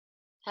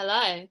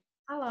Hello.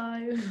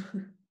 Hello.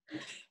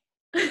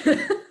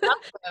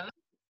 Welcome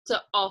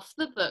to Off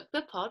the Book,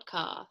 the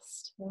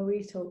podcast. Where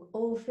we talk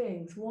all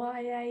things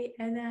YA,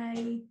 NA,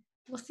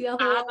 what's the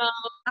other one?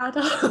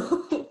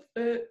 Adult. Adult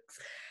books.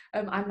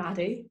 I'm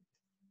Maddie.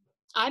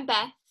 I'm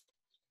Beth.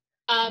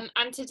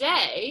 And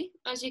today,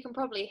 as you can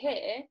probably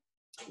hear,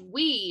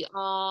 we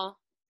are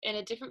in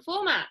a different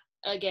format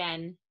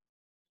again.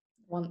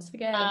 Once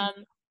again.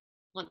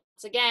 Once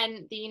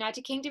again, the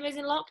United Kingdom is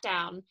in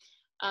lockdown.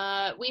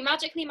 We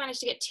magically managed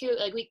to get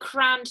we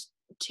crammed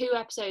 2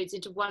 episodes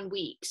into 1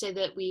 week so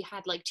that we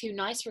had 2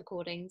 nice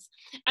recordings.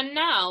 And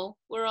now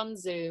we're on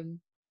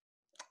Zoom.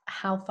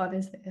 How fun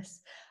is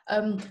this?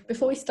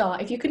 Before we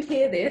start, if you can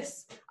hear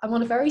this, I'm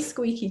on a very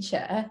squeaky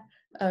chair.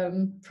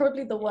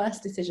 Probably the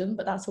worst decision,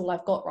 but that's all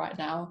I've got right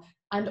now.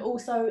 And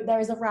also there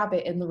is a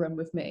rabbit in the room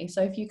with me.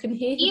 So if you can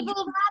hear him.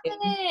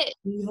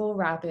 Evil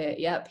rabbit.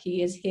 Yep,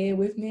 he is here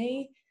with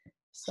me.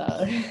 So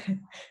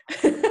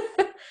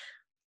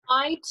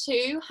I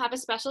too have a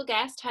special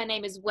guest. Her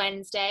name is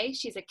Wednesday.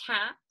 She's a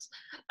cat.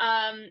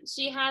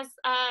 She has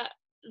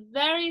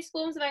various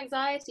forms of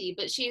anxiety,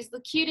 but she's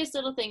the cutest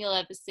little thing you'll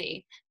ever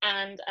see.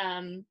 And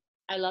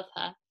I love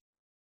her.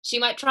 She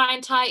might try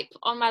and type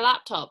on my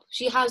laptop.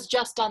 She has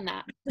just done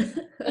that.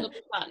 It'll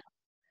be fun.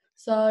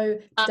 So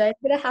today's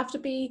going to have to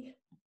be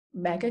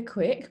mega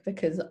quick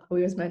because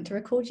we was meant to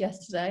record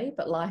yesterday,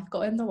 but life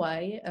got in the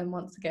way. And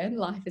once again,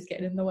 life is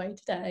getting in the way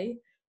today.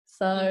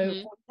 So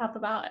we have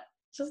about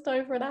just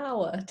over an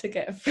hour to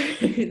get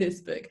through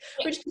this book,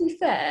 which, to be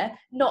fair,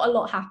 not a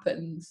lot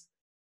happens.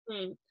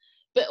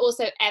 But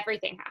also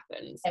everything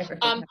happens.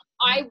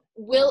 I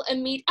will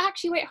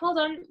actually, wait, hold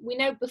on. We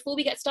know before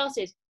we get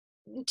started,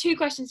 2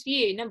 questions for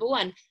you. Number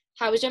 1,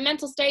 how is your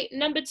mental state?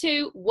 Number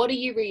 2, what are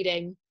you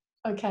reading?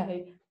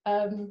 Okay.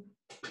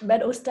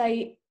 Mental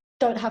state,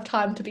 don't have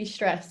time to be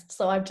stressed,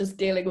 so I'm just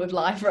dealing with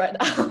life right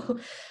now.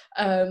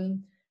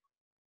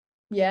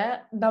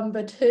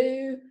 Number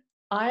 2,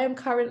 I am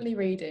currently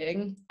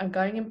reading, I'm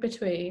going in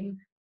between,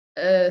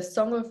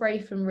 Song of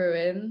Wraith and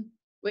Ruin,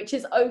 which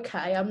is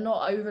okay, I'm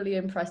not overly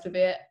impressed with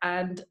it,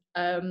 and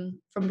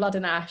From Blood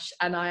and Ash,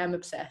 and I am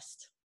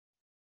obsessed.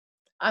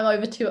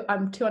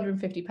 I'm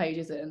 250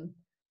 pages in.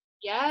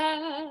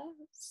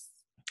 Yes.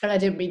 And I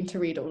didn't mean to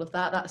read all of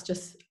that. That's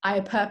just, I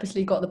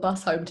purposely got the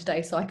bus home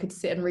today so I could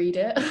sit and read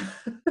it.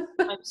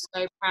 I'm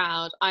so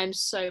proud. I'm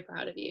so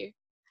proud of you.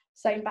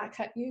 Same back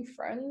at you,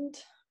 friend.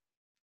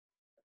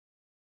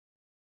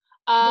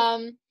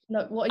 No,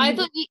 what are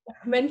you?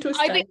 Mental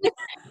state.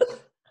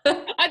 I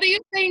thought you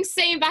were saying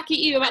same back at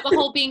you about the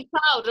whole being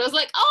proud. I was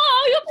like,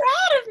 oh, you're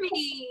proud of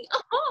me.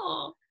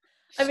 Oh.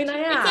 I mean, I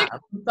am,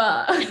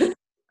 but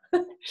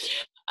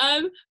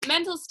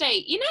mental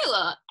state. You know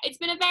what? It's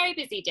been a very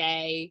busy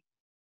day.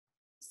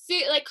 So,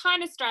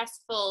 kind of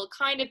stressful.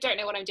 Kind of don't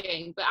know what I'm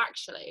doing, but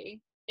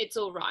actually, it's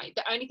all right.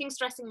 The only thing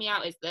stressing me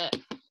out is that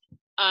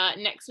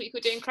next week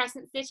we're doing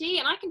Crescent City,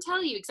 and I can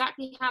tell you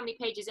exactly how many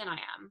pages in I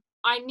am.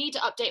 I need to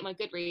update my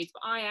Goodreads,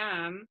 but I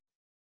am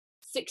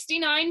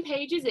 69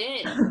 pages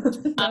in.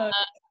 No.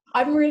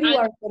 I'm really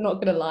worried I'm not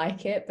going to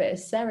like it, but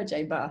it's Sarah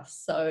J. Maas,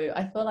 so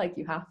I feel like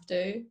you have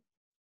to.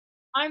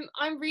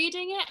 I'm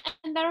reading it,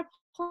 and there are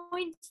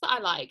points that I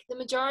like. The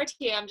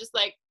majority, I'm just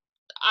like,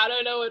 I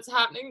don't know what's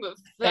happening, but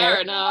fair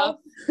enough.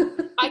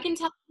 I can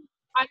tell.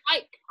 I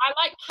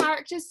like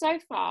characters so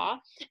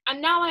far,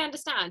 and now I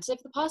understand. So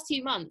for the past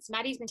few months,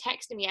 Maddie's been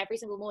texting me every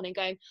single morning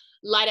going,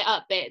 light it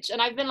up, bitch.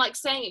 And I've been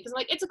saying it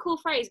because it's a cool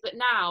phrase, but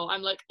now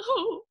I'm like,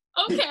 oh,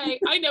 okay,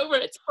 I know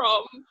where it's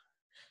from.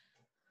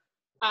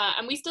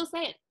 And we still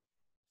say it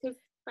because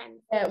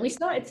friends. Yeah, we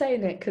started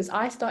saying it because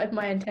I started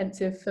my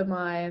intensive for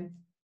my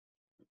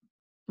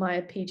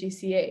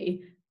PGCE,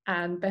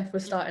 and Beth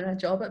was starting her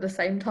job at the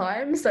same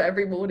time. So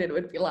every morning it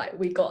would be like,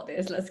 we got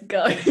this, let's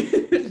go.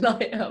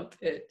 Light it up,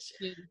 bitch.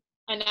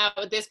 And now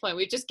at this point,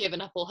 we've just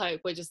given up all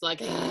hope. We're just like,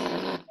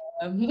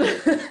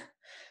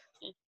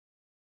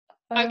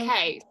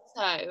 okay,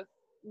 so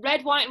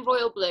Red, White and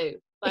Royal Blue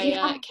by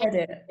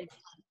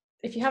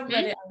If you haven't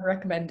read it, I would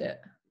recommend it.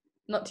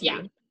 Not to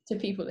you, to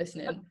people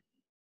listening.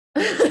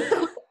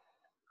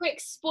 Quick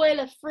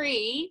spoiler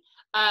free,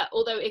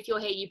 although if you're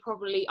here you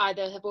probably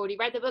either have already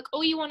read the book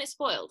or you want it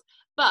spoiled,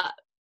 but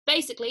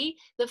basically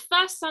the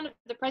first son of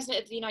the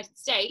President of the United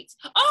States,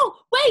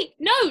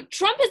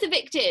 Trump is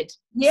evicted.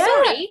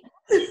 Sorry,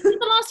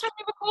 the last time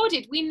we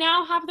recorded we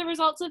now have the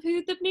results of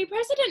who the new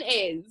president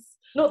is.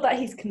 Not that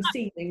he's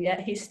conceding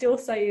yet, he's still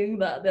saying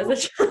that there's a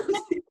chance.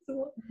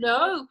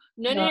 No,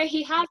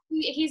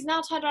 he's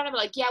now turned around and be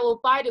like, yeah, well,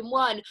 Biden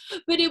won,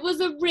 but it was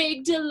a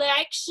rigged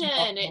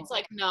election. It's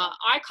like, no,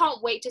 I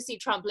can't wait to see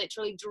Trump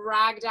literally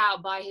dragged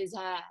out by his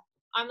hair.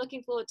 I'm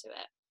looking forward to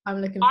it.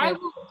 I'm looking forward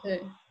to it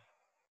too.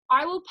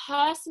 I will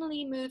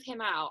personally move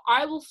him out.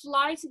 I will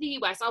fly to the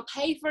US, I'll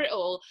pay for it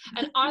all,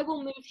 and I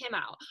will move him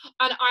out.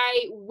 And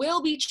I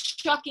will be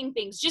chucking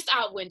things just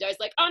out windows,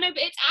 like, oh no,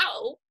 but it's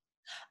out.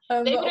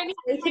 They would only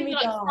have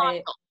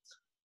to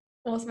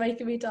What's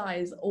making me die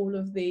is all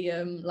of the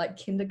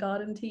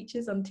kindergarten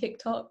teachers on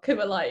TikTok who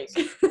are like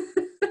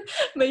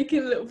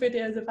making little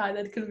videos of how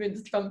they'd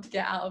convinced Trump to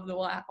get out of the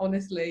White House.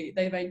 Honestly,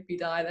 they make me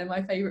die. They're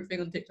my favourite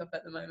thing on TikTok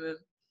at the moment.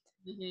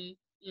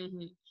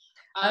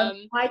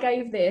 I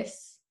gave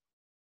this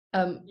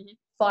 5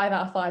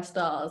 out of 5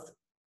 stars.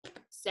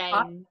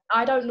 Same.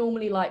 I don't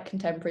normally like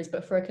contemporaries,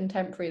 but for a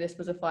contemporary, this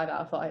was a 5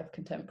 out of 5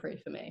 contemporary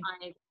for me.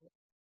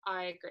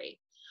 I agree.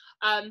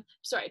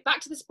 Sorry,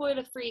 back to the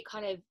spoiler-free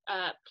kind of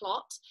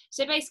plot.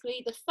 So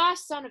basically, the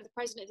first son of the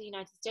President of the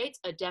United States,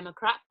 a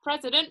Democrat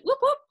president, whoop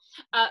whoop,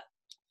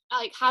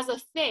 like has a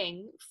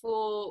thing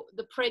for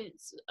the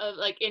prince of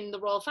like in the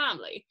royal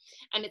family,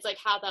 and it's like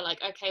how they're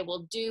like, okay,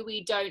 well, do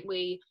we, don't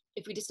we?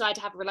 If we decide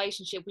to have a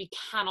relationship, we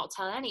cannot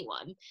tell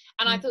anyone.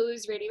 And I thought it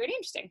was really, really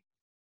interesting.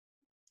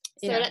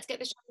 So let's get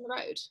this show on the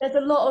road. There's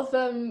a lot of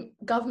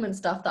government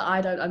stuff that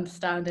I don't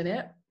understand in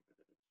it.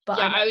 But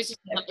yeah, I was just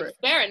like,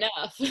 fair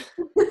enough.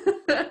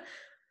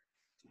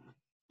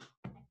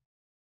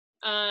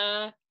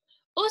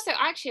 Also,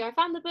 actually, I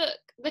found the book,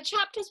 the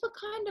chapters were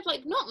kind of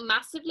like not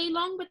massively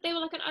long, but they were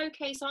like an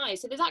okay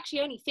size. So there's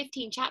actually only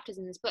 15 chapters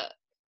in this book.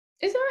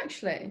 Is there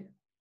actually?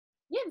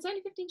 Yeah, there's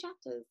only 15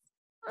 chapters.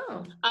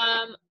 Oh.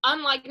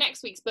 Unlike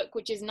next week's book,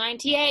 which is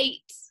 98.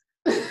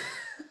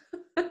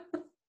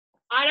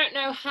 I don't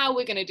know how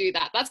we're going to do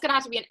that. That's going to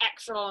have to be an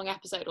extra long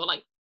episode, or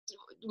like,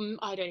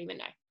 I don't even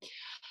know.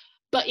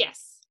 But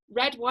yes,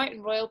 Red, White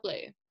and Royal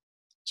Blue.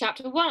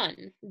 Chapter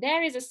 1.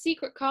 There is a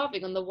secret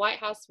carving on the White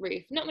House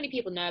roof. Not many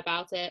people know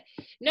about it.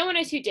 No one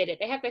knows who did it.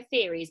 They have their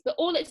theories, but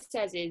all it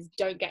says is,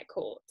 don't get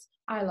caught.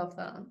 I love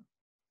that.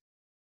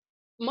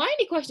 My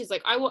only question is,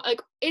 like,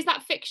 is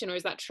that fiction or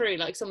is that true?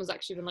 Like, someone's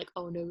actually been like,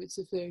 oh no, it's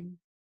a thing.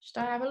 Should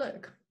I have a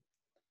look?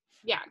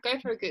 Yeah, go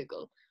for a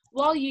Google.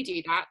 While you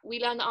do that,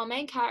 we learn that our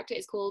main character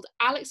is called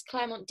Alex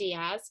Claremont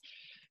Diaz.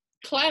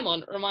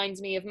 Claremont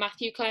reminds me of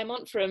Matthew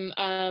Claremont from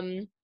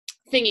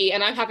Thingy,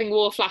 and I'm having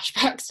war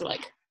flashbacks to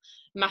like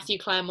Matthew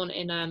Claremont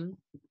in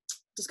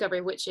Discovery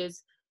of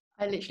Witches.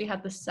 I literally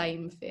had the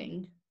same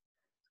thing.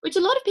 Which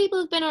a lot of people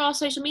have been on our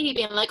social media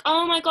being like,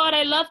 oh my god,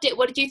 I loved it,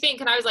 what did you think?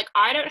 And I was like,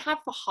 I don't have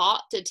the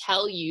heart to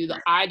tell you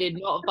that I did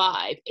not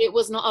vibe. It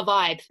was not a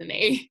vibe for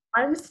me.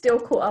 I'm still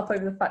caught up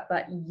over the fact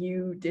that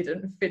you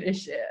didn't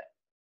finish it.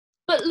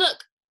 But look,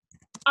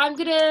 I'll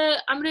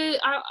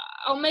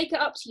make it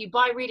up to you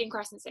by reading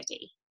Crescent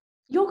City.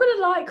 You're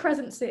gonna like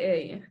Crescent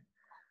City.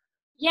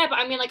 Yeah, but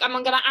I mean, like, I'm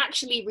gonna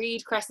actually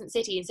read Crescent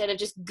City instead of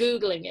just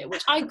Googling it,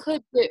 which I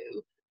could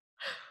do.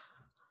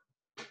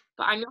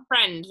 But I'm your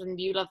friend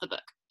and you love the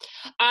book.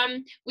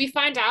 We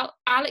find out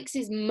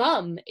Alex's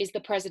mum is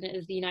the President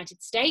of the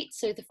United States,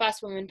 so the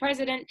first woman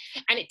president,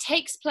 and it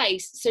takes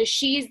place, so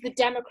she is the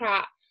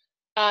Democrat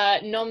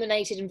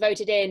nominated and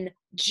voted in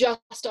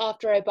just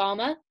after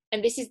Obama.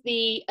 And this is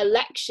the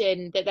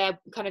election that they're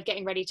kind of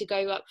getting ready to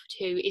go up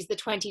to, is the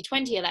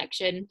 2020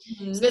 election.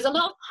 Mm-hmm. So there's a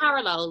lot of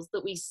parallels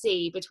that we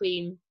see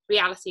between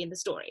reality and the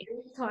story.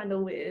 It's kind of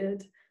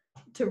weird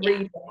to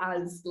read it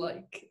as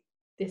like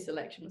this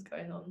election was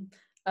going on.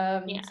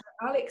 So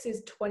Alex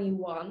is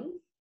 21,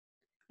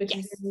 which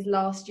is his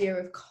last year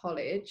of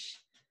college.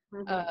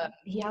 Mm-hmm.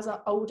 He has an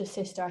older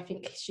sister. I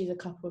think she's a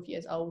couple of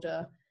years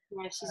older.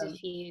 Yeah, she's a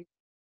few.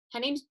 Her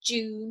name's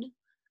June.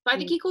 But I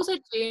think he calls her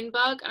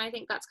Junebug, and I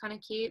think that's kind of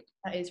cute.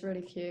 That is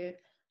really cute.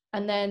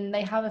 And then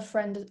they have a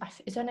friend,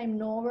 is her name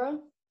Nora?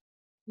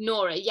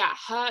 Nora, yeah.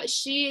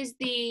 She is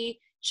the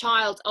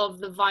child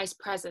of the vice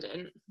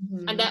president.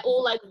 Mm-hmm. And they're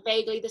all like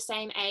vaguely the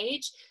same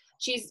age.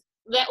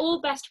 They're all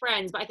best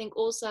friends, but I think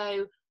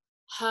also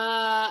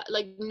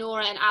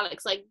Nora and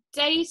Alex like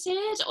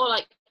dated, or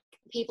like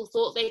people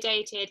thought they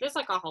dated. There's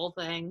like a whole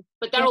thing.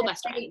 But they're all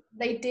best friends.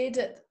 They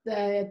did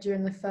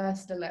during the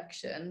first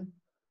election,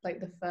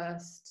 like the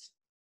first...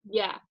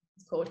 Yeah,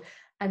 it's called,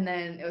 and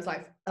then it was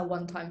like a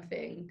one-time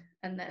thing,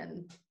 and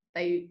then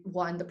they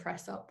wind the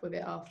press up with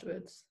it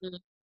afterwards.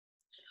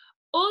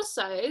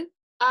 Also,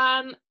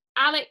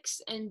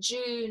 Alex and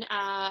June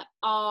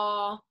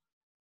are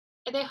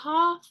they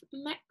half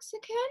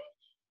Mexican?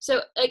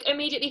 So like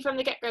immediately from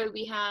the get-go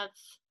we have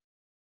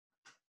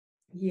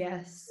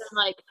some,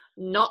 like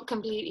not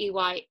completely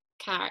white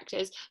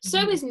characters.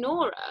 So is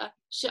Nora.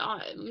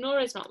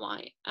 Nora's not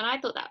white, and I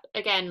thought that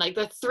again, like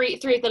the three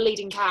of the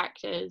leading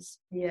characters.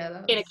 Yeah,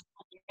 I was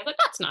like,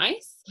 that's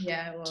nice.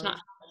 Yeah, it was. It's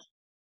not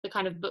the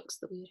kind of books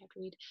that we would have to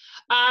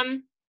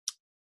read.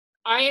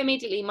 I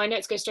immediately, my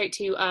notes go straight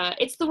to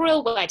it's the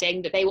royal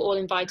wedding that they were all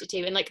invited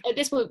to, and like at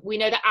this point we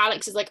know that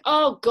Alex is like,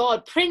 oh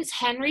god, Prince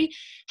Henry,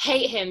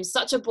 hate him,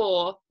 such a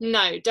bore.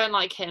 No, don't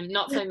like him,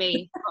 not for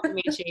me, not for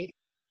me, Chief.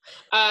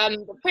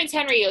 Prince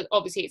Henry,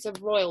 obviously it's a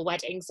royal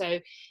wedding, so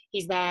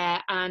he's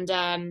there,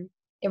 and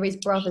his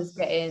brother's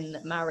getting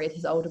married,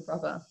 his older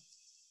brother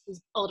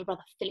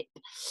Philip.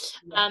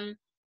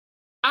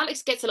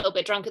 Alex gets a little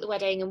bit drunk at the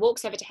wedding and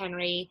walks over to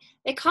Henry.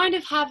 They kind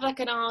of have like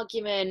an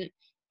argument,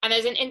 and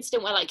there's an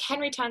incident where like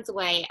Henry turns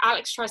away,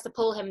 Alex tries to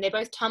pull him, they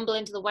both tumble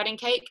into the wedding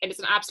cake, and it's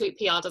an absolute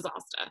PR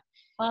disaster.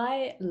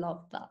 I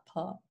love that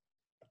part.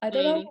 I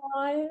don't know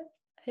why.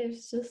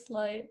 It's just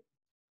like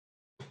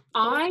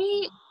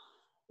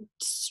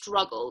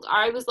struggled.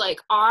 I was like,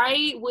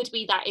 I would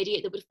be that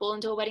idiot that would fall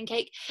into a wedding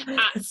cake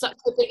at such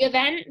a big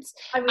event.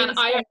 I mean, And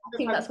I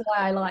think that's why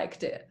I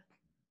liked it.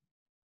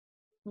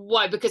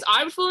 Why? Because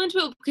I would fall into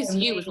it, or because I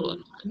you mean, would fall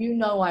into it? You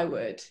know I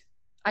would.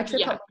 I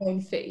trip Yeah. up my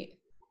own feet.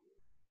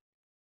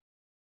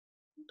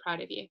 I'm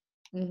proud of you.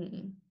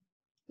 Mm-hmm.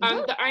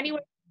 The only way.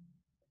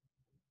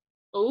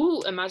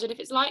 Oh, imagine if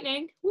it's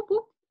lightning. Whoop,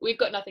 whoop. We've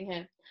got nothing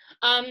here.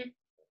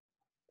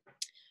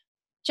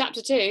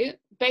 Chapter 2,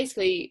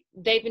 basically,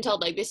 they've been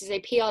told, like, this is a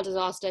PR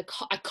disaster.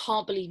 I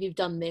can't believe you've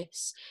done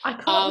this. I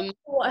can't remember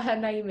what her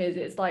name is.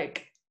 It's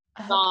like...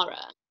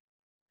 Zara.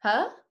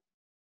 Her?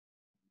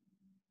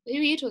 Who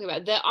are you talking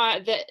about?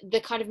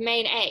 The kind of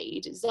main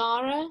aide,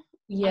 Zara?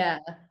 Yeah.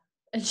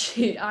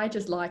 And I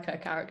just like her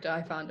character.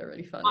 I found her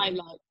really funny. I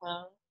like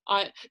her.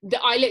 I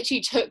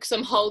literally took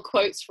some whole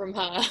quotes from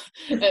her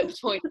at the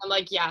point. I'm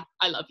like, yeah,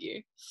 I love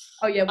you.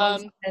 Oh yeah,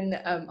 once again,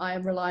 I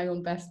am relying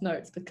on best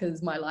notes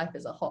because my life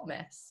is a hot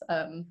mess.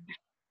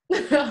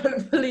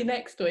 Hopefully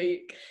next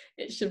week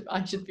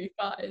I should be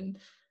fine.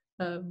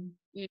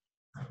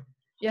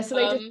 Yeah, so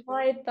they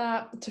decide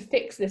that to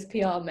fix this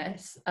PR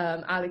mess,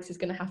 Alex is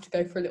going to have to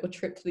go for a little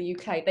trip to the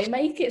UK. They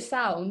make it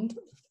sound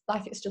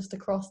like it's just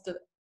across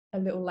a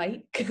little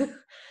lake.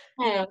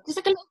 Yeah, just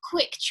like a little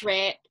quick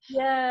trip.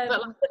 Yeah.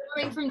 But like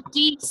going from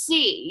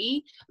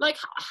DC, like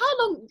how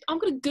long, I'm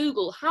going to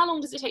Google, how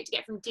long does it take to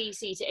get from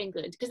DC to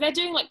England? Because they're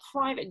doing like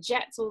private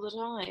jets all the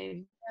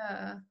time.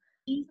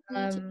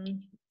 Yeah.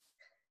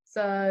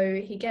 So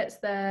he gets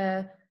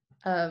there,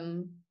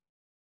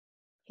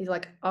 he's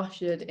like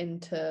ushered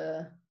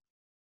into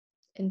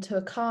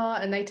a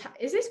car, and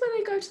is this when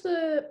they go to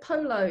the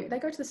polo? They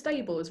go to the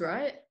stables,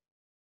 right?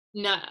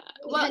 No.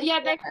 Well,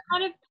 yeah, they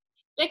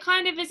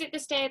kind of visit the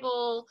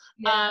stable,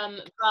 but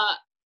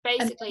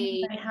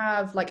basically they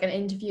have like an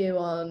interview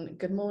on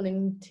Good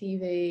Morning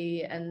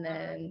TV, and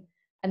then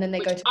they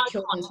go to a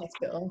children's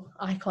hospital.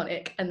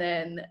 Iconic. And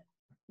then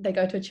they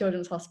go to a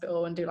children's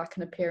hospital and do like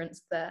an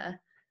appearance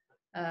there.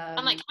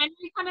 And like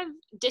Henry kind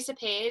of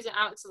disappears, and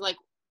Alex is like,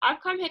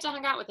 I've come here to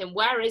hang out with him.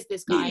 Where is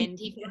this guy? And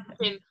he finds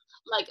him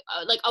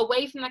like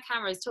away from the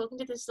cameras, talking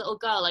to this little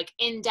girl, like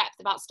in depth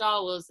about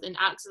Star Wars. And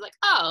Alex is like,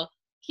 oh,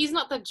 he's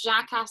not the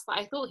jackass that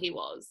I thought he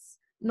was.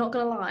 Not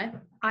gonna lie,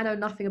 I know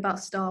nothing about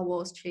Star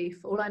Wars,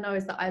 Chief. All I know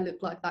is that I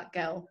look like that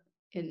girl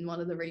in one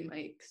of the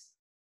remakes.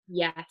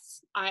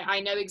 Yes, I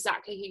know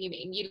exactly who you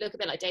mean. You look a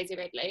bit like Daisy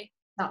Ridley.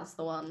 That's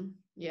the one.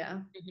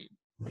 Yeah.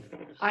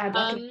 I had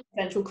like an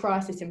existential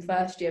crisis in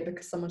first year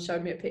because someone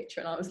showed me a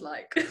picture and I was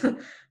like,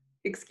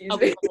 excuse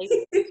me.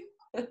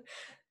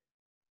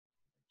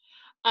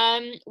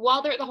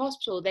 While they're at the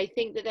hospital, they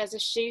think that there's a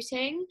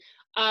shooting,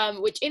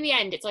 which in the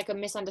end it's like a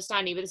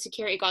misunderstanding, but the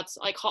security guards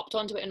like hopped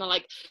onto it and are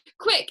like,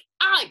 quick,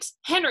 Alex,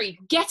 Henry,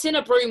 get in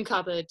a broom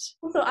cupboard.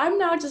 So I'm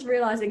now just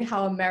realizing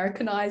how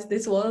Americanized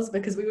this was,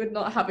 because we would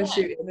not have a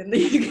shooting in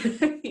the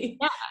UK.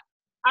 Yeah,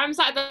 I'm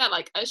sat there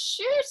like, a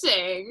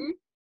shooting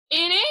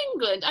in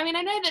England? I mean,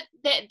 I know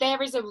that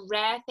there is a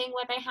rare thing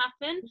where they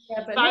happen,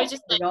 but I was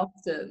just like,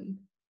 often.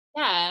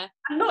 Yeah,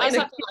 I'm not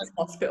in a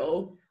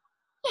hospital.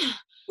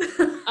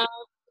 Yeah.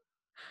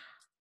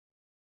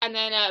 And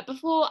then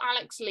before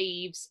Alex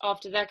leaves,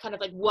 after their kind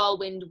of like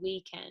whirlwind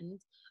weekend,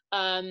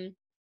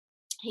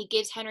 he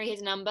gives Henry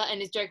his number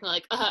and is joking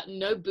like,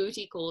 no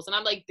booty calls. And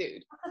I'm like,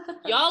 dude,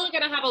 y'all are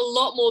gonna have a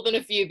lot more than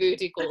a few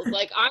booty calls.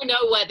 Like, I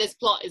know where this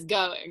plot is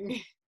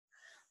going.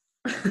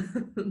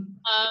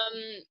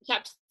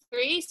 Chapter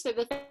 3, so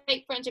the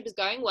fake friendship is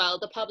going well.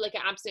 The public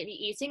are absolutely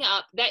eating it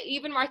up. They're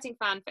even writing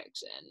fan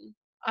fiction.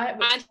 I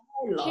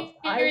love.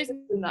 I was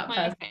that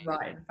person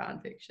writing fan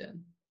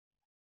fiction.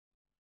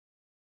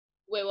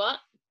 Wait, what?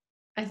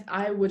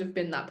 I would have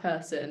been that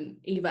person,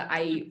 either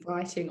A,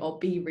 writing, or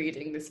B,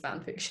 reading this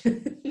fan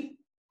fiction.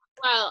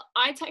 Well,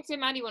 I texted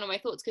Maddie one of my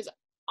thoughts, because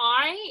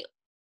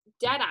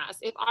deadass,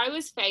 if I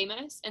was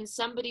famous and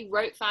somebody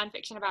wrote fan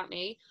fiction about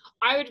me,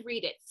 I would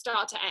read it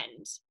start to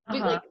end,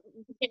 like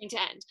beginning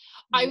to end.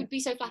 I would be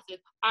so flattered.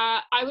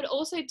 I would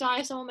also die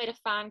if someone made a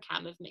fan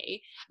cam of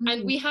me.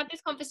 And we had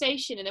this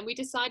conversation, and then we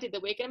decided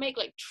that we're gonna make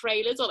like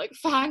trailers or like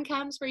fan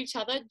cams for each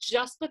other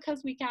just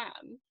because we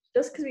can.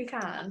 Just because we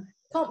can.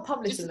 Can't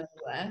publish them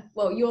anywhere.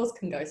 Well, yours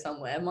can go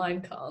somewhere,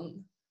 mine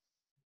can't.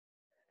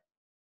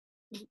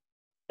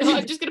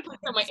 I'm just gonna put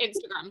it on my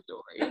Instagram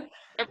story.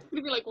 Everyone's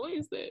gonna be like, what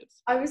is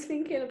this? I was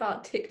thinking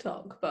about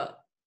TikTok,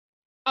 but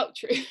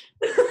true.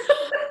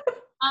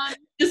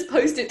 Just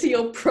post it to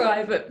your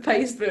private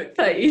Facebook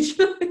page.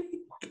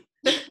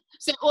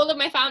 So all of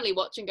my family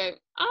watch and go,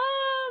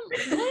 what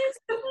is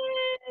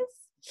this?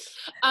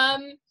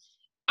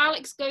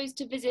 Alex goes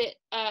to visit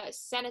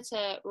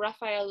Senator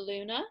Rafael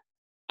Luna.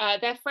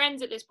 They're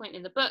friends at this point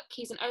in the book.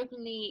 He's an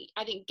openly,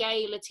 I think,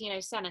 gay Latino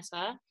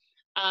senator.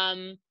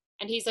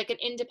 And he's like an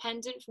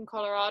independent from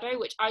Colorado,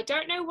 which I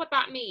don't know what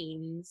that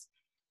means,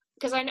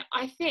 because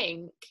I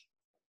think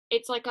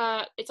it's like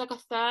a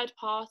third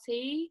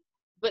party,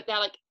 but they're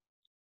like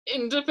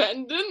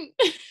independent.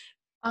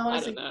 I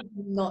honestly could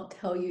not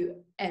tell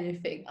you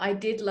anything. I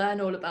did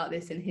learn all about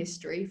this in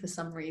history for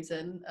some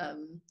reason.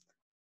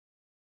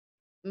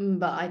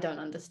 But I don't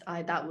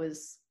understand. That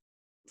was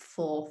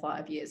 4 or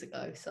 5 years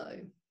ago, so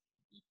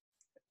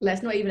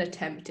let's not even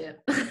attempt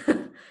it.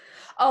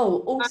 Oh,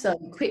 also,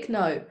 quick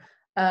note.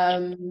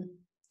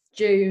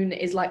 June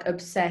is like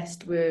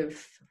obsessed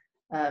with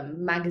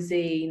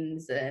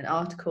magazines and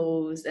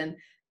articles and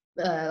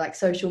like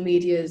social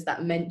medias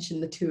that mention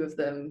the two of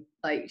them.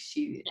 Like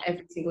she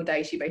every single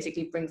day she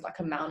basically brings like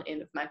a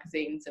mountain of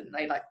magazines and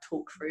they like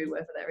talk through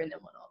whether they're in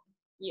them or not.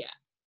 Yeah.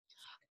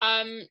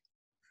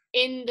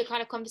 In the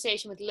kind of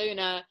conversation with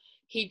Luna,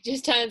 he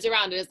just turns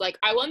around and is like,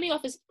 I won the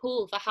office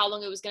pool for how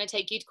long it was going to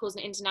take you to cause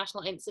an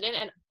international incident.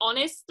 And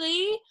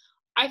honestly,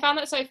 I found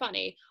that so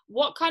funny.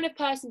 What kind of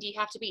person do you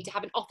have to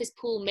have an office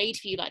pool made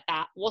for you like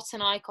that? What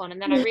an icon.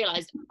 And then I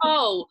realized,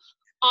 oh,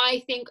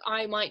 I think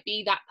I might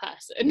be that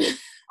person.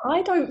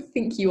 I don't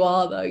think you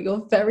are, though.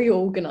 You're very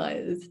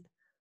organized.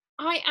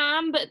 I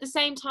am, but at the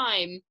same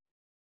time,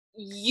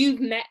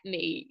 you've met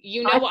me.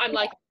 You know what I'm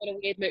like in a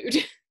weird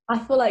mood. I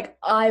feel like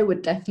I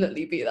would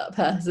definitely be that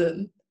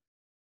person.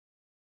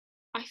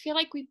 I feel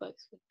like we both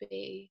would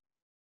be.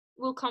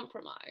 We'll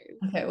compromise.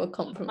 Okay, we'll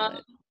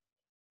compromise.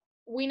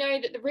 We know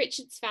that the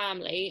Richards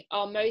family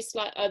are most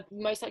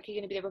likely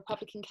going to be the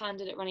Republican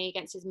candidate running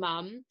against his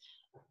mum.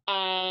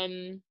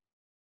 And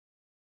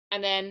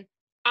then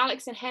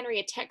Alex and Henry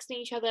are texting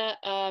each other,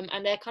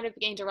 and they're kind of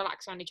beginning to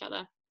relax around each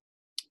other.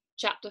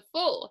 Chapter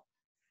 4.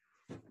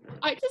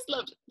 I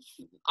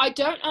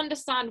don't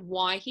understand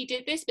why he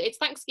did this, but it's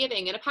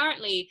Thanksgiving, and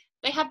apparently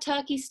they have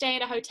turkeys stay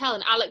in a hotel,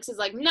 and Alex is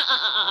like,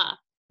 nah,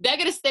 they're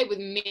gonna stay with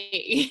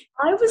me.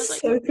 I was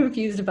so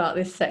confused about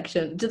this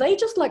section. Do they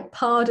just like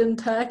pardon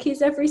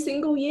turkeys every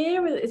single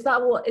year? Is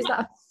that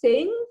a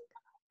thing?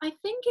 I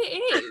think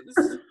it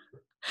is.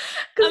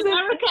 Because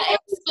America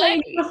is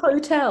staying in a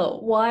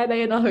hotel. Why are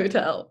they in a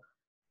hotel?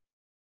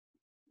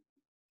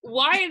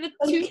 Why are the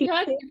two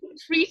turkeys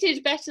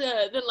treated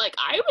better than like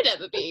I would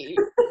ever be?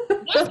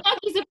 Those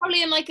turkeys are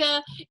probably in like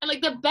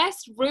the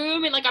best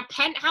room in like a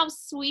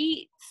penthouse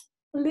suite.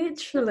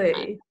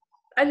 Literally.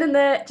 And then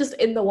they're just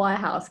in the White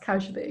House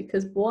casually,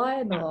 because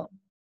why not?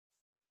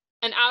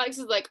 And Alex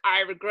is like,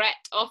 I regret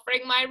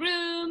offering my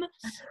room.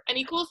 And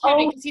he calls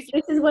Henry because he's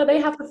this is where they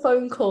have the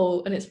phone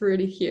call and it's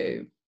really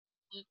cute.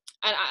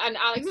 And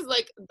Alex is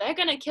like, they're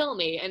gonna kill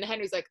me. And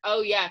Henry's like,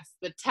 oh yes,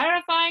 the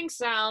terrifying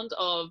sound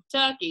of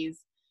turkeys.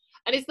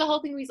 And it's the whole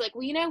thing where he's like,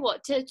 well, you know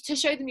what? To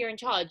show them you're in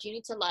charge, you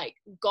need to like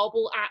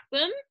gobble at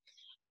them.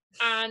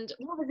 And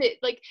what was it?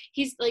 Like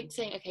he's like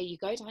saying, okay, you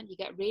go down, you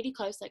get really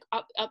close, like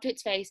up to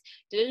its face,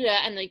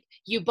 and like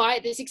you buy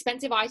this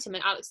expensive item.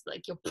 And Alex is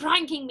like, you're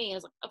pranking me. I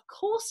was like, of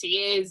course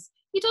he is.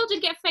 He told you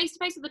to get face to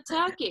face with the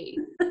turkey.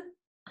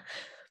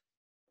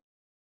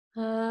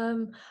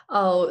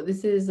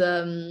 This is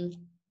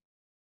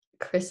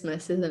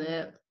Christmas, isn't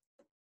it?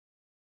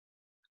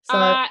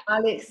 So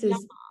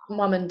Alex's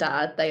mum and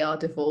dad, they are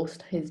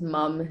divorced. His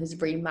mum has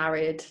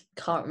remarried.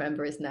 Can't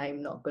remember his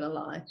name, not gonna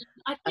lie.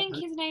 I think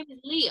his name is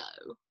Leo.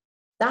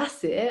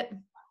 That's it.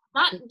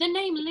 The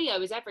name Leo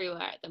is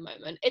everywhere at the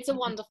moment. It's a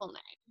wonderful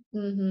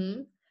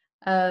name.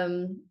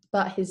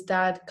 But his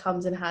dad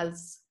comes and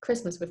has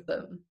Christmas with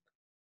them.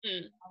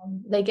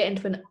 They get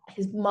into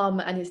his mum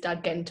and his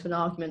dad get into an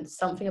argument,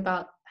 something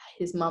about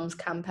his mum's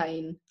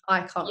campaign.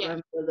 I can't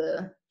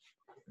remember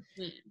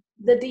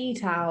the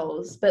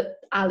details, but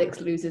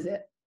Alex loses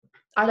it.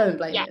 I don't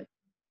blame him.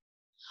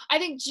 I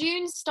think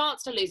June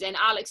starts to lose it, and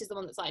Alex is the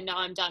one that's like, no,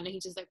 I'm done, and he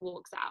just like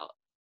walks out.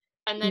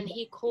 And then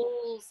he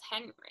calls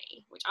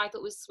Henry, which I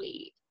thought was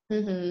sweet.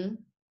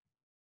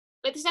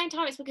 But at the same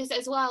time, it's because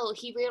as well,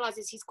 he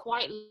realizes he's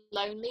quite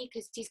lonely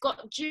because he's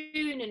got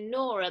June and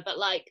Nora, but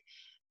like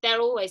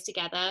they're always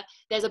together.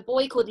 There's a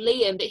boy called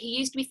Liam that he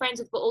used to be friends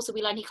with, but also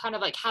we learned he kind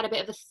of like had a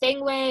bit of a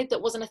thing with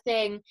that wasn't a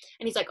thing.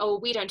 And he's like, oh,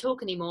 we don't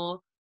talk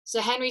anymore. So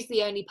Henry's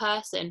the only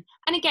person.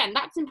 And again,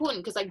 that's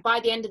important because like by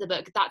the end of the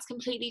book, that's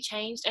completely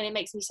changed and it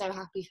makes me so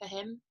happy for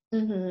him.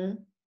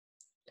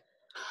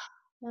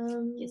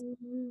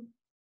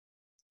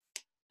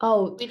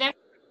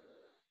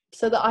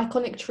 So the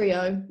iconic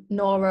trio,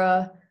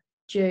 Nora,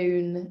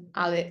 June,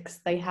 Alex,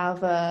 they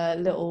have a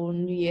little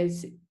New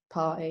Year's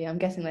party. I'm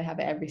guessing they have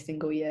it every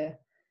single year.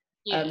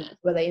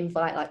 Where they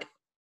invite like,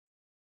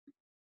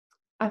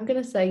 I'm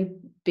gonna say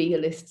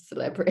B-list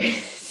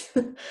celebrities.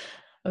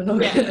 I'm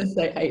not gonna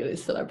say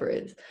A-list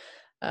celebrities.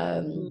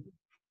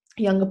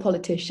 Younger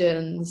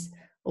politicians,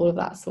 all of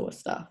that sort of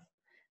stuff.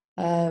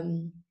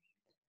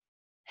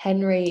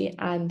 Henry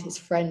and his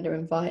friend are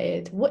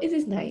invited. What is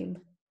his name?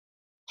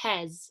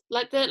 Pez,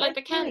 like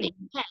the candy.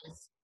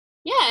 Pez.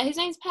 Yeah, his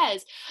name's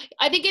Pez.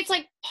 I think it's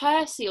like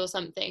Percy or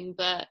something,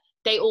 but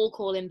they all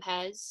call him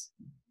Pez.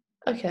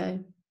 Okay.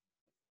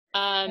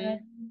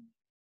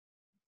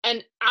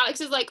 And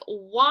Alex is like,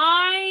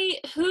 why?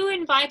 Who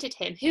invited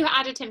him? Who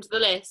added him to the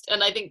list?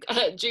 And I think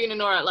June and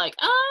Nora are like,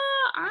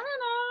 I don't know.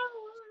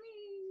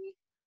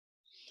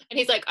 And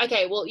he's like,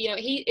 okay, well, you know,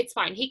 it's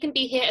fine. He can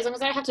be here as long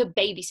as I don't have to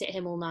babysit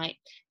him all night.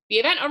 The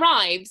event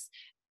arrives,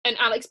 and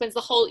Alex spends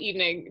the whole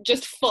evening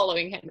just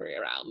following Henry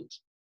around,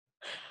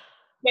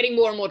 getting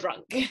more and more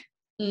drunk.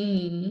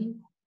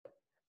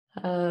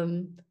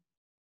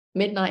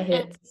 Midnight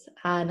hits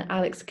and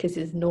Alex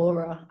kisses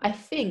Nora. I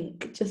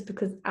think just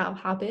because out of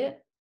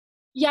habit.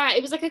 Yeah,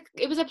 it was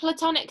a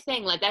platonic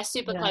thing. Like they're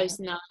super Yeah. close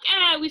and they're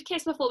like, we've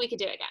kissed before, we could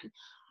do it again.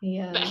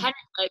 Yeah. But Henry's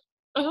like,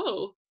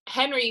 oh,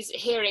 Henry's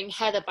hearing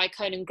Heather by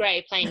Conan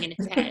Gray playing in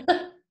his head,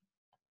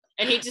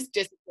 and he just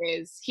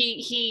disappears.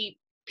 He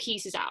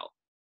pieces out.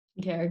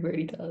 Yeah, he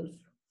really does.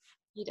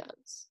 He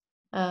does.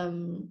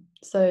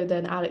 So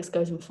then Alex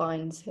goes and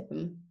finds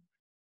him.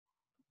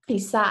 He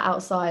sat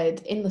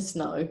outside in the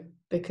snow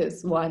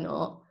because why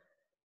not?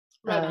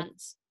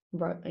 Romance.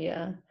 Right,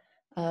 yeah.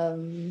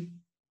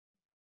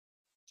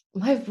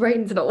 My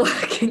brain's not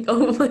working.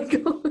 Oh my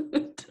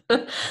god.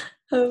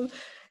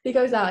 He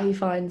goes out, he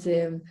finds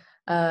him.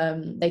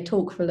 They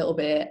talk for a little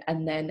bit,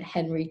 and then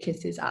Henry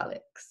kisses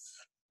Alex.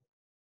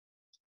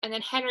 And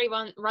then Henry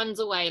runs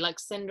away like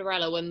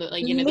Cinderella when the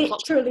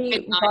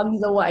literally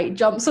runs away,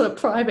 jumps on a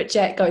private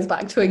jet, goes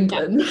back to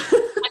England. Yeah.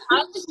 And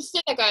Alex just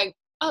sitting there going,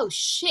 "Oh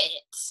shit."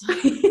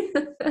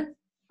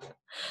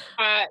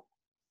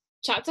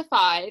 Chapter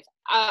 5.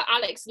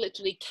 Alex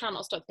literally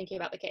cannot stop thinking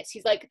about the kiss.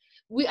 He's like,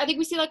 I think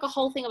we see like a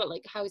whole thing about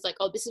like how he's like,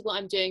 oh, this is what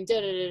I'm doing, da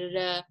da da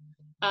da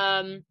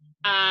da.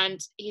 And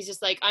he's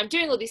just like, I'm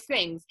doing all these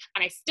things,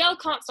 and I still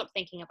can't stop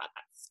thinking about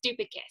that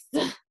stupid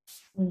kiss.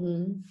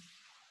 Mm-hmm.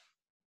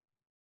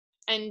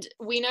 And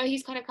we know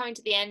he's kind of coming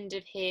to the end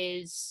of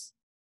his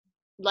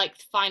like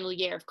final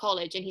year of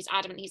college, and he's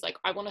adamant. He's like,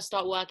 I want to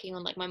start working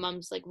on like my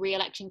mum's like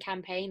re-election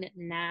campaign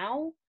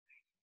now.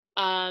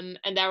 And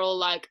they're all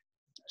like,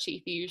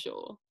 Chief, are you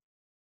sure?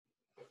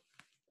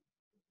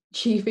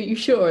 Chief, are you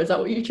sure? Is that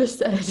what you just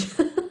said?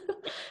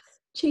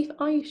 Chief,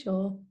 are you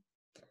sure?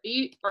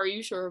 Are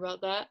you sure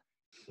about that?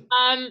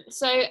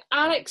 So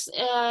Alex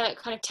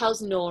kind of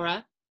tells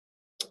Nora,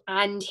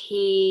 and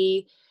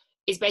he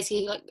is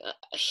basically like,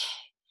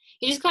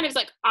 he just kind of is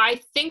like,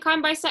 I think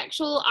I'm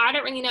bisexual. I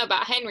don't really know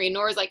about Henry. And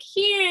Nora's like,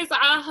 he is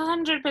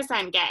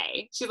 100%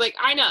 gay. She's like,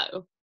 I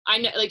know.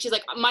 Like, she's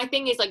like, my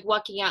thing is like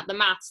working out the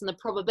maths and the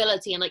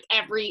probability and like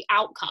every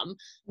outcome.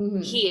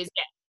 Mm-hmm. He is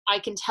gay. I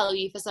can tell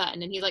you for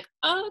certain. And he's like,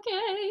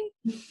 okay.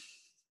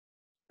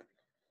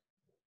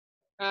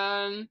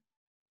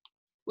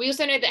 We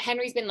also know that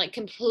Henry's been like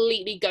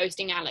completely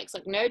ghosting Alex,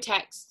 like no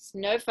texts,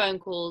 no phone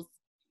calls.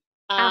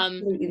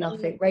 Absolutely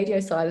nothing. Radio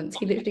silence.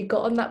 He literally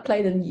got on that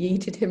plane and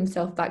yeeted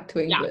himself back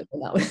to England. Yeah.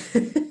 And that was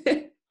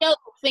still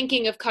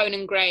thinking of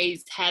Conan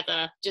Gray's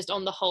Heather just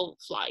on the whole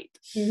flight.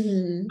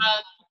 Mm-hmm.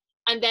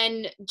 And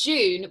then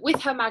June,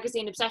 with her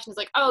magazine obsession, is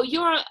like, oh,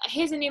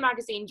 here's a new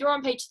magazine. You're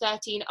on page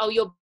 13. Oh,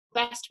 your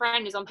best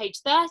friend is on page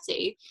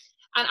 30.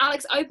 And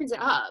Alex opens it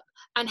up,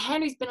 and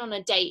Henry's been on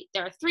a date.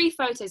 There are 3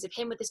 photos of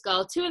him with this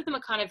girl. 2 of them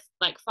are kind of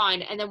like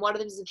fine, and then one of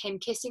them is of him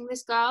kissing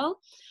this girl.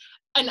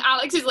 And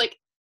Alex is like,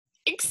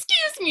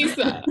 excuse me,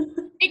 sir.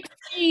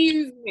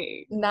 Excuse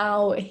me.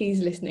 Now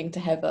he's listening to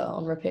Heather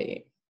on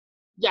repeat.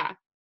 Yeah.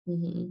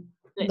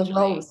 Mm-hmm. The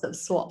roles have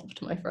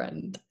swapped, my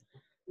friend.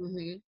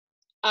 Mm-hmm.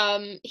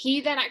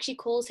 He then actually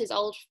calls his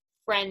old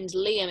friend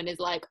Liam and is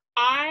like,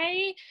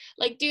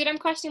 dude, I'm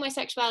questioning my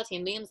sexuality.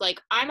 And Liam's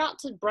like, I'm out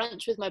to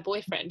brunch with my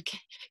boyfriend.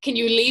 Can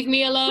you leave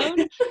me alone?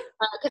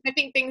 Because I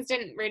think things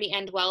didn't really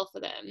end well for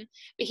them.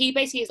 But he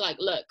basically is like,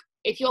 look,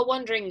 if you're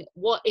wondering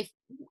what if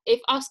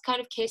us kind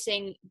of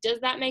kissing,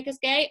 does that make us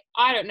gay?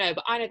 I don't know,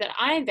 but I know that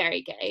I am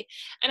very gay,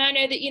 and I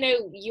know that, you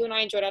know, you and I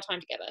enjoyed our time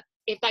together.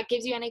 If that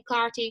gives you any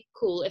clarity,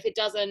 cool. If it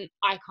doesn't,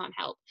 I can't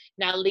help.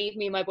 Now leave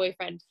me my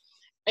boyfriend.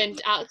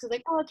 And Alex is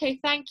like, oh, okay,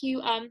 thank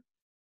you.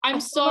 I'm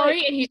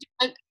sorry. And he's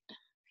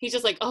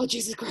just like, oh,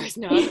 Jesus Christ,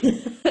 no.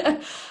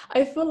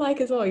 I feel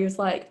like as well, he was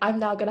like, I'm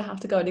now going to have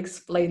to go and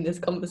explain this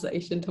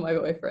conversation to my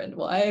boyfriend.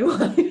 Why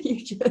are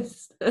you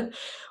just,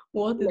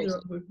 what is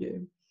wrong with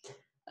you?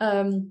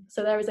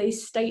 So there is a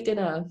state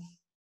dinner.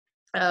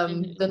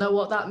 Don't know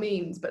what that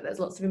means, but there's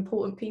lots of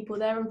important people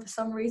there, and for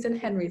some reason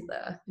Henry's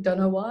there. Don't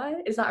know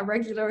why. Is that a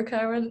regular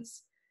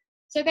occurrence?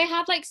 So they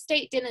have like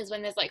state dinners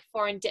when there's like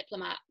foreign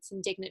diplomats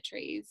and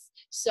dignitaries.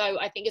 So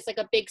I think it's like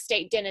a big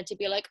state dinner to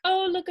be like,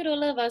 oh, look at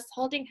all of us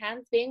holding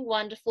hands, being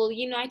wonderful,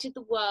 united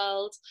the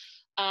world.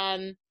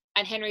 And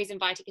Henry's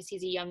invited because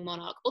he's a young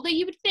monarch. Although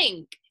you would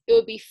think it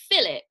would be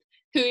Philip,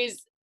 who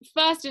is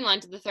first in line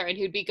to the throne,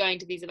 who'd be going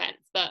to these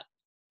events, but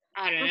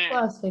I don't know. That's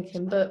what I was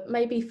thinking, but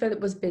maybe Philip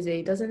was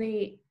busy, doesn't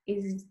he?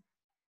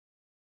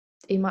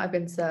 He might have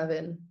been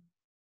serving.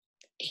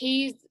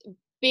 He's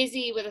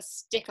busy with a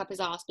stick up his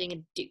ass being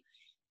a duke.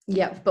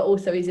 Yeah, but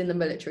also he's in the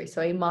military,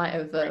 so he might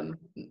have,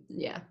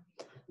 yeah.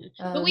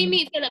 But we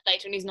meet Philip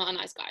later, and he's not a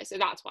nice guy, so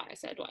that's why I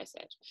said what I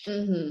said.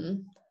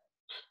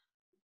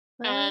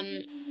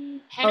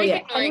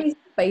 Henry's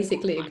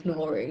basically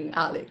ignoring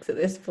Alex at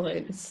this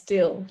point.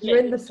 Still, you're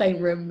in the same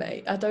room,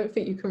 mate. I don't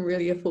think you can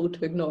really afford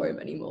to ignore him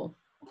anymore.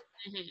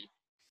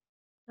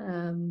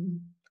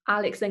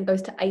 Alex then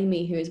goes to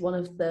Amy, who is one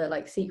of the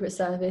like Secret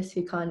Service,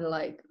 who kind of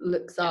like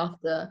looks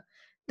after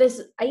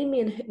this. Amy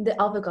and the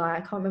other guy,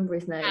 I can't remember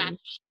his name.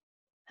 Cash.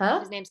 Huh?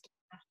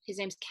 His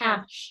name's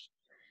Cash.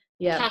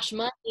 Yeah. Cash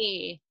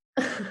Money.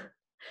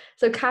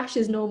 So Cash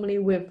is normally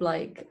with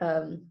like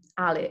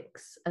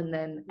Alex, and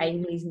then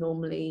Amy's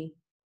normally,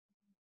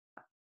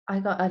 I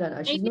don't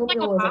know, she's Amy's normally like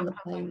a always on the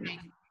backup, I plane.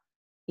 think.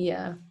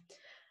 Yeah.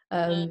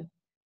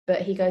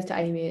 But he goes to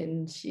Amy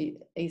and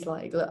he's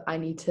like, look, I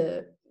need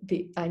to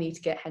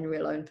get Henry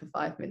alone for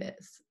 5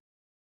 minutes.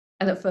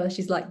 And at first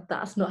she's like,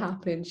 that's not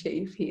happening,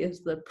 Chief. He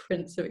is the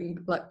Prince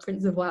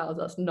of Wales.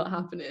 That's not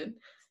happening.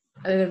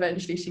 And then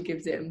eventually she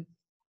gives him.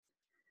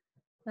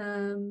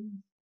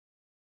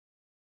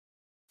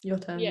 Your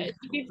turn. Yeah,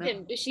 she gives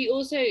him, but she's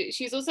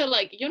also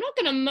like, you're not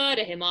gonna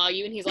murder him, are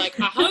you? And he's like,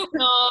 I hope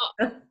not.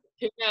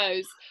 Who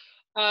knows?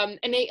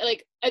 And they,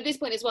 like, at this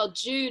point as well,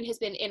 June has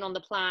been in on the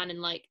plan,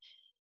 and like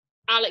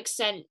Alex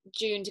sent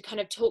June to kind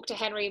of talk to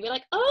Henry and be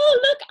like, oh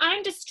look,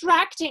 I'm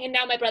distracting, and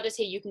now my brother's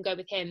here, you can go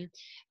with him.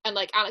 And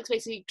like Alex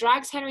basically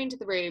drags Henry into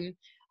the room,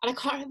 and I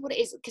can't remember what it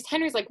is, because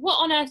Henry's like, what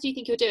on earth do you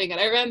think you're doing?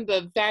 And I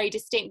remember very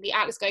distinctly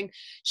Alex going,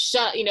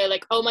 shut,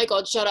 like, oh my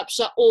god, shut up,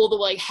 shut all the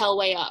way hell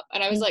way up.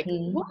 And I was like,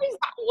 what is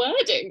that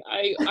wording?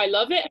 I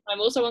love it.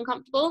 I'm also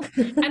uncomfortable.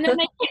 And then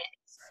they kiss.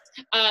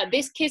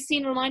 This kiss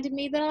scene reminded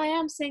me that I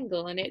am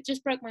single, and it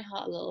just broke my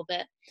heart a little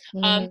bit.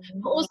 But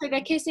also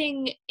they're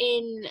kissing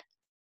in,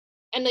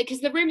 and like, because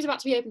the room's about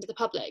to be open to the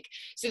public,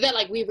 so they're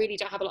like, we really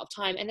don't have a lot of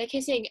time, and they're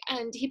kissing,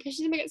 and he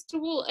pushes him against the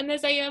wall, and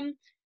there's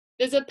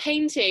a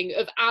painting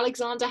of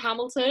Alexander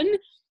Hamilton,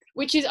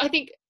 which is, I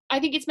think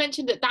it's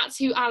mentioned that that's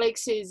who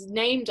Alex is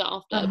named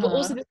after, but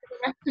also there's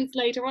a reference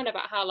later on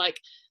about how like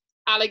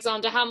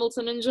Alexander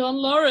Hamilton and John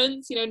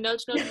Lawrence,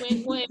 nudge nudge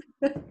wink wink,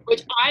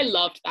 which I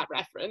loved that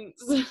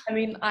reference. I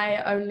mean, I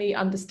only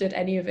understood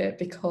any of it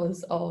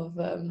because of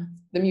the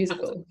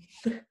musical.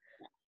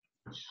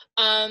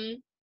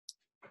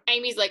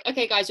 Amy's like,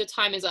 okay guys, your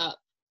time is up.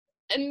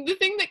 And the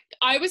thing that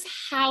I was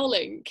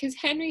howling, because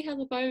Henry has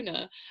a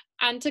boner,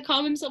 and to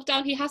calm himself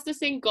down, he has to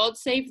sing God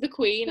Save the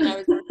Queen, and I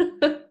was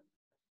like,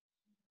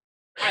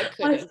 I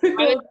couldn't.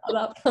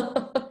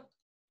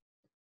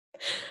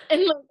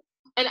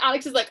 And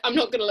Alex is like, I'm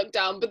not gonna look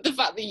down, but the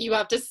fact that you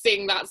have to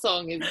sing that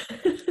song is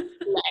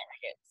hilarious.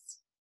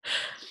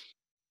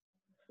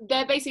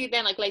 They're basically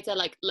then like later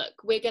like, look,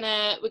 we're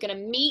gonna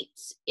meet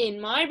in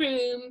my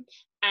room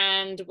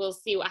and we'll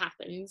see what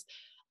happens.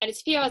 And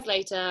it's a few hours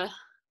later,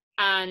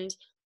 and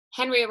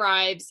Henry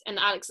arrives, and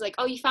Alex is like,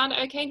 oh, you found it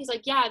okay? And he's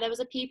like, yeah, there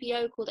was a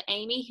PPO called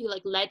Amy who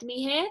like led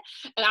me here.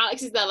 And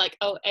Alex is there like,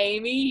 oh,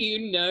 Amy,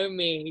 you know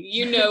me,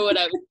 you know what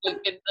I was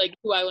thinking, like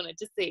who I wanted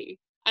to see.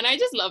 And I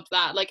just loved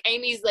that. Like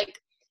Amy's like,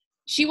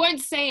 she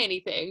won't say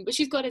anything, but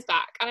she's got his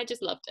back, and I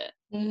just loved it.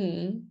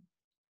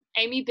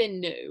 Amy been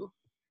new.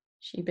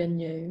 She been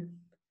new.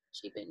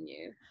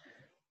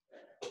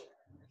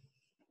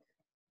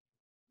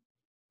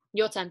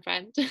 Your turn,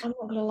 friend. I'm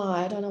not gonna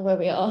lie, I don't know where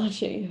we are,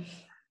 Chief.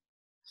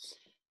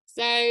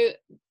 So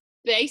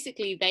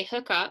basically they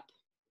hook up.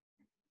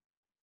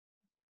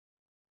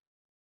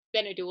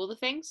 They don't do all the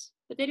things,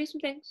 but they do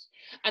some things.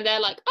 And they're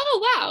like,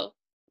 oh wow,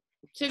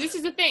 so this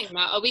is a thing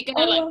now. Are we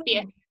gonna like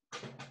be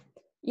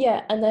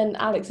Yeah, and then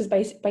Alex is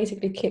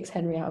basically kicks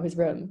Henry out of his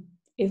room.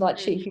 He's like,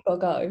 Chief, you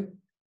gotta go.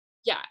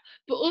 Yeah,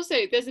 but also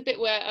there's a bit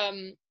where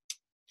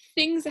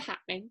things are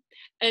happening,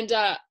 and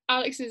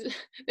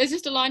there's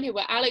just a line here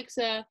where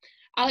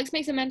Alex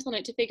makes a mental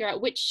note to figure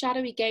out which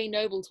shadowy gay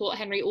noble taught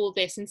Henry all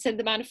this and send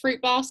the man a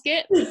fruit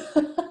basket.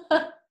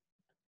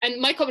 And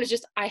my comment is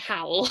just, I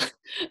howl.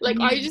 Like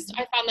I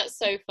found that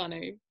so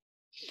funny.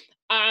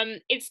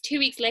 It's 2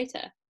 weeks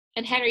later,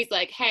 and Henry's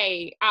like,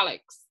 hey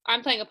Alex,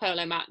 I'm playing a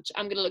polo match,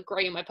 I'm gonna look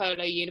great in my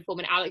polo uniform.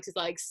 And Alex is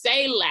like,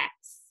 say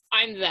less,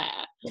 I'm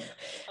there.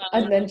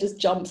 And then just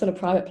jumps on a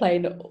private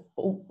plane.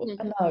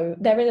 No,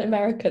 they're in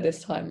America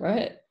this time,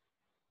 right?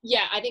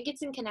 Yeah, I think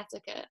it's in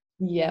Connecticut.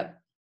 Yep.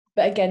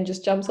 But again,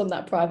 just jumps on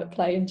that private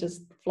plane,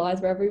 just flies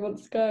wherever he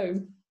wants to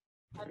go.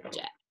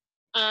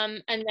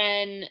 And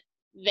then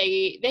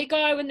they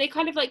go, and they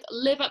kind of like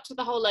live up to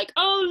the whole like,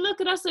 oh, look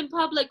at us in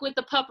public with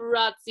the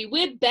paparazzi,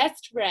 we're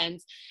best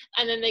friends.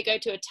 And then they go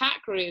to a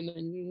tack room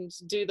and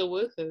do the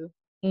woohoo.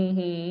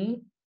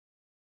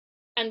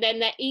 And then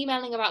they're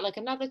emailing about like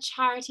another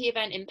charity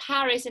event in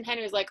Paris, and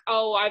Henry's like,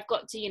 oh, I've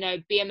got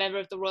to, be a member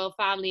of the royal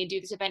family and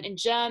do this event in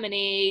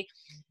Germany.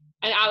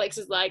 And Alex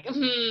is like,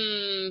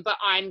 but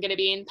I'm gonna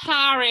be in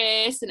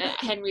Paris. And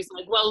Henry's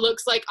like, well,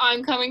 looks like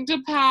I'm coming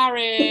to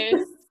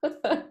Paris.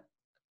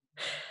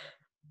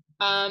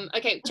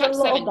 Okay, chapter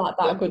 7. That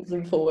backwards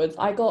and forwards.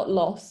 I got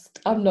lost.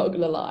 I'm not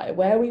gonna lie.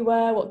 Where we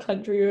were, what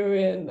country we were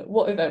in,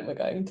 what event we're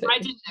going to. I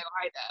didn't know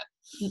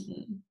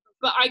either.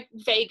 But I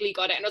vaguely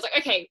got it, and I was like,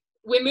 okay,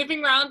 we're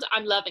moving around.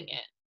 I'm loving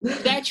it.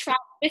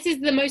 This is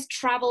the most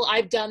travel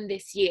I've done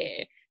this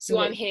year, so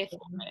I'm here for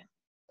it.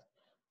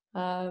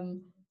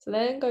 So they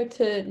then go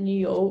to New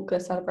York. They're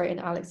celebrating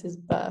Alex's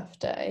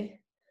birthday.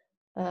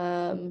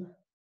 I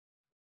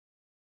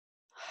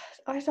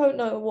don't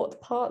know what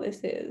part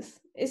this is.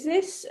 Is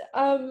this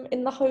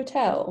in the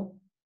hotel?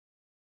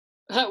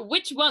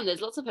 Which one? There's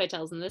lots of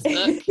hotels in this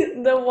book.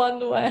 The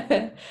one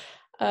where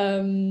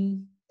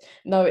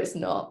no, it's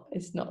not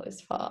this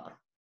far.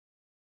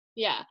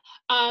 Yeah.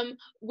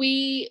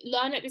 We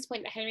learn at this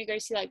point that Henry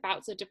goes through like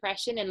bouts of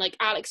depression, and like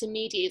Alex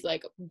immediately is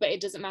like, but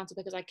it doesn't matter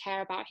because I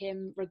care about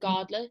him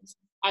regardless.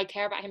 I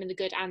care about him in the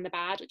good and the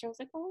bad, which I was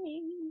like,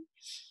 oh.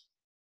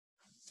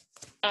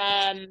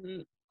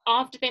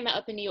 After they met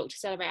up in New York to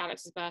celebrate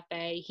Alex's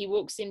birthday, he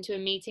walks into a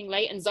meeting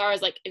late, and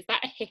Zara's like, is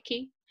that a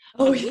hickey?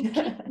 I Oh, will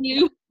kill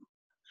you.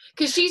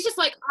 Because she's just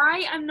like,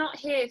 I am not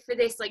here for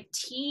this like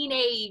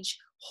teenage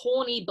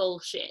horny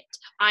bullshit.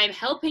 I'm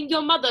helping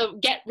your mother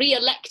get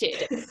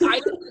re-elected. I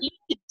don't need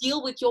to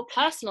deal with your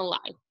personal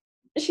life.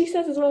 She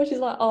says as well, she's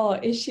like, oh,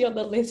 is she on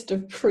the list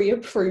of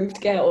pre-approved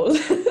girls?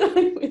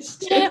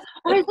 Yeah,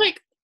 I was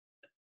like,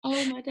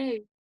 oh my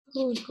days.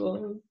 Oh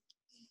god.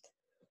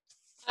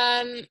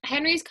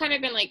 Henry's kind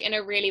of been like in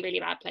a really, really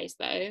bad place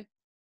though.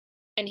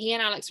 And he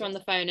and Alex are on the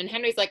phone, and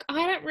Henry's like,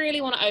 I don't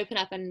really want to open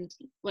up. And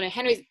when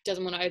Henry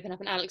doesn't want to open up,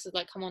 and Alex is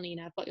like, come on,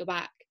 I've got your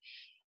back.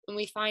 And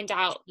we find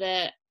out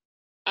that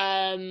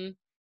yeah,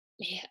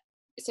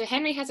 so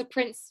Henry has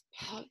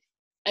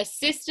a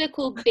sister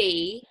called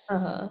B,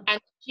 and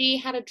she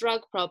had a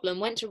drug problem,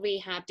 went to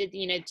rehab, did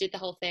the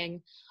whole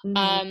thing.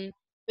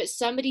 But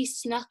somebody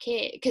snuck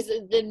it because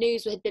the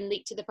news had been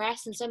leaked to the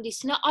press, and somebody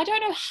snuck, I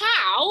don't know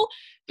how,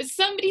 but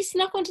somebody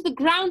snuck onto the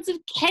grounds of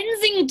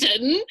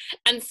Kensington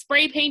and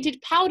spray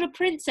painted Powder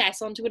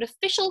Princess onto an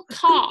official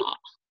car.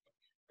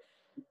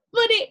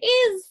 But it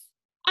is,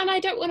 and I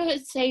don't want to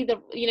say the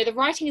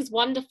writing is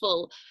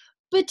wonderful,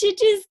 but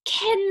it is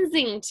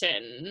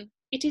Kensington.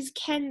 It is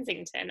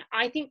Kensington.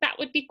 I think that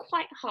would be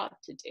quite hard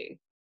to do.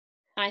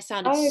 I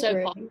sounded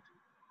so hot.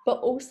 But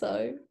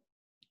also,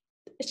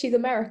 she's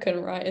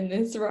American, right, in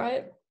this,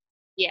 right?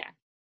 Yeah.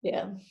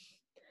 Yeah.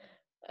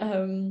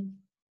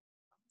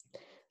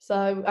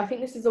 So I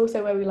think this is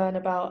also where we learn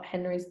about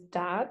Henry's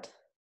dad.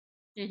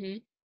 Mm-hmm.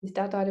 His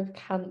dad died of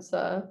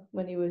cancer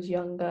when he was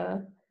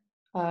younger,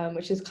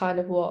 which is kind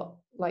of what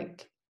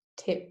like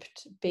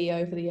tipped B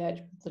over the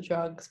edge with the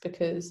drugs,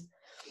 because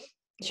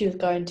she was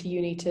going to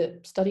uni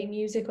to study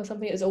music or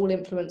something. It was all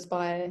influenced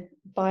by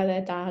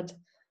their dad.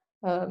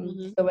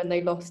 So when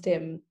they lost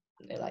him,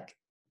 it like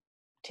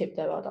tipped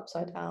their world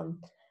upside down.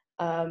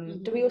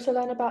 Do we also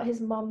learn about his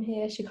mum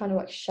here? She kind of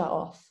like shut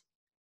off.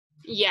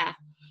 Yeah.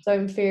 So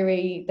in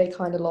theory, they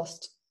kind of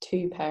lost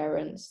two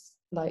parents.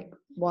 Like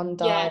one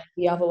died,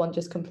 the other one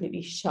just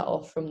completely shut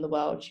off from the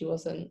world. She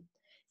wasn't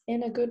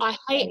in a good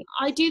place.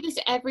 I do this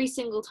every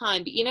single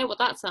time, but you know what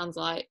that sounds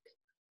like?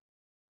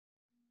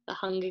 The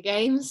Hunger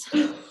Games.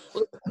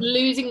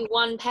 Losing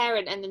one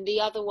parent and then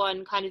the other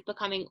one kind of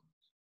becoming,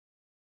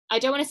 I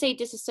don't want to say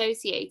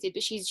disassociated,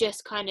 but she's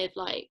just kind of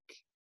like,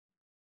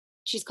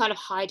 she's kind of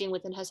hiding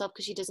within herself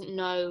because she doesn't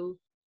know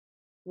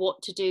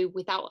what to do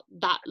without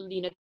that,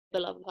 the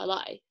love of her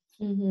life.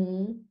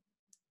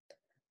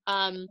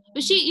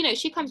 But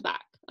she comes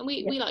back, and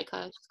we like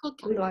her. She's called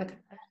Catherine. We like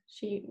her.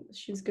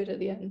 She's good at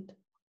the end.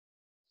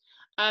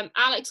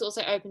 Alex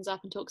also opens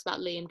up and talks about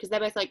Liam, because they're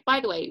both like, by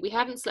the way, we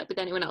haven't slept with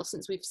anyone else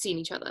since we've seen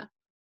each other.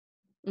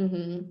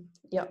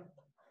 Yep.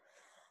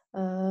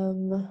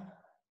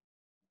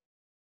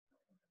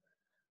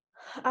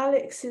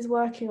 Alex is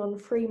working on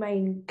 3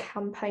 main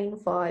campaign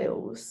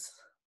files.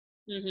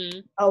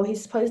 Oh,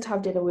 he's supposed to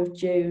have dinner with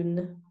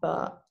June,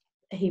 but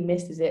he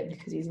misses it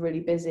because he's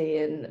really busy,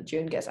 and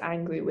June gets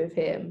angry with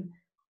him.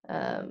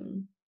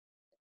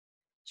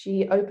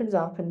 She opens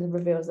up and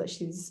reveals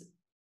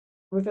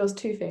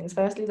 2 things.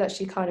 Firstly, that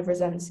she kind of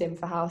resents him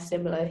for how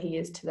similar he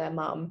is to their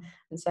mum,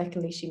 and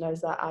secondly, she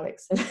knows that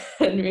Alex and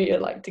Henry are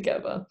like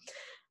together,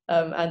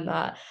 and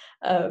that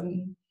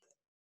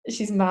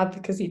she's mad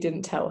because he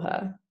didn't tell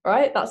her.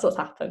 Right? That's what's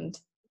happened.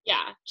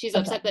 Yeah, she's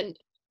upset that.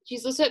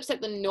 She's also upset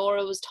that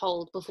Nora was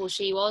told before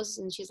she was,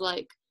 and she's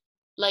like,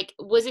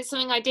 was it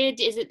something I did?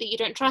 Is it that you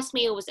don't trust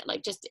me, or was it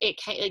like just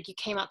you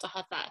came out to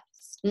her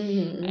first?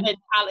 And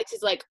Alex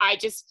is like, I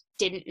just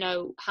didn't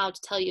know how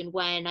to tell you and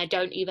when. I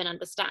don't even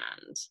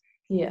understand.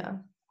 Yeah.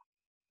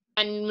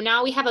 And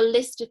now we have a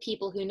list of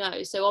people who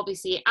know. So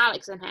obviously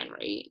Alex and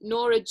Henry,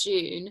 Nora,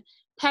 June,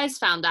 Pez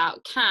found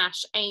out,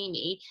 Cash,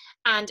 Amy,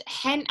 and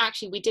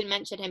actually we didn't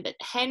mention him, but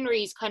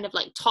Henry's kind of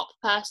like top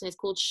person is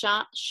called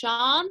Shan.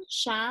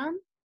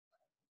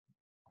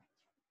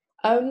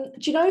 Do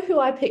you know who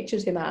I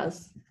pictured him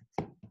as?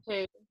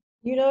 Who?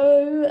 You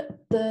know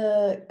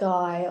the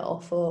guy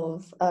off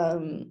of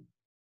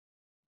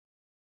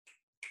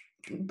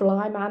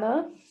Bly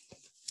Manor?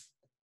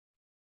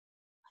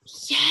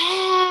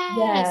 Yes!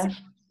 Yeah.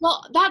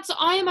 Well,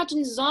 I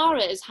imagine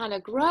Zara is Hannah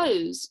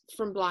Grows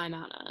from Bly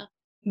Manor.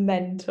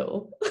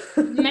 Mental.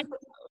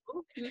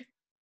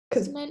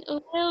 Because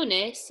mental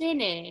illness,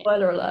 innit?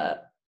 Spoiler alert.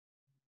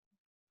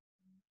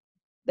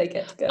 They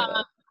get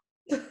together.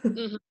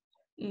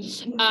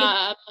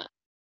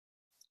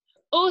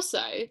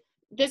 Also,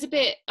 there's a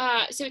bit,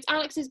 so it's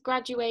Alex's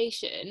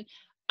graduation,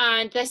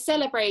 and they're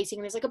celebrating,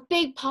 and there's like a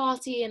big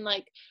party, and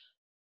like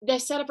they're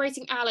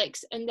celebrating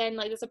Alex, and then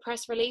like there's a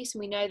press release,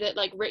 and we know that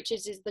like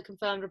Richards is the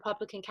confirmed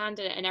Republican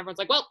candidate, and everyone's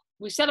like, well,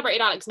 we've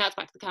celebrated Alex, now it's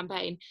back to the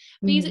campaign.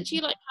 But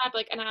like had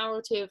like an hour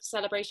or two of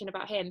celebration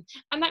about him,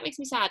 and that makes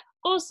me sad.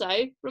 Also,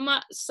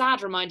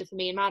 sad reminder for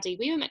me and Maddie,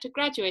 we were meant to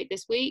graduate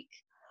this week.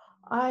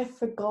 I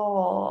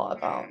forgot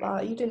about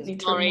that. You didn't need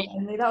to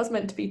remind me. That was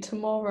meant to be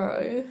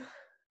tomorrow.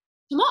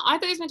 Tomorrow? I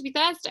thought it was meant to be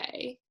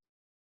Thursday.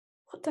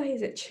 What day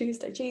is it?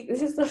 Tuesday. Gee,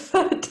 this is the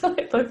third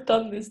time I've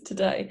done this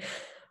today.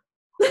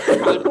 I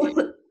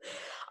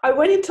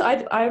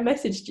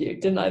messaged you,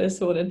 didn't I, this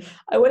morning?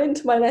 I went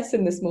into my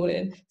lesson this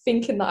morning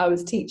thinking that I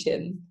was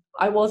teaching.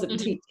 I wasn't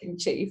teaching,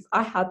 Chief.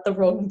 I had the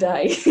wrong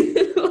day.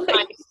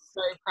 I'm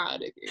so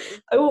proud of you.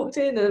 I walked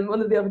in and one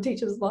of the other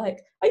teachers was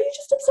like, are you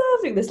just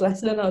observing this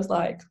lesson? And I was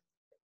like,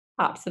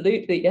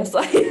 absolutely, yes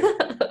I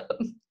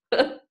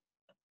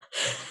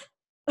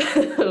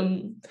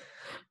am.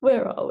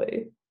 Where are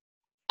we?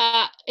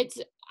 It's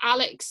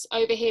Alex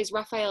overhears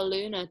Raphael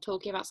Luna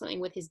talking about something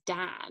with his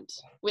dad,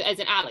 as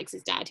in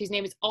Alex's dad, whose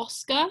name is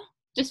Oscar,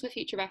 just for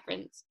future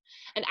reference.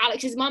 And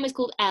Alex's mum is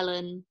called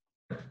Ellen.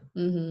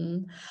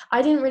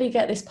 I didn't really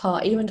get this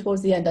part. Even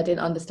towards the end, I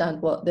didn't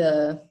understand what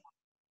the...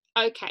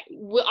 Okay,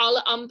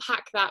 I'll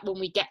unpack that when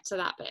we get to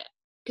that bit.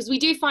 Because we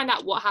do find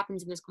out what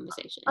happens in this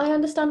conversation. I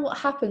understand what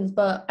happens,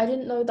 but I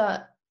didn't know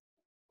that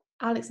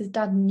Alex's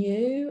dad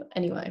knew.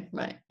 Anyway,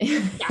 right.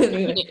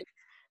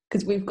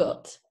 Because we've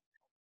got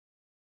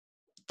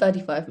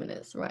 35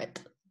 minutes,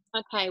 right?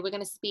 Okay, we're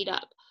going to speed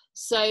up.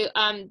 So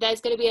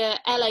there's going to be a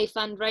LA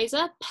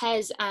fundraiser.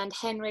 Pez and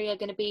Henry are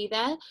going to be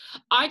there.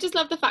 I just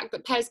love the fact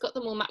that Pez got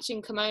them all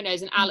matching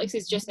kimonos and Alex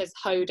is just as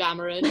Ho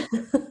Dameron.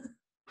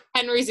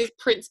 Henry's is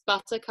Prince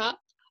Buttercup.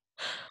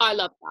 I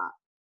love that.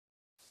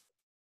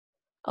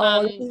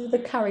 Oh, this is the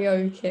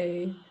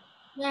karaoke.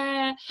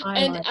 Yeah,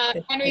 and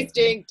Henry's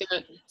doing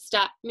 "Don't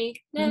Stop Me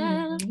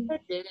Now."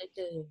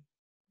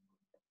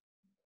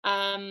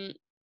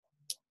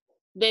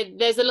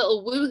 There's a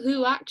little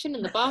woohoo action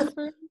in the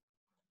bathroom.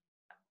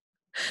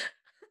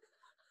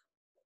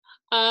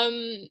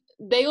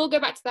 They all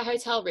go back to their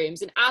hotel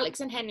rooms, and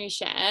Alex and Henry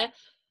share.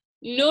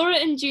 Nora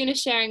and June are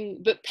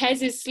sharing, but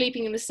Pez is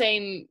sleeping in the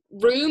same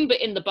room,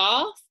 but in the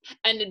bath.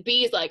 And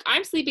B is like,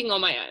 I'm sleeping on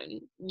my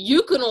own.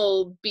 You can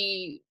all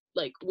be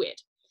like weird.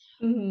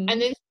 And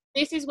then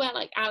this is where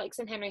like Alex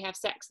and Henry have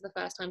sex for the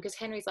first time, because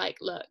Henry's like,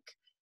 look,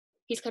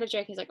 he's kind of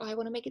joking. He's like, oh, I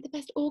want to make it the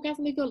best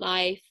orgasm of your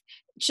life.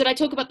 Should I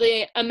talk about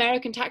the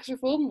American tax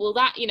reform? Will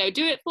that,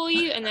 do it for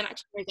you? And then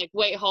actually he's like,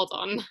 wait, hold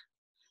on.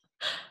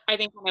 I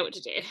think I know what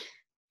to do.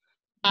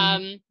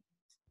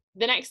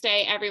 The next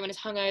day, everyone is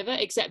hungover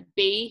except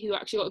B, who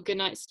actually got a good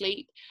night's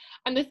sleep.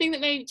 And the thing that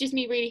made just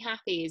me really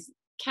happy is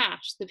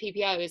Cash, the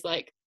PPO, is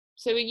like,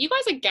 so are you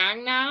guys a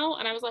gang now?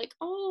 And I was like,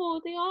 oh,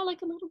 they are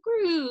like a little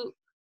group.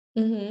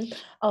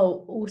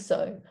 Oh,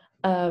 also,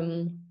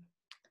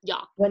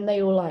 yeah, when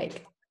they all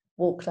like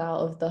walked out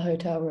of the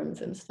hotel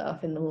rooms and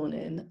stuff in the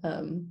morning,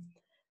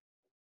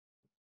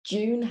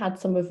 June had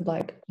some of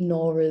like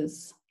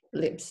Nora's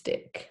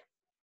lipstick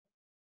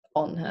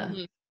on her.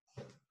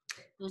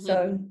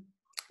 So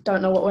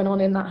don't know what went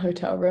on in that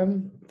hotel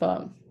room,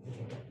 but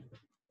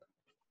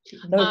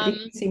nobody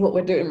can see what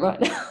we're doing right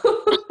now.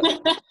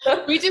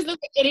 We just look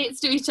at idiots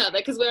to each other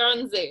because we're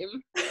on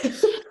Zoom.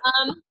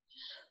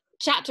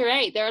 Chapter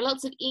 8, there are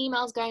lots of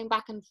emails going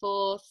back and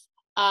forth.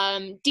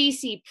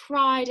 DC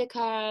Pride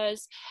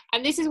occurs,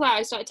 and this is where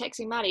I started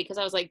texting Maddie, because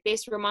I was like,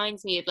 this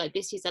reminds me of like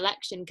this year's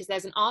election, because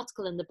there's an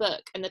article in the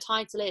book and the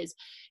title is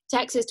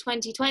Texas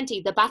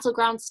 2020, the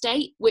battleground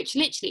state, which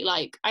literally,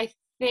 like, I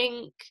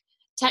think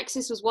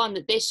Texas was one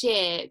that this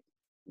year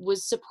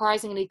was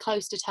surprisingly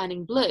close to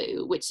turning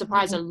blue, which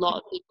surprised a lot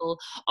of people.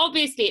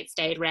 Obviously it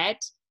stayed red,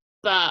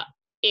 but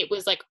it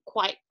was like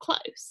quite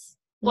close.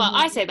 Well,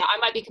 I say that, I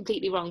might be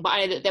completely wrong, but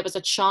I know that there was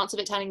a chance of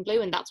it turning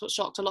blue, and that's what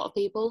shocked a lot of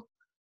people.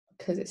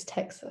 Because it's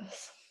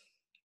Texas.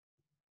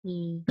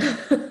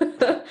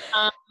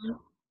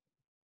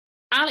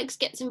 Alex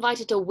gets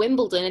invited to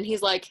Wimbledon and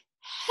he's like,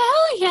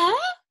 hell yeah.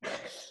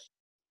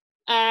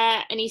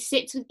 And he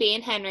sits with B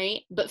and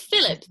Henry, but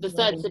Philip, the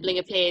third sibling,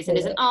 appears and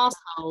is an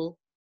arsehole.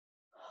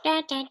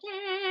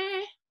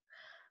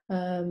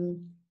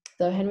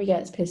 So Henry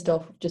gets pissed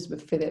off just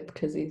with Philip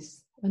because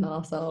he's an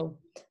arsehole,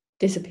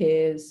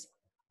 disappears.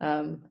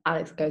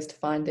 Alex goes to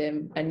find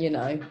him, and get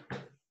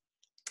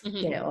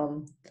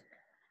on.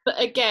 But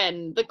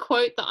again, the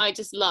quote that I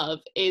just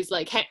love is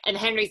like, and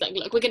Henry's like,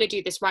 look, we're going to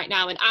do this right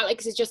now. And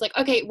Alex is just like,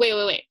 okay,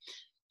 wait.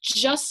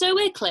 Just so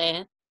we're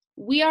clear,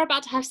 we are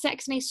about to have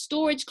sex in a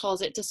storage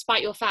closet to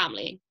spite your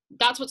family.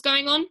 That's what's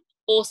going on?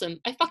 Awesome.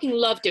 I fucking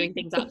love doing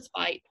things out of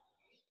spite.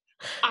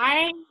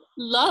 I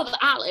love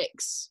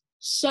Alex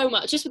so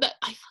much. Just with that,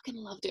 I fucking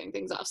love doing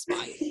things out of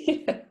spite.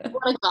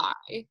 What a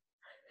guy.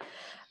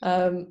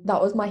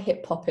 That was my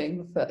hip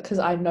popping, because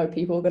I know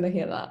people are going to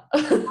hear that. I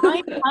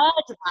heard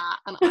that,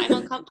 and I'm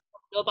uncomfortable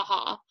on your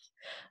behalf.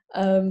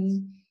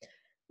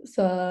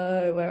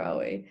 So where are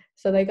we?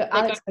 So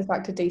Alex goes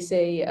back to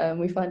DC.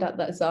 We find out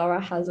that Zara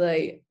has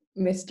a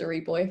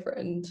mystery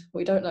boyfriend.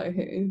 We don't know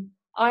who.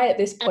 I at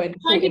this And point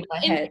thought in my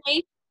head.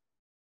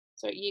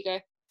 Sorry, you go.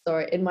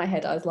 Sorry, in my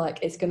head I was like,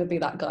 it's going to be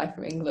that guy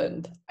from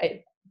England.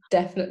 It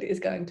definitely is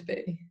going to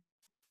be.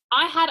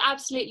 I had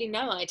absolutely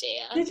no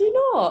idea. Did you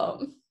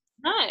not?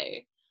 No.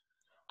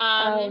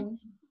 Um,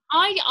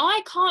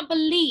 I can't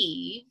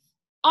believe,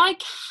 I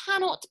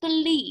cannot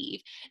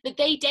believe that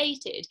they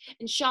dated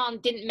and Sean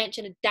didn't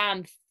mention a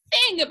damn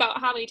thing about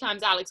how many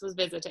times Alex was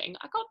visiting.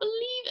 I can't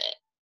believe it.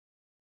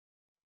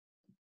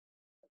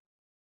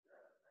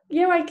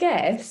 yeah, I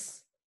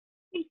guess.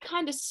 It's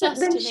kind of But sus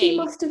then to she me.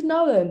 must have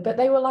known, but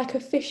they were like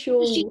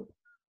official.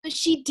 But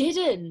she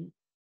didn't.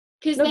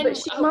 Because No, then but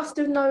she must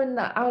have known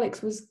that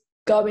Alex was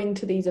going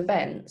to these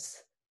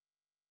events.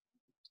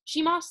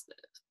 she must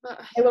have.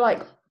 But, They were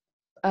like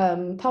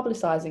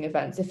publicizing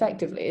events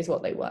effectively is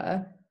what they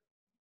were.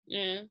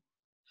 yeah.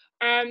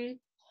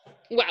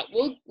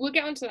 Well, we'll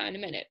get onto that in a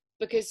minute,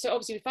 because so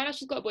obviously we find out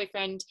she's got a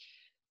boyfriend.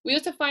 We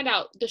also find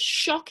out the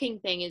shocking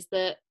thing is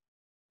that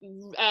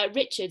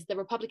Richards, the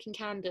Republican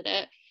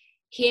candidate,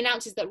 he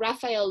announces that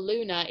Rafael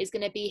Luna is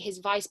going to be his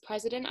vice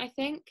president, I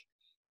think.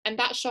 And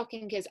that's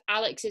shocking because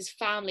Alex's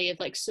family have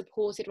like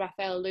supported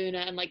Rafael Luna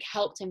and like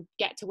helped him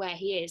get to where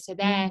he is. So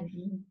they're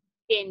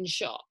in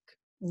shock.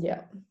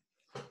 Yeah.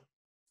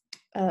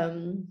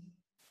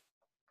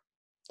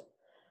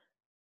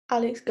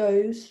 Alex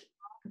goes,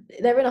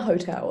 they're in a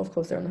hotel, of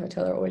course they're in a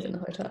hotel, they're always in a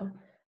hotel.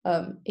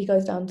 He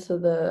goes down to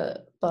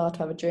the bar to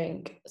have a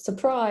drink.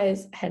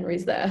 Surprise,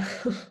 Henry's there.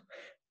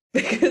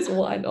 Because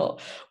why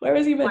not? Where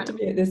is he meant to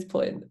be at this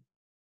point?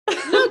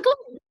 No, God.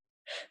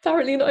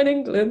 Apparently not in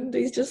England.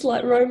 He's just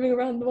like roaming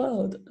around the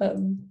world.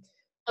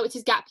 Oh, it's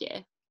his gap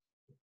year.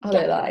 I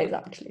know that is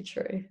actually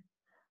true.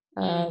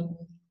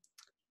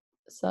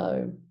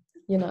 So,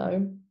 you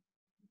know,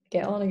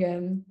 get on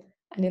again.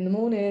 And in the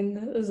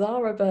morning,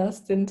 Zara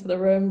bursts into the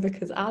room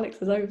because Alex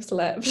has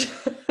overslept.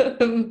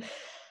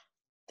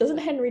 Doesn't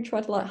Henry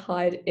try to like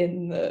hide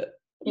in the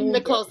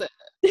closet?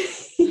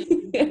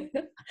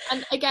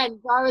 And again,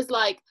 Zara's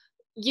like,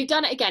 "You've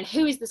done it again.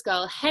 Who is this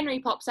girl?" Henry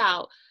pops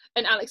out,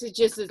 and Alex is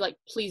just like,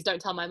 "Please don't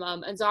tell my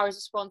mum." And Zara's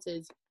response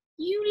is,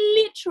 you're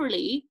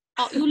literally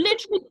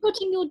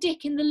putting your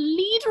dick in the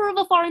leader of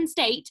a foreign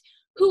state,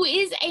 who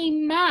is a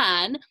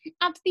man,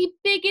 at the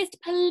biggest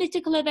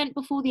political event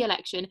before the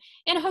election,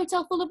 in a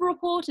hotel full of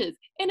reporters,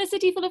 in a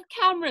city full of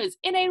cameras,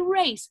 in a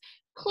race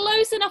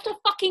close enough to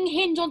fucking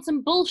hinge on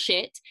some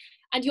bullshit,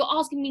 and you're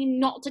asking me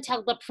not to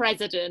tell the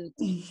president.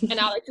 And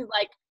Alex is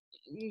like,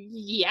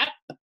 yep.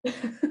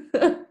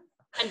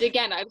 And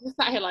again, I was just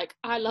sat here like,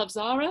 I love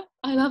Zara,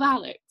 I love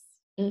Alex,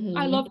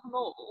 I love them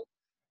all.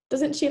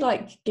 Doesn't she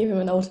like give him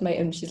an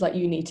ultimatum? She's like, I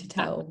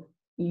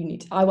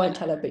won't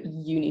tell her, but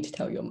you need to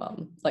tell your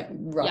mum, like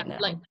right now.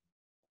 Like,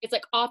 it's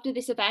like, after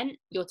this event,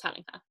 you're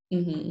telling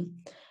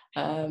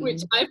her.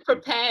 Which I've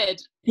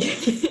prepared.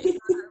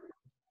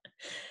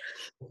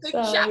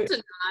 Chapter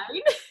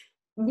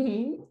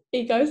 9.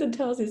 He goes and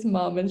tells his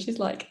mum, and she's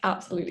like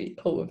absolutely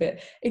cool with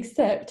it.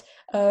 Except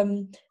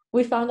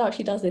we found out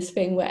she does this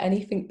thing where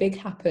anything big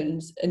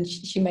happens, and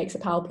she makes a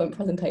PowerPoint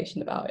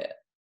presentation about it.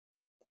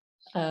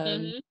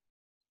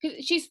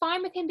 Because she's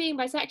fine with him being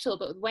bisexual,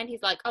 but when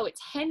he's like, "Oh,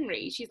 it's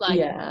Henry," she's like,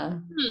 "Yeah,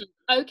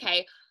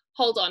 okay,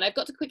 hold on, I've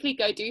got to quickly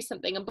go do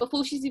something." And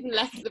before she's even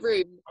left the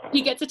room,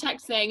 he gets a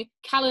text saying,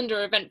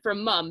 "Calendar event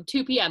from mum,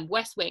 2 p.m,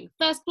 West Wing,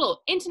 first floor,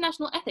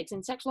 International Ethics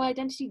and Sexual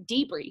Identity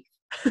Debrief."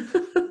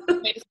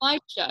 Made a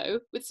slideshow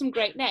with some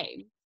great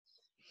names.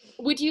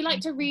 Would you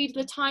like to read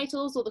the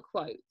titles or the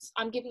quotes?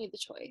 I'm giving you the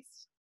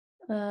choice.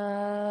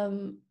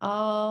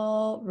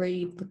 I'll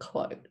read the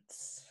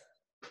quotes.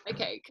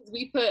 Okay, because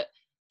we put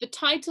the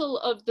title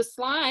of the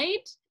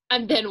slide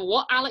and then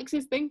what Alex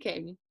is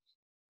thinking.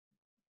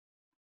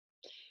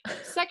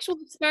 Sexual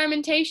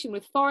experimentation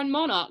with foreign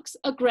monarchs,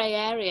 a grey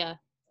area.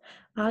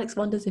 Alex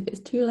wonders if it's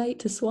too late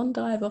to swan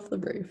dive off the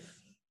roof.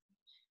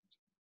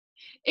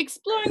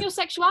 Exploring your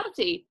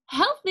sexuality,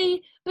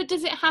 healthy, but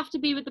does it have to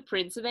be with the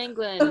Prince of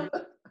England?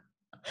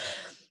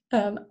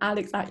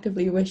 Alex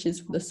actively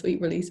wishes for the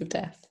sweet release of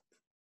death.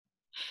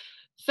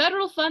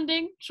 Federal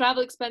funding,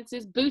 travel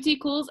expenses, booty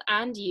calls,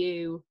 and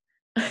you.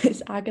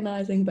 It's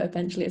agonizing, but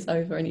eventually it's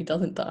over and he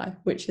doesn't die,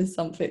 which is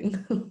something.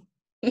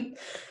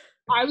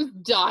 I was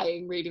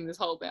dying reading this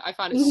whole bit. I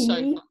found it so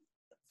fun.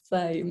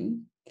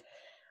 Same.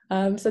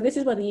 So this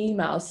is where the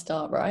emails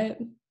start, right?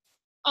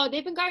 Oh,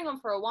 they've been going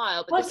on for a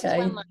while, but this is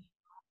when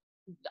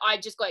I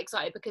just got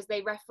excited because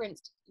they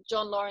referenced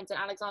John Lawrence and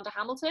Alexander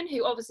Hamilton,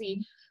 who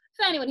obviously,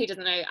 for anyone who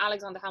doesn't know,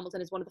 Alexander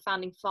Hamilton is one of the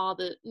founding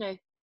fathers. No. Is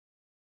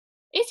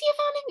he a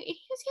founding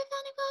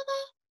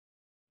father?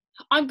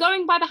 I'm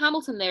going by the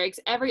Hamilton lyrics.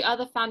 Every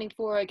other founding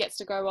father gets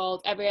to grow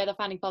old. Every other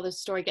founding father's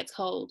story gets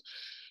told.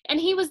 And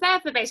he was there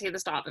for basically the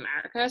start of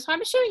America. So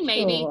I'm assuming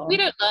maybe. Sure. We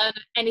don't learn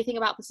anything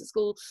about this at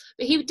school.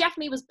 But he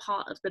definitely was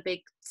part of the big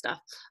stuff.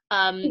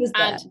 And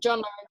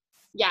John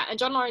Lawrence, and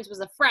John Lawrence was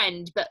a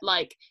friend, but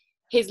like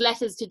his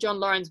letters to John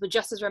Lawrence were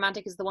just as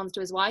romantic as the ones to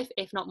his wife,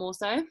 if not more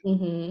so.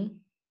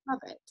 Love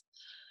it.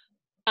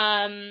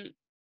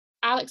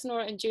 Alex,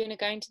 Nora, and June are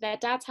going to their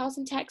dad's house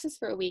in Texas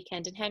for a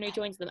weekend, and Henry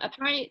joins them.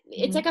 Apparently,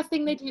 it's like a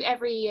thing they do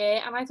every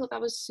year, and I thought that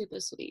was super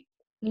sweet.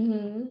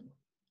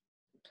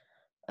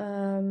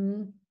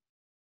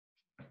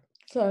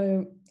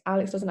 So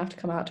Alex doesn't have to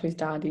come out to his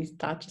dad. His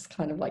dad just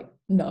kind of like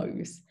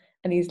knows,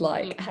 and he's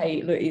like,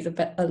 "Hey, look, he's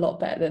a lot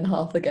better than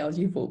half the girls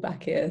you brought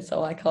back here,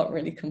 so I can't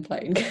really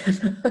complain."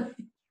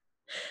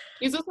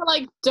 He's also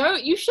like,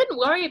 you shouldn't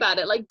worry about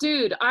it. Like,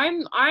 dude,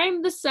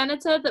 I'm the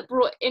senator that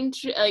brought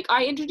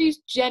I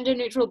introduced gender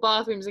neutral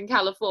bathrooms in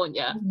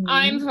California.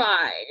 I'm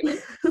fine.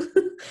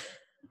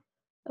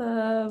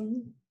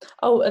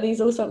 Oh, and he's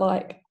also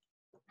like,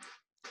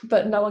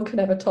 but no one can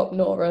ever top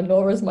Nora.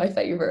 Nora's my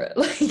favorite.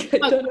 Like,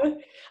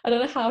 I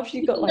don't know how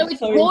she got like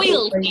so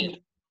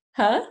royalty.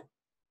 Huh?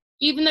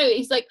 Even though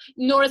he's like,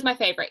 Nora's my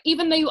favorite.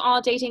 Even though you are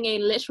dating a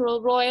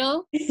literal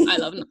royal, I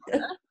love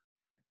Nora.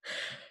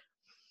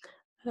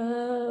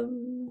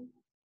 Oh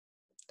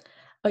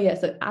yeah,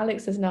 so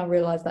Alex has now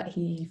realized that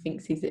he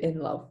thinks he's in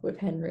love with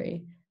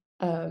Henry.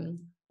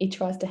 He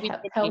tries to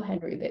tell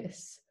Henry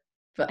this,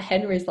 but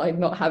Henry's like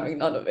not having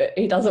none of it.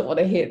 He doesn't want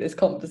to hear this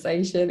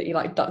conversation. He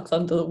like ducks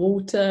under the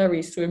water,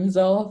 he swims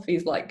off,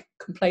 he's like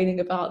complaining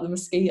about the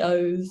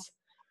mosquitoes.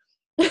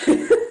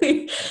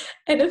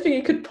 Anything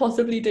he could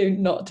possibly do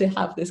not to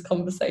have this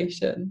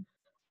conversation.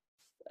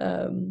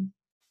 And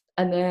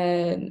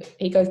then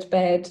he goes to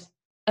bed,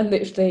 and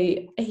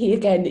literally he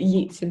again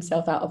yeets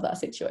himself out of that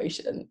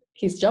situation.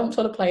 He's jumped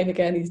on a plane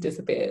again, he's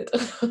disappeared.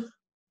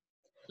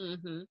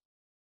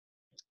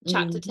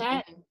 Chapter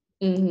 10.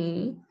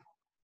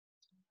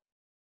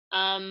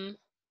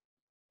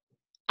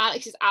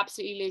 Alex is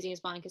absolutely losing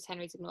his mind because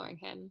Henry's ignoring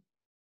him.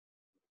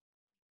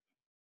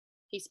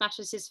 He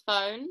smashes his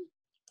phone.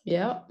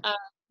 Yeah.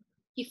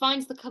 He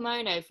finds the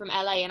kimono from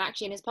LA, and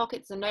actually in his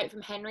pocket's a note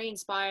from Henry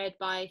inspired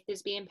by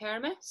Thisbe and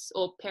Pyramus,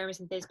 or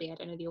Pyramus and Thisbe, I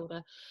don't know the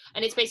order.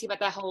 And it's basically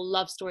about their whole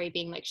love story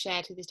being like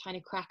shared through this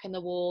tiny crack in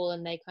the wall,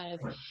 and they kind of,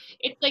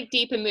 it's like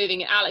deep and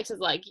moving. And Alex is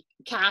like,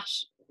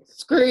 Cash,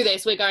 screw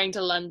this, we're going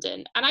to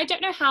London. And I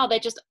don't know how they're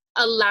just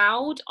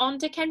allowed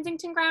onto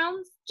Kensington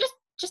grounds,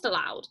 just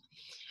allowed.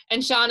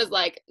 And Shana's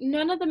like,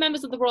 none of the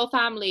members of the royal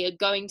family are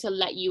going to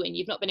let you in.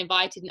 You've not been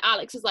invited. And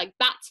Alex is like,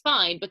 that's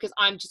fine because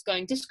I'm just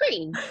going to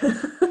scream.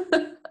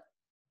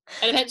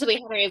 And eventually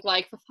Henry is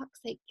like, for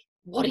fuck's sake,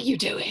 what are you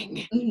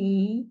doing?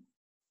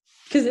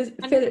 Because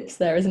Philip's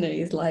there, isn't he?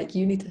 He's like,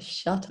 you need to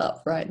shut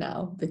up right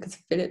now because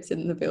Philip's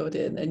in the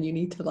building and you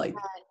need to like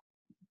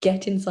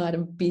get inside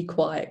and be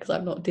quiet because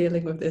I'm not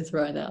dealing with this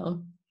right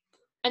now.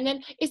 And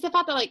then it's the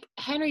fact that like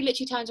Henry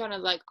literally turns around and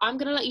is like, I'm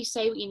gonna let you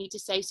say what you need to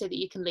say so that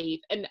you can leave.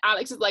 And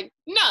Alex is like,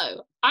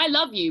 no, I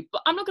love you,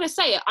 but I'm not gonna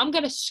say it. I'm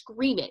gonna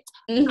scream it.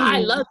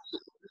 I love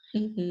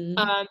you.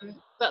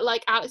 But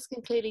like Alex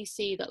can clearly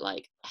see that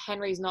like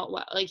Henry's not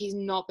well, like he's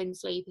not been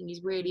sleeping.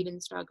 He's really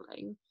been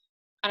struggling.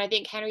 And I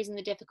think Henry's in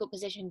the difficult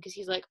position because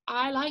he's like,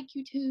 I like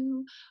you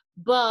too,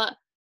 but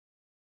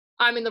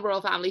I'm in the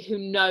royal family. Who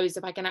knows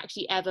if I can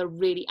actually ever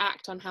really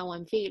act on how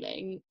I'm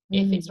feeling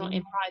if it's not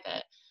in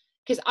private.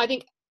 Because I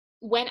think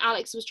when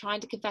Alex was trying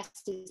to confess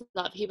his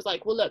love, he was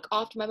like, well, look,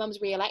 after my mum's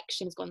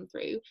re-election's gone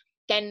through,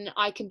 then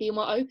I can be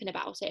more open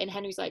about it. And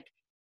Henry's like,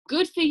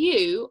 good for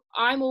you.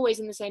 I'm always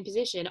in the same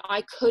position.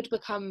 I could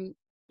become,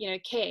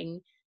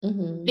 king.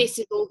 This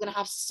is all going to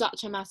have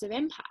such a massive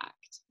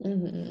impact.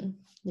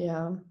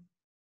 Yeah.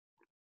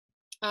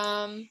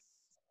 Where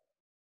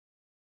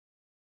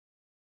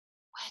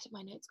did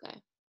my notes go?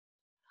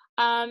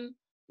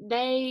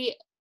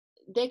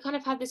 They kind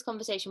of had this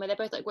conversation where they're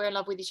both like, we're in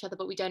love with each other,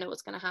 but we don't know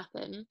what's going to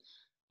happen.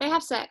 They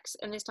have sex,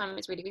 and this time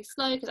it's really, really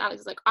slow because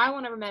Alex is like, I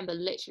want to remember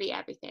literally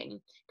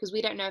everything because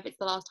we don't know if it's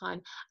the last time.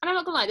 And I'm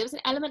not gonna lie, there was an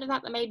element of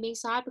that made me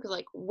sad because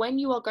like when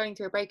you are going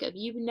through a breakup,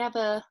 you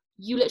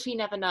literally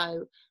never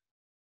know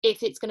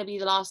if it's going to be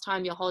the last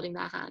time you're holding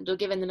their hand or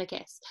giving them a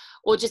kiss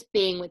or just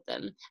being with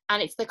them.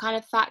 And it's the kind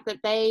of fact that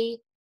they,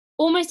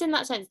 almost in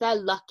that sense, they're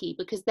lucky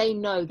because they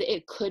know that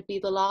it could be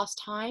the last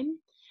time,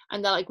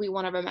 and they're like, we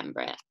want to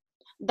remember it.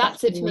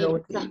 That's it for me.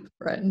 Deep,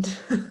 friend.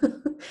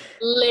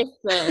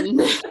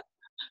 Listen,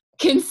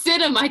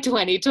 consider my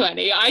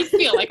 2020. I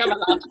feel like I'm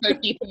allowed to go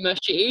deep and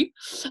mushy.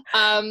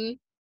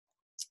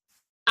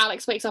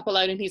 Alex wakes up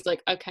alone and he's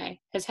like, okay,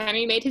 has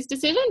Henry made his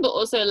decision but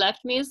also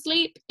left me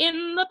asleep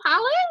in the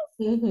palace?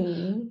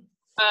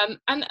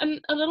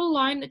 And a little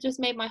line that just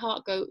made my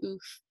heart go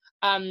oof.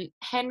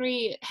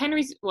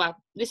 Henry's, well,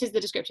 this is the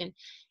description.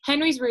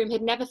 Henry's room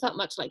had never felt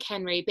much like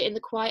Henry, but in the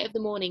quiet of the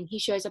morning, he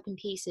shows up in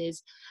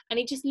pieces, and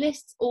he just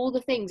lists all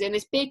the things in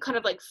this big kind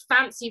of like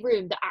fancy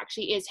room that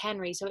actually is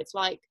Henry. So it's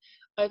like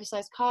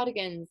oversized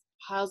cardigans,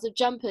 piles of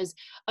jumpers,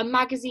 a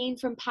magazine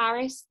from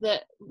Paris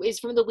that is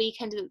from the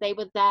weekend that they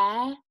were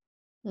there.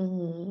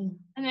 And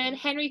then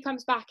Henry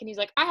comes back and he's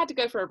like, I had to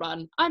go for a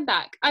run. I'm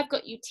back. I've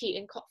got you tea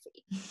and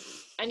coffee.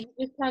 And he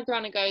just turns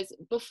around and goes,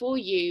 before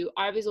you,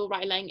 I was all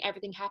right letting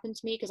everything happen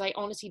to me because I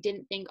honestly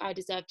didn't think I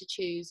deserved to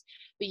choose,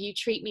 but you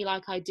treat me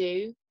like I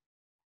do.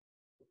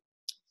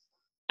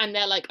 And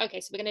they're like,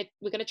 okay, so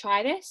we're gonna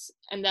try this.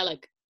 And they're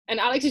like, and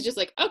Alex is just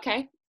like,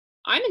 okay,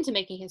 I'm into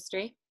making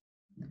history.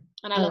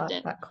 and I I loved like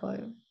it. that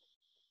quote.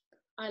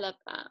 I love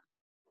that.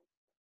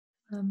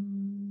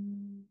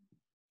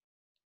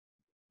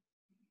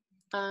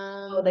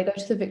 They go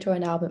to the Victoria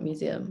and Albert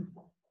Museum.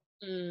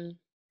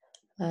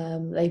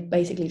 They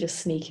basically just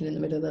sneak in the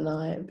middle of the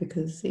night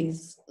because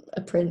he's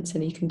a prince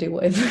and he can do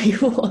whatever he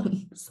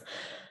wants.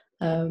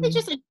 They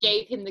just like,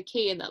 gave him the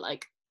key and they're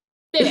like,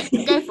 do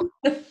it, go for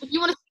it. If you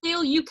want to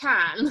steal, you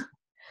can.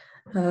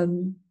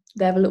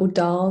 They have a little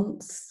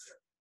dance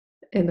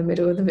in the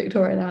middle of the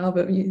Victoria and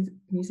Albert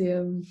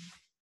Museum.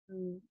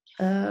 And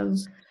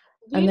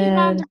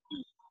then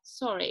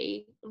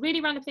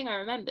really random thing I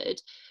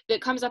remembered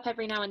that comes up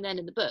every now and then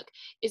in the book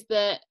is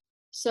that,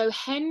 so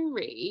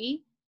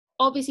Henry,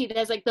 obviously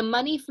there's like the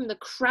money from the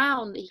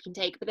crown that he can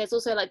take, but there's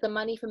also like the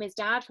money from his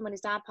dad, from when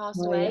his dad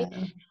passed away.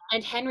 Yeah.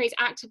 And Henry's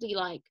actively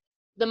like,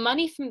 the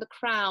money from the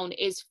crown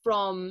is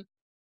from,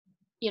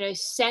 you know,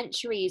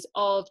 centuries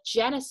of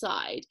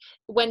genocide.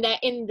 When they're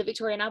in the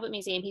Victoria and Albert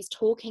Museum, he's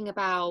talking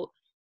about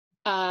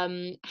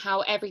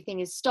how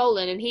everything is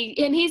stolen, and he's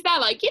there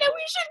like, you know,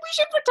 we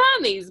should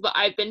return these, but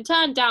I've been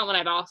turned down when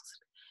I've asked.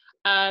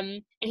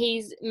 And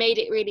he's made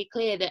it really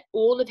clear that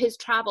all of his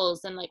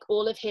travels and like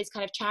all of his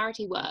kind of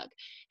charity work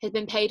has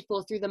been paid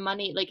for through the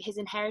money, like his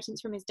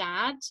inheritance from his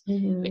dad,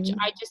 which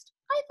I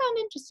found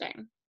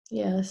interesting.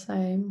 Yeah,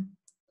 same.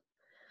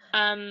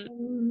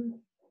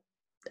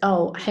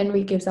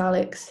 Henry gives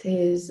Alex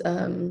his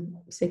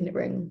signet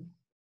ring.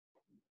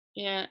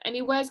 Yeah, and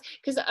he wears,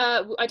 because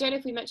I don't know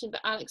if we mentioned,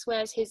 but Alex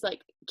wears his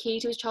like key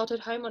to his childhood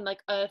home on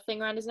like a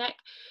thing around his neck,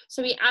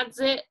 so he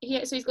adds it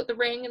here, so he's got the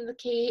ring and the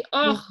key.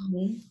 I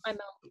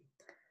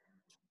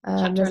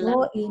melt. There's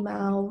more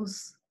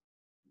emails.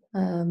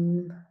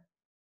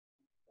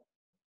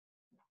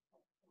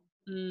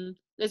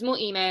 There's more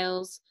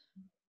emails.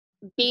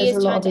 There's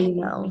a lot of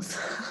emails.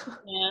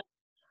 Yeah,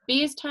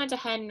 B is turned to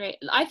Henry.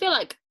 I feel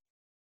like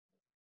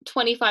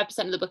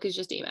 25% of the book is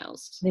just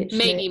emails. Literally.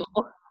 Maybe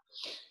more.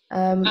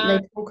 They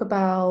talk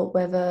about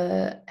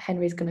whether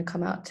Henry's going to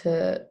come out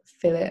to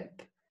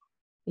Philip.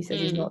 He says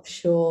he's not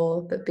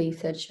sure, but B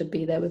said she'll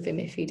be there with him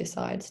if he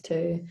decides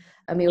to.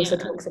 He also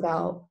talks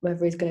about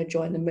whether he's going to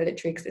join the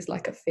military, because it's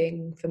like a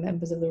thing for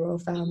members of the royal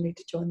family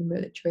to join the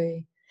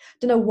military.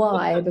 Don't know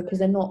why, because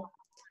they're not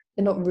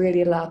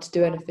really allowed to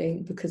do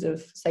anything because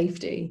of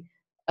safety.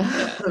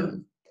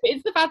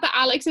 It's the fact that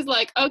Alex is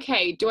like,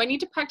 okay, do I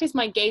need to practice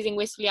my gazing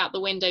wistfully out the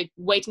window,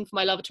 waiting for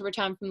my lover to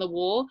return from the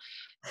war?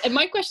 And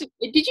my question,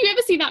 did you ever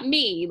see that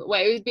meme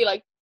where it would be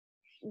like,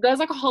 there's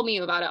like a whole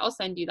meme about it, I'll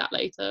send you that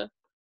later.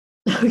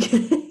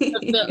 Okay.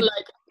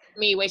 Like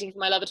me waiting for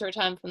my lover to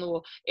return from the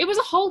war. It was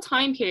a whole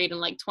time period in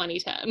like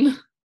 2010.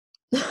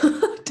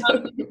 I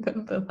don't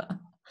remember that.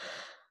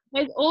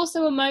 There's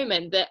also a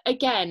moment that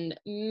again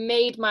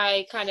made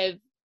my kind of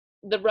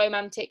the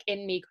romantic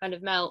in me kind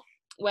of melt,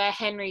 where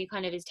Henry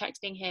kind of is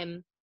texting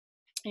him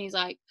and he's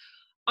like,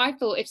 I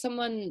thought if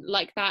someone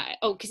like that,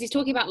 because he's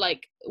talking about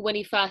like when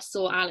he first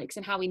saw Alex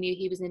and how he knew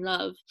he was in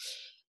love,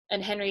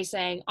 and Henry's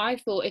saying, I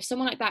thought if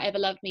someone like that ever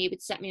loved me, it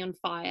would set me on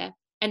fire,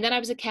 and then I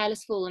was a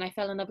careless fool and I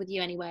fell in love with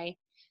you anyway.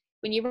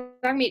 When you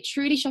rang me at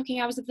truly shocking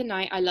hours of the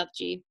night, I loved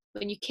you.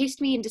 When you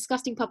kissed me in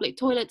disgusting public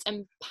toilets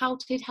and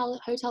pouted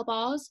hotel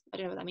bars, I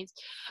don't know what that means,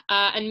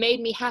 and made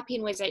me happy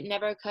in ways that it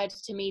never occurred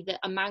to me that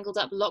a mangled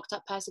up, locked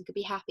up person could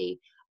be happy.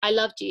 I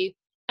loved you.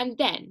 And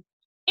then,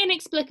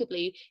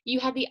 inexplicably, you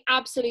had the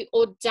absolute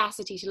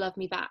audacity to love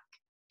me back.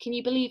 Can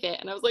you believe it?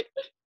 And I was like,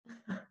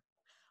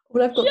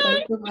 what I've got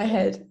going through my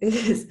head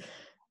is,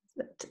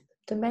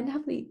 do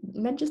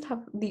men just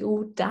have the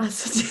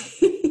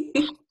audacity?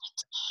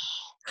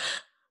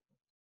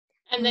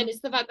 And then it's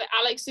the fact that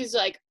Alex is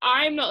like,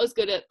 I'm not as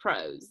good at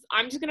prose.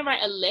 I'm just going to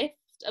write a list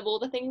of all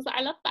the things that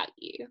I love about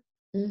you.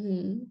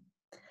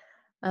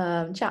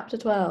 Chapter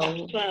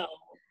 12.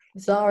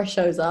 Zara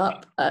shows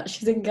up.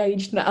 She's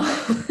engaged now.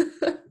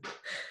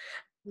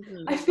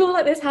 I feel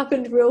like this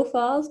happened real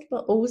fast,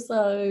 but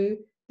also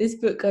this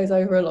book goes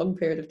over a long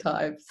period of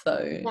time.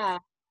 So yeah,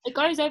 it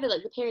goes over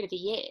like the period of a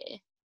year.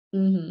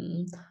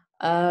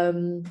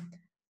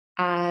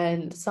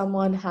 And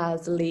someone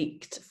has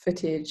leaked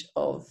footage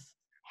of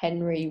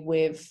Henry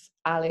with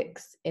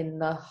Alex in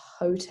the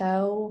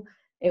hotel.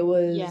 It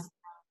was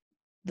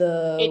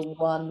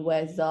one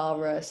where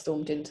Zara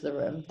stormed into the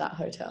room, that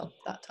hotel,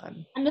 that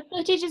time. And the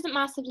footage isn't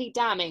massively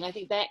damning. I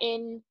think they're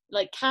in,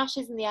 like, Cash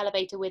is in the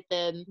elevator with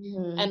them.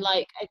 And,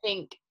 like, I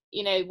think,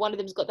 you know, one of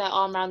them's got their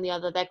arm around the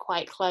other. They're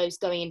quite close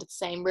going into the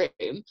same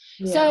room.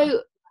 Yeah.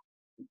 So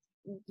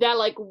they're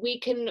like,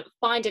 we can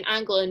find an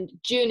angle. And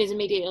June is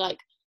immediately like,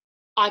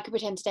 I could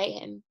pretend to date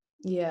him.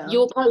 Yeah,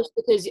 you're close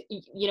because,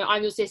 you know,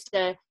 I'm your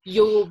sister,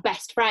 you're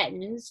best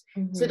friends,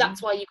 so that's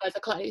why you guys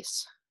are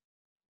close.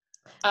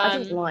 I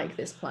didn't like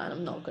this plan,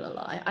 I'm not gonna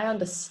lie. I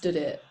understood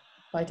it,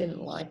 but I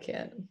didn't like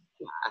it.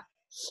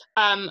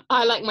 Yeah.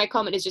 I like, my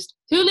comment is just,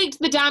 who leaked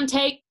the damn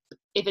tape?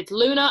 If it's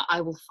Luna,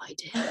 I will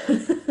fight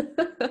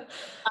it.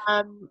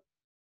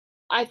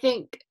 I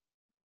think,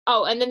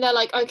 and then they're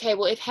like, okay,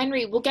 well, if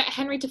we'll get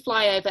Henry to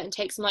fly over and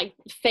take some like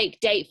fake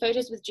date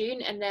photos with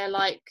June, and they're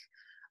like,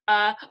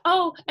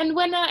 And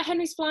when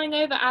Henry's flying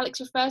over, Alex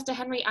refers to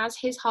Henry as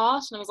his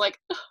heart, and I was like,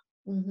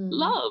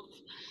 love.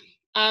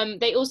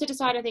 They also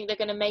decide, I think they're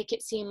going to make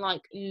it seem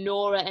like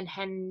Nora and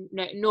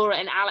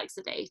Alex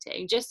are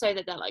dating, just so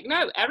that they're like,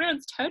 no,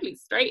 everyone's totally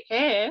straight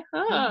here.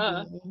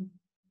 Yeah.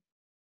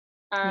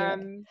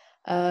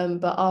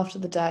 But after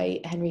the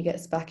date, Henry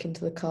gets back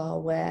into the car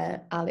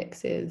where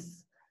Alex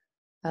is.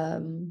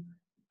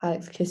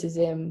 Alex kisses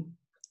him.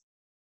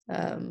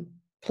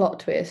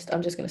 Plot twist,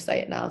 I'm just going to say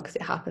it now because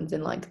it happens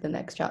in like the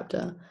next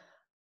chapter.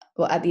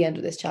 Well, at the end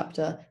of this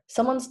chapter,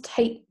 someone's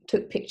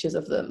took pictures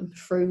of them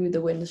through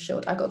the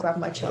windshield. I got to grab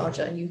my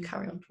charger and you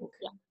carry on talking.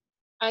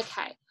 Yeah.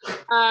 Okay.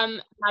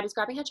 Maddie's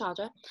grabbing her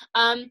charger.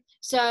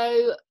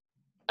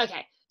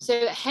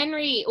 So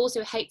Henry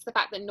also hates the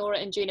fact that Nora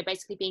and June are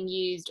basically being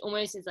used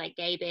almost as like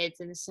gay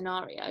bids in the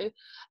scenario.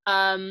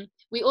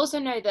 We also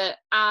know that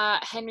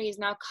Henry has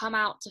now come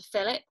out to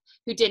Philip,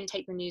 who didn't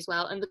take the news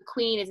well, and the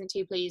Queen isn't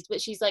too pleased,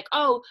 but she's like,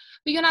 oh,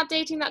 but you're not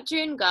dating that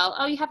June girl.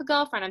 Oh, you have a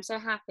girlfriend. I'm so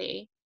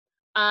happy.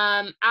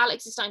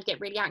 Alex is starting to get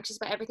really anxious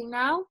about everything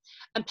now,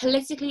 and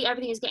politically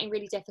everything is getting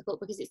really difficult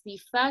because it's the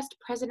first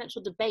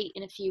presidential debate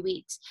in a few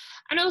weeks.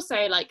 And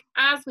also, like,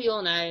 as we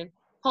all know,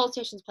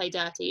 politicians play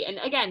dirty. And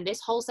again,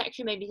 this whole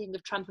section made me think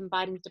of Trump and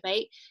Biden's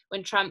debate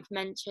when Trump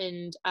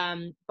mentioned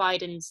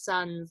Biden's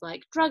son's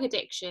like drug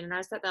addiction, and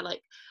I sat there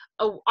like,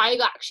 oh, I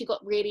actually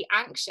got really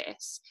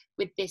anxious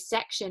with this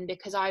section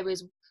because I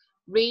was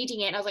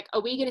reading it and I was like,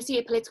 are we going to see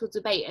a political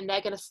debate and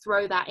they're going to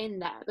throw that in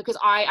there? Because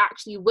I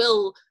actually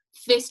will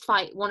fist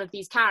fight one of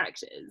these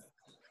characters.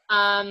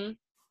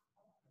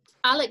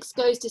 Alex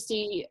goes to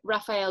see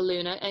Raphael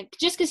Luna, and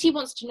just because he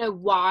wants to know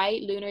why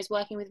Luna is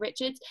working with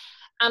Richards,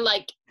 and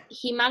like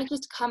he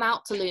manages to come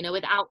out to Luna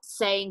without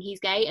saying he's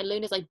gay, and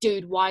Luna's like,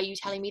 dude, why are you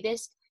telling me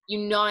this? You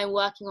know I'm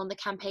working on the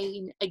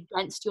campaign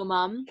against your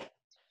mum.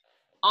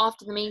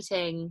 After the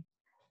meeting,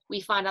 we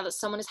find out that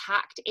someone has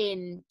hacked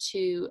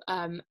into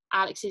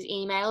Alex's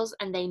emails,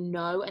 and they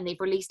know, and they've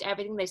released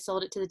everything. They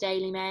sold it to the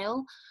Daily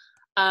Mail.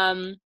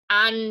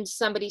 And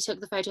somebody took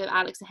the photo of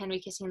Alex and Henry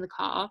kissing in the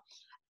car.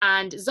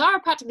 And Zara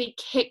practically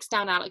kicks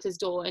down Alex's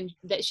door, and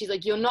that she's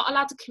like, you're not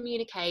allowed to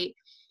communicate.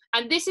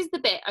 And this is the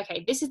bit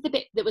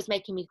that was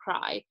making me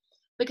cry,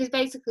 because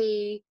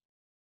basically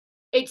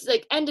it's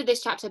like end of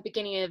this chapter,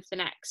 beginning of the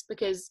next,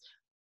 because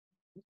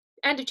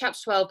end of chapter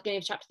 12, beginning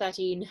of chapter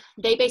 13,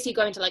 they basically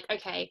go into like,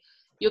 okay,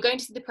 you're going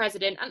to see the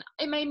president. And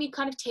it made me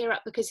kind of tear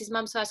up because his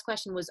mum's first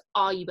question was,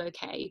 are you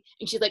okay?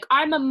 And she's like,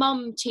 I'm a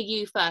mum to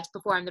you first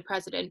before I'm the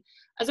president.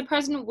 As a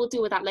president, we'll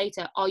deal with that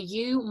later. Are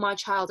you, my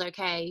child,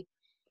 okay?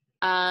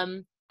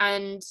 And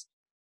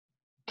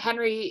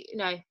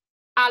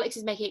Alex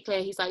is making it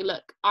clear. He's like,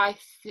 look, I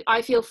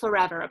feel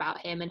forever about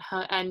him and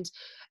her, and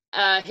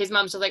his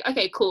mum's just like,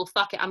 okay, cool,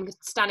 fuck it, I'm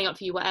standing up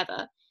for you,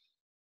 whatever.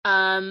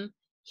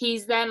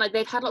 He's then like,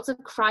 they've had lots of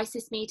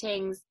crisis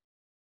meetings,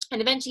 and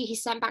eventually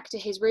he's sent back to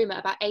his room at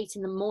about 8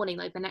 in the morning,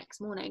 like the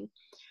next morning.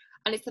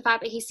 And it's the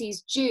fact that he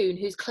sees June,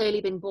 who's clearly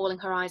been bawling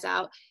her eyes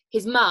out,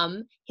 his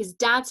mum, his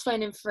dad's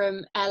flown in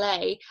from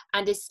LA,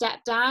 and his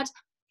stepdad.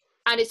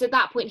 And it's at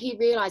that point he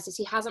realizes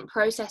he hasn't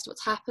processed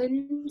what's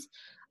happened,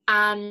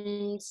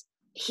 and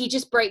he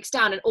just breaks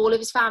down, and all of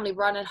his family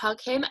run and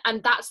hug him.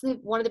 And that's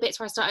one of the bits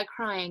where I started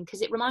crying,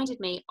 because it reminded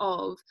me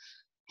of,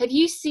 have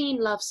you seen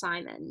Love,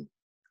 Simon?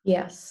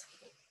 Yes.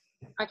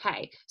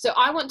 Okay, so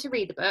I want to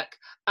read the book,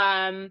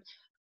 and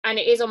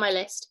it is on my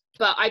list,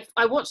 but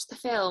I watched the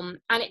film,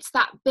 and it's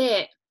that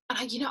bit, and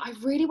I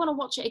really want to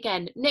watch it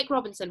again. Nick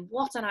Robinson,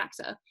 what an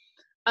actor.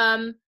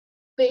 But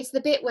it's the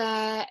bit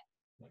where,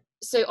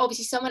 so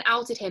obviously someone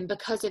outed him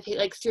because of his,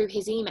 like, through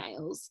his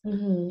emails,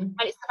 and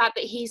it's the fact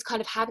that he's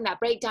kind of having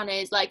that breakdown,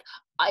 is like,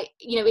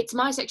 it's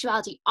my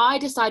sexuality, I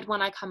decide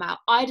when I come out,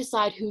 I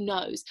decide who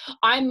knows,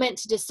 I'm meant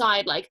to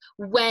decide like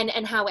when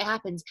and how it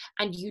happens,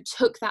 and you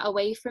took that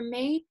away from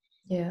me.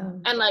 Yeah.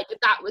 And like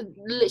that was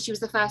literally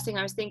the first thing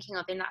I was thinking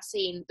of in that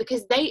scene,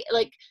 because they,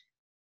 like,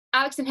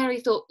 Alex and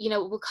Henry thought, it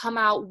will come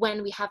out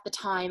when we have the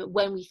time,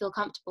 when we feel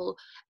comfortable,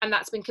 and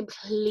that's been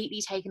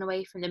completely taken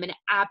away from them, and it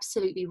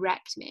absolutely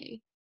wrecked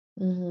me.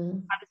 I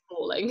was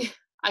falling.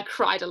 I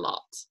cried a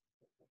lot.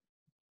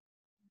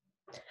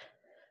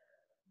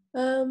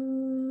 I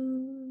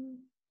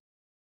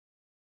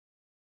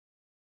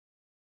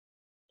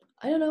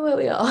don't know where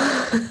we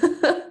are.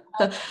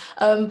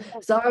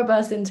 Zara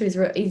bursts into his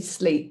room. He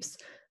sleeps.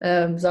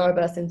 Zara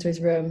bursts into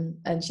his room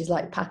and she's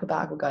like, pack a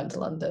bag, we're going to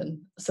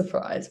London.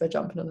 Surprise, we're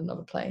jumping on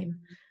another plane.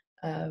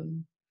 I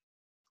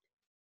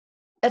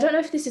don't know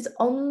if this is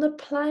on the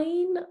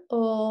plane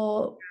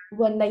or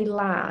when they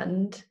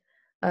land.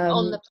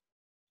 On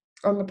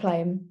the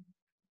plane.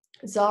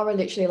 Zara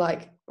literally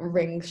like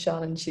rings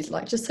Sean and she's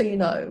like, just so you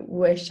know,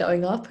 we're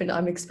showing up and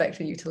I'm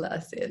expecting you to let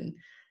us in.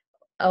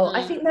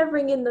 I think they're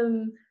ringing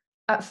them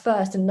at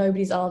first and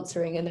nobody's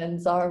answering, and then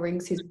Zara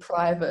rings his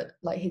private,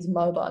 like his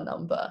mobile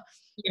number.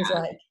 He's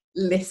like,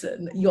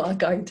 listen, you are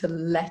going to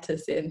let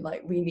us in,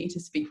 like we need to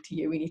speak to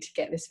you, we need to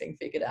get this thing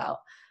figured out.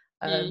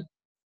 And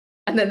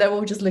then they're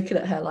all just looking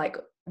at her like,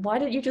 why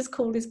don't you just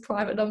call his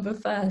private number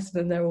first?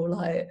 And then they're all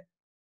like,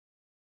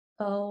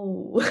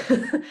 Oh.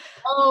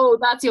 Oh,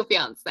 that's your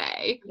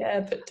fiance.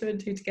 Yeah, put two and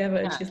two together.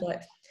 And she's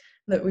like,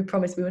 look, we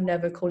promised we would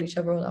never call each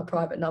other on our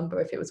private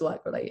number if it was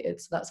work related.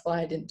 So that's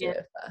why I didn't do it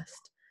at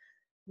first.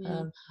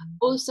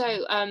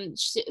 Also,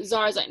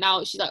 Zara's like,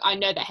 now she's like, I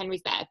know that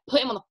Henry's there.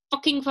 Put him on the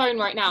fucking phone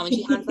right now. And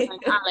she hands the phone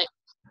to Alex.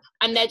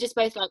 And they're just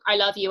both like, I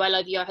love you, I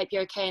hope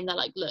you're okay. And they're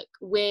like, look,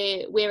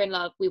 we're in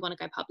love, we want to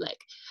go public.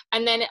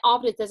 And then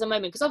afterwards there's a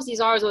moment, because obviously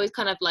Zara's always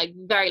kind of like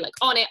very like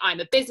on it, I'm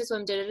a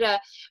businesswoman,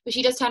 but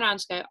she does turn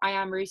around and go, I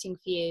am rooting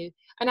for you.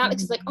 And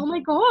Alex is like, oh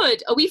my God,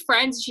 are we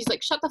friends? And she's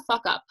like, shut the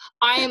fuck up.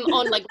 I am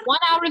on like 1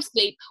 hour of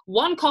sleep,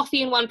 1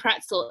 coffee and 1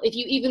 pretzel. If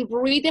you even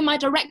breathe in my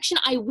direction,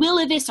 I will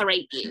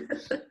eviscerate you.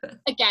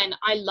 Again,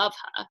 I love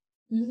her.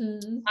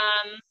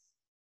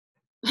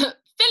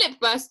 Philip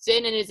bursts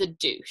in and is a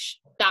douche.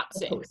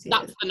 That's it.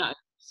 That's the note.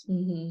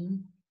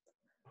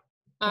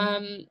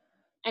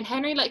 And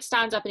Henry like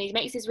stands up and he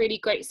makes this really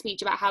great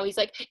speech about how he's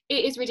like,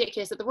 it is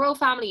ridiculous that the royal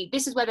family,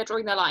 this is where they're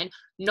drawing their line,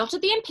 not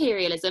at the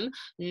imperialism,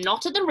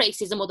 not at the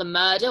racism or the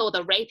murder or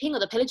the raping or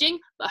the pillaging,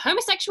 but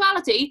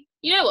homosexuality.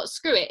 You know what,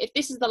 screw it, if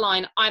this is the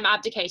line, I'm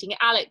abdicating.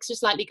 Alex just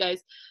slightly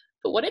goes,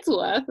 for what it's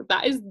worth,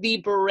 that is the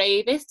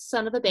bravest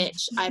son of a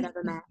bitch I've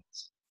ever met.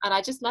 And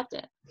I just loved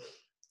it.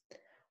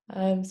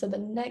 So the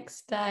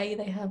next day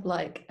they have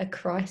like a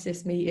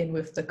crisis meeting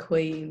with the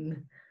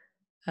Queen.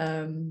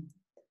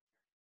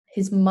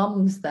 His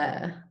mum's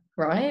there,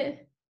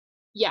 right?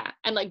 Yeah,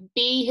 and like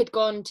B had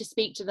gone to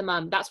speak to the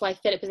mum. That's why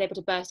Philip was able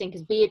to burst in,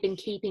 because B had been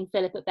keeping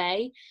Philip at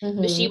bay.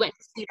 But she went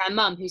to see their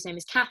mum, whose name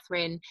is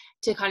Catherine,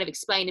 to kind of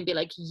explain and be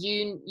like,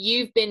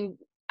 you've been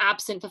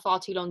absent for far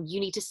too long. You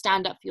need to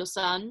stand up for your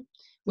son,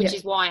 which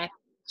is why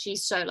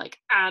she's so like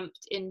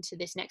amped into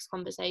this next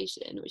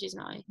conversation, which is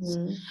nice.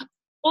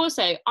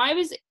 Also, I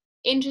was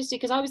interested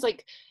because I was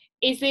like,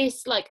 is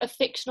this like a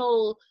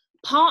fictional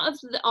part of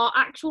our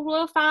actual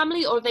royal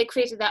family, or have they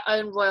created their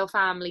own royal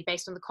family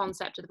based on the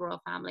concept of the royal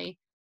family?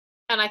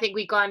 And I think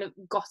we kind of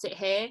got it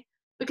here,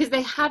 because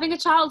they're having a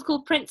child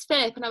called Prince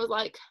Philip, and I was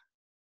like,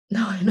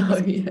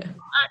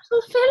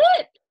 actual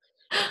Philip?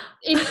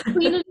 It's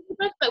Queen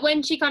Elizabeth. But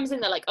when she comes in,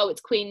 they're like, oh,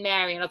 it's Queen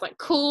Mary, and I was like,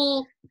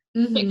 cool,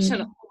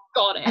 fictional,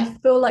 got it. I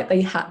feel like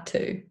they had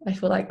to. I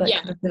feel like that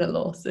could have been a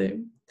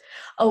lawsuit.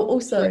 Oh,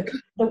 also,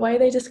 the way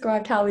they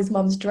described how his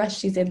mum's dressed,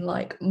 she's in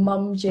like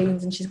mum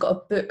jeans and she's got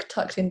a book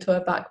tucked into her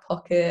back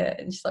pocket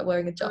and she's like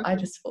wearing a job. I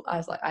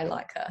was like, I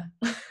like her.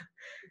 I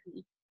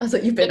was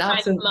like, you've been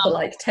absent for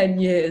like 10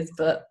 years,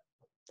 but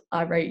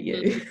I rate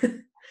you.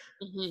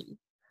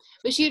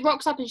 But she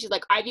rocks up and she's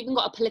like, I've even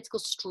got a political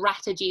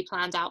strategy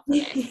planned out for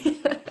this.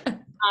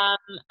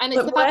 And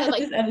it's the fact that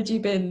like, this energy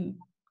been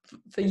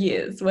for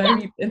years? Where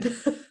have you been?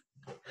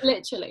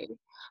 Literally.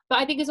 But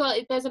I think as well,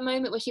 there's a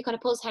moment where she kind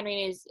of pulls Henry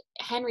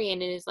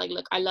in and is like,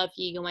 look, I love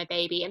you, you're my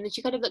baby. And then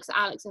she kind of looks at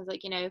Alex and is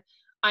like, you know,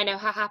 I know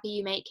how happy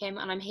you make him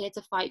and I'm here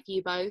to fight for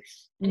you both.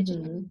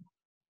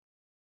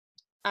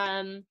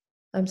 And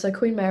so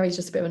Queen Mary's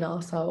just a bit of an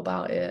arsehole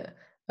about it.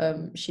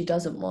 She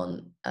doesn't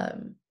want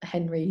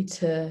Henry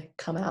to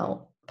come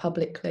out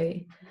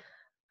publicly.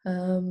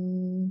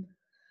 And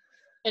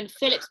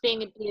Philip's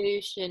being a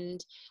douche,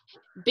 and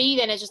B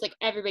then is just like,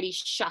 everybody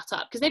shut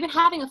up, because they've been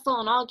having a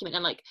full-on argument,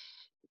 and like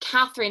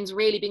Catherine's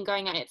really been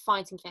going at it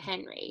fighting for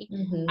Henry,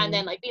 and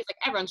then like B's like,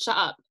 everyone shut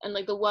up, and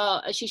like the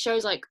world, she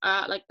shows like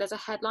there's a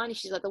headline and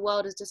she's like, the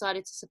world has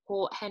decided to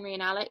support Henry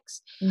and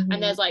Alex,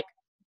 and there's like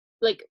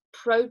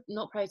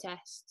not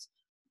protests,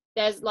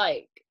 there's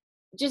like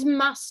just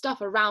mass stuff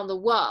around the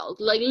world,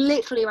 like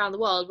literally around the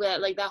world, where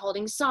like they're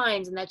holding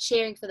signs and they're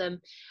cheering for them.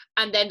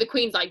 And then the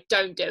Queen's like,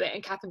 don't do it,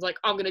 and Catherine's like,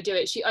 I'm gonna do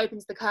it. She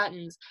opens the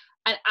curtains,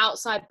 and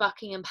outside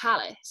Buckingham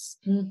Palace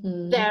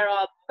there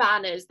are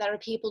banners, there are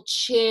people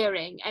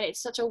cheering, and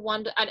it's such a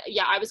wonder. And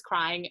yeah, I was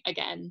crying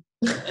again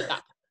at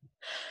that.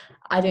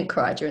 I didn't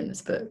cry during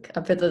this book. I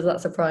bet, does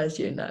that surprise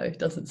you? No, it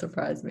doesn't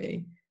surprise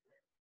me.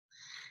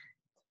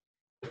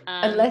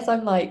 Unless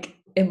I'm like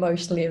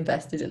emotionally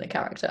invested in a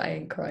character, I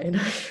ain't crying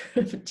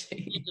over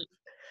G.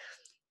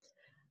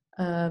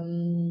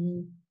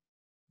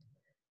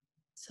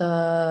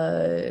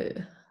 So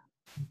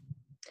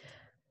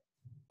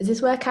is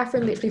this where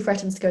Catherine literally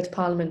threatens to go to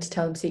Parliament to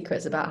tell them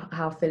secrets about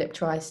how Philip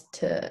tries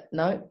to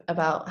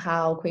about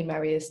how Queen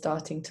Mary is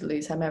starting to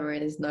lose her memory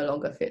and is no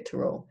longer fit to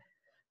rule?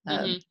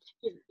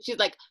 She's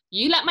like,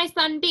 you let my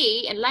son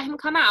be and let him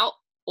come out,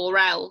 or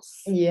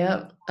else.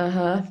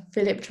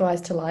 Philip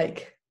tries to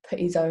like put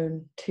his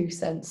own 2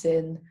 cents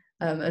in,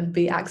 and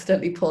B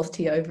accidentally pours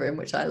tea over him,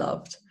 which I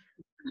loved.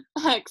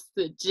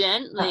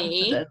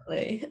 Accidentally.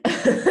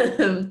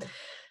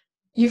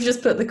 You've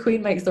just put the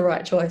Queen makes the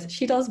right choice.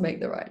 She does make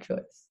the right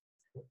choice.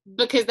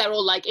 Because they're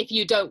all like, if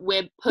you don't,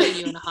 we're putting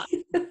you in a hut.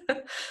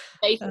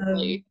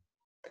 Basically.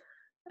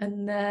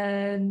 And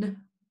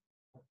then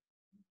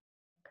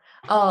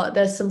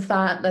there's some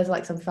fan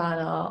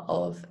art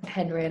of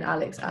Henry and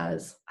Alex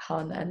as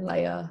Han and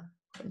Leia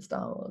from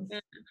Star Wars.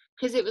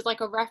 Because it was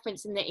like a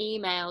reference in the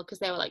email, because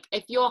they were like,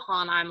 if you're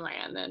Han, I'm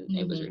Leia, and then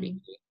it was really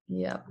cute.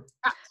 Yeah.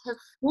 Chapter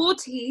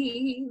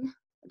 14.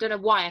 I don't know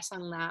why I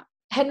sang that.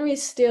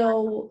 Henry's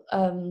still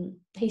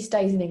he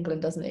stays in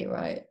England, doesn't he?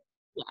 Right.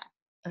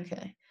 Yeah.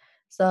 Okay.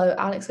 So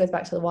Alex goes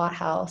back to the White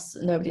House.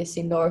 Nobody has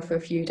seen Nora for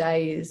a few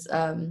days.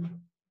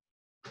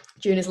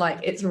 June is like,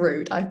 it's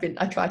rude. I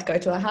tried to go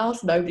to her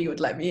house. Nobody would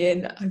let me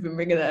in. I've been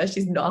ringing her.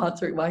 She's not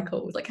answering my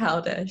calls. Like,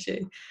 how dare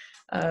she?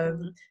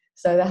 So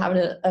they're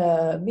having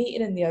a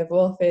meeting in the Oval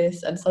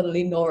Office, and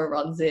suddenly Nora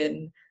runs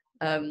in.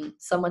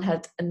 Someone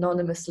had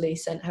anonymously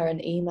sent her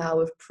an email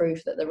with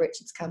proof that the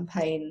Richards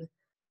campaign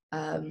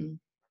that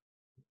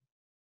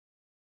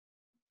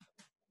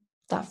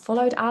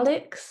followed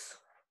Alex.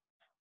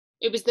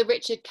 It was the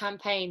Richard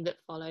campaign that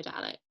followed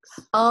Alex.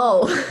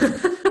 Oh.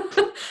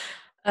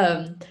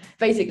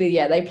 Basically,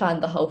 yeah, they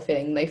planned the whole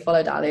thing. They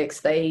followed Alex.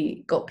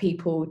 They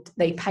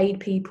paid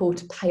people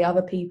to pay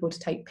other people to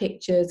take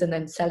pictures and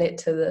then sell it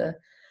to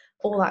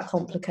all that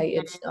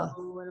complicated stuff.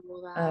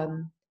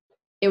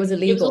 It was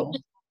illegal.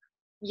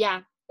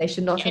 Yeah. They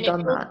should not have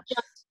done that.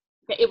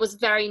 It was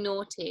very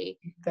naughty.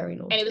 Very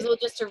naughty. And it was all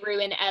just to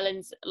ruin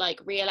Ellen's like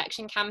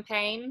re-election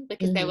campaign,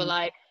 because they were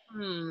like,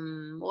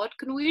 what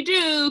can we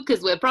do?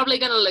 Because we're probably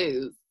going to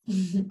lose.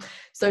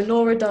 So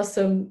Nora does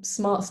some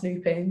smart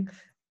snooping,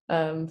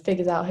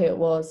 figures out who it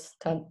was,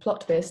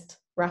 plot twist,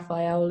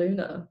 Raphael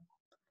Luna.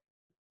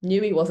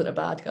 Knew he wasn't a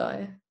bad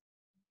guy.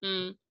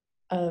 And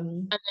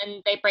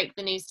then they break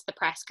the news to the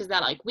press, because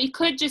they're like, we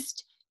could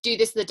just do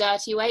this the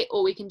dirty way,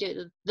 or we can do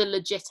it the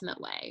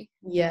legitimate way.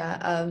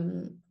 Yeah,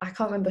 I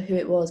can't remember who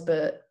it was,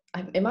 but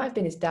it might have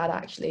been his dad,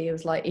 actually. It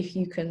was like, if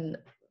you can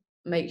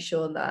make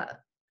sure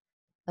that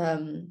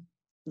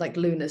like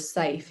Luna's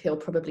safe, he'll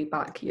probably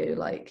back you.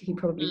 Like, he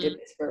probably did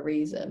this for a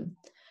reason.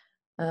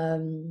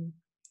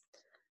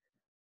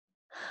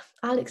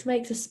 Alex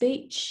makes a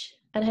speech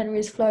and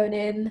Henry's flown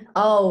in.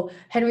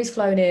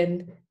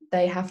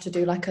 They have to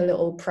do like a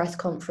little press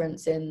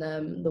conference in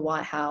the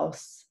White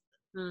House.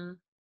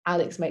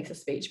 Alex makes a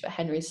speech, but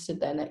Henry stood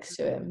there next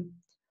to him.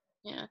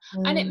 Yeah,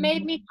 and it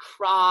made me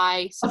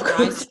cry.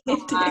 Surprise!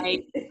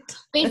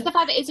 Based the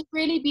fact that it's a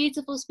really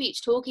beautiful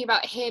speech talking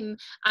about him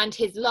and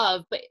his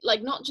love, but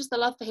like not just the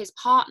love for his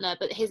partner,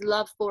 but his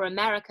love for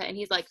America. And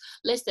he's like,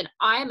 listen,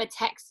 I am a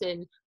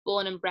Texan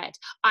born and bred.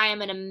 I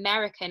am an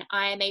American.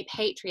 I am a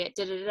patriot.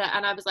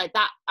 And I was like,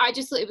 that. I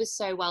just thought it was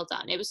so well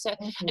done. It was so,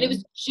 and it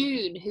was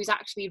June, who's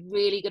actually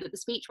really good at the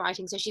speech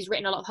writing. So she's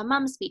written a lot of her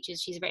mum's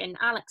speeches. She's written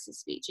Alex's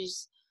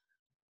speeches.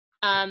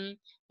 The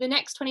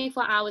next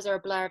 24 hours are a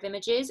blur of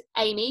images.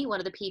 Amy,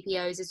 one of the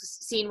PPOs, is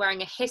seen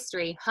wearing a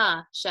History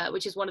shirt,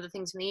 which is one of the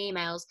things from the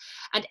emails.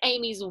 And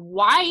Amy's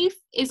wife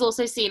is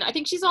also seen. I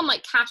think she's on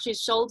like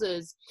Cash's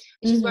shoulders.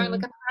 And she's wearing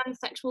like a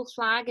pansexual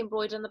flag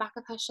embroidered on the back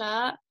of her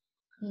shirt.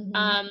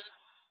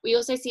 We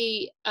also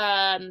see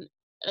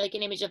like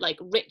an image of like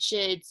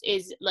Richards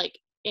is like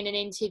in an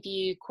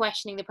interview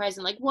questioning the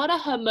president, like, what are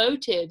her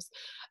motives?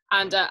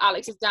 And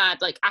Alex's dad,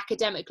 like,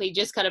 academically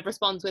just kind of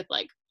responds with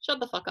like, shut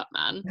the fuck up,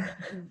 man.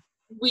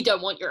 We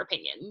don't want your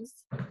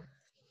opinions.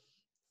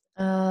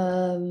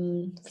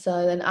 So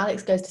then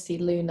Alex goes to see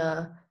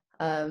Luna.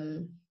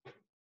 Luna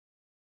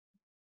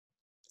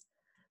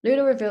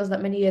reveals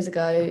that many years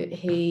ago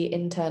he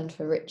interned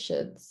for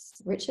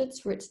Richards, right?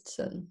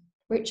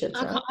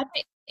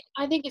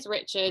 I think it's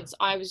Richards.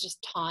 I was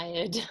just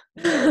tired.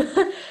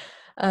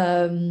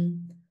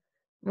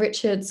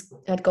 Richards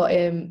had got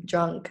him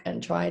drunk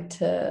and tried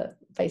to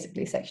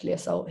basically sexually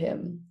assault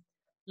him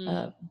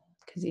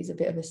because he's a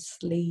bit of a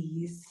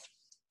sleaze.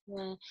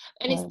 Yeah.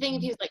 And it's the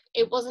thing, he was like,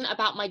 it wasn't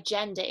about my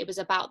gender, it was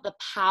about the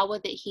power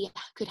that he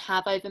could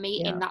have over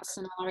me in that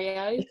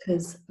scenario.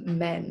 Because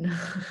men.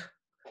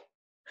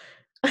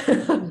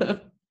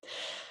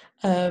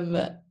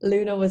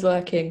 Luna was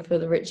working for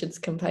the Richards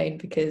campaign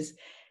because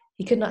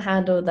he could not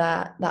handle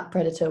that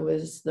Predator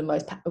was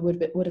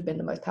would have been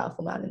the most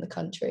powerful man in the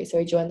country. So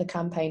he joined the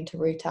campaign to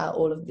root out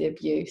all of the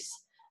abuse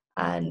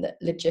and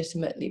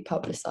legitimately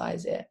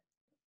publicize it.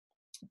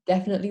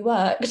 Definitely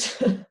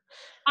worked.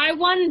 I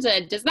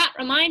wondered, does that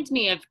remind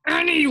me of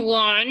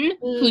anyone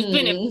who's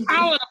been in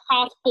power the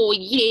past 4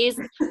 years?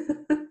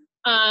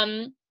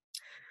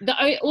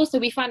 Also,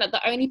 we found out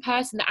the only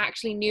person that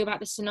actually knew about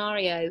the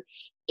scenario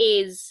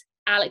is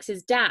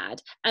Alex's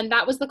dad, and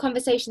that was the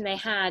conversation they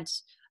had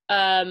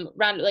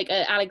around like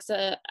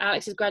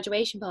Alex's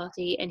graduation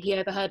party, and he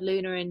overheard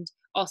Luna and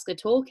Oscar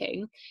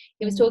talking.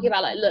 He was talking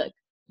about like, look,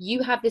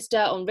 you have this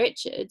dirt on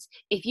Richards.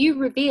 If you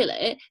reveal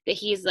it, that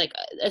he is like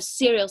a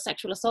serial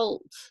sexual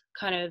assault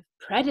kind of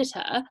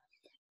predator,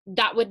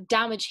 that would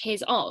damage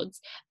his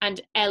odds, and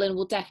Ellen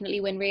will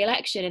definitely win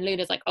re-election. And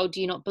Luna's like, oh, do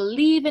you not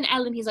believe in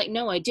Ellen? He's like,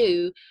 no, I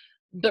do,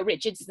 but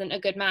Richards isn't a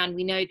good man.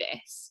 We know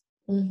this.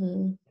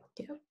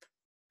 Yep.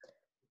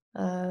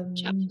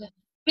 Chapter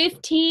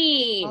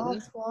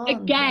 15.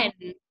 Again,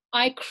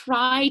 I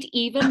cried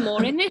even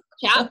more in this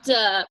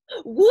chapter.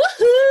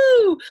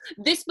 Woohoo!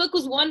 This book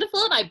was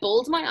wonderful and I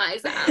bawled my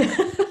eyes out.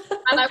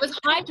 And I was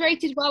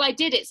hydrated while I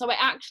did it, so I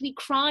actually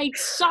cried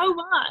so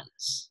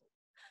much.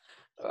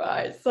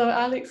 Right, so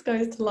Alex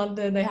goes to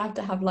London. They have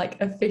to have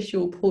like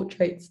official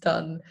portraits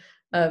done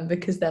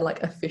because they're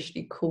like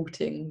officially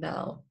courting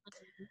now.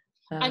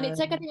 And it's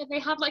like, I think they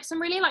have like some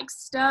really like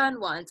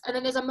stern ones, and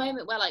then there's a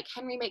moment where like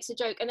Henry makes a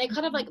joke and they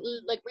kind of like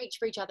reach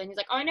for each other, and he's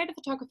like, oh, I know the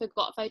photographer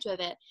got a photo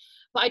of it,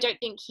 but I don't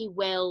think he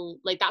will,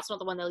 like that's not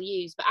the one they'll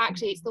use, but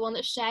actually it's the one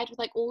that's shared with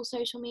like all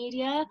social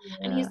media.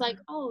 And he's like,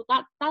 oh,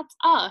 that's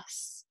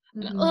us.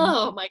 And,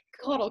 oh my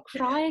god, I'll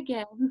cry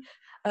again.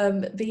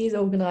 V's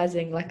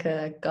organising like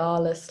a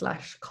gala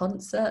 /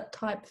 concert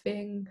type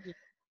thing.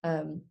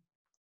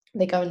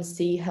 They go and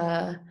see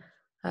her.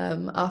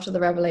 After the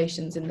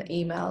revelations in the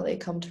email, they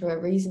come to a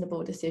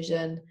reasonable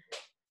decision.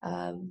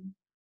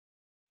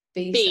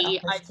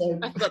 B, I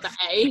forgot the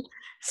A.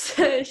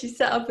 So she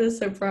set up a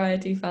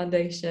sobriety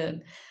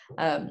foundation,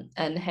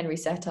 and Henry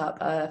set up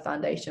a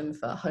foundation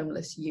for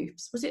homeless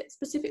youths. Was it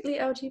specifically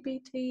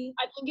LGBT?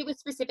 I think it was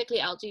specifically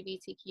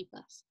LGBTQ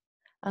plus.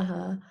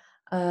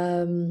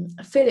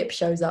 Philip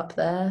shows up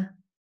there.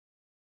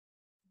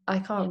 I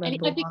can't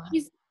remember. And I think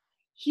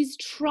he's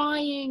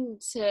trying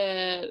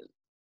to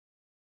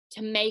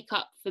make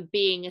up for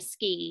being a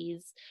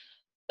skis,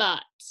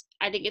 but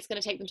I think it's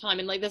going to take them time.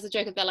 And like there's a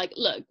joke of they're like,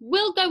 look,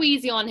 we'll go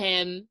easy on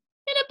him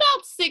in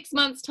about 6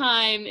 months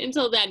time.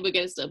 Until then we're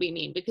going to still be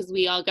mean because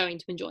we are going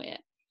to enjoy it.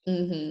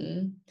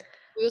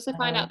 We also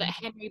find out that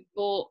Henry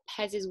bought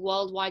Pez's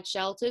worldwide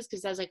shelters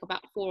because there's like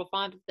about 4 or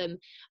 5 of them,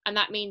 and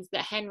that means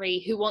that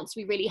Henry, who wants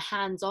to be really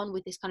hands-on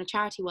with this kind of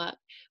charity work,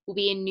 will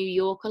be in New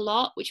York a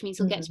lot, which means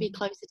he'll get to be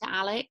closer to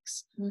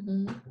Alex.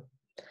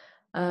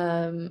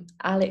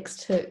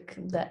 Alex took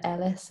the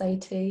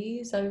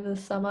LSATs over the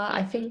summer.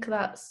 I think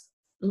that's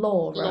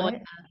law,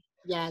 right?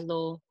 Yeah,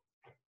 law.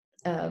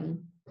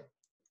 And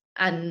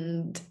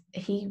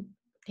he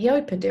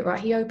opened it, right?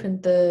 He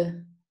opened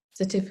the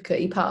certificate,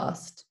 he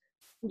passed.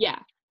 Yeah.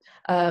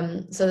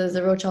 So there's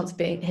a real chance of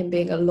him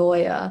being a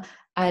lawyer.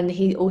 And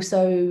he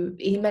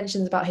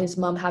mentions about his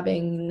mum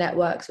having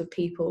networks with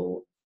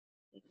people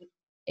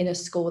in a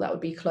school that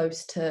would be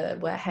close to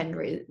where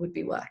Henry would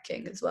be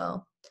working as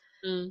well.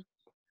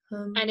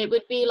 And it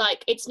would be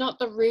like, it's not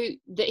the route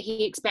that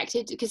he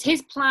expected, because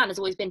his plan has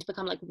always been to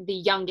become like the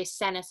youngest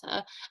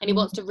senator, and he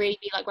wants to really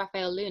be like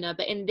Raphael Luna,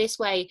 but in this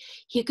way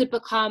he could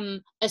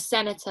become a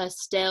senator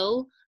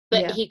still,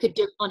 but he could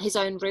do it on his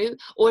own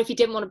route. Or if he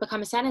didn't want to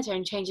become a senator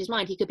and change his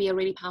mind, he could be a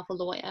really powerful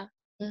lawyer.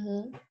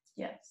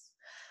 Yes.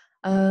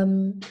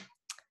 And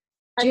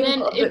June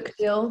got a book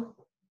deal.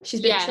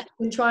 She's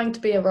been trying to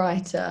be a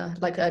writer,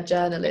 like a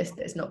journalist.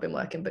 It's not been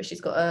working, but she's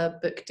got a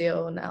book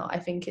deal now. I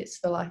think it's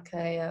for like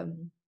a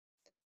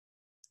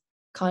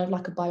kind of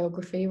like a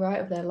biography, right,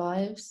 of their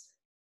lives.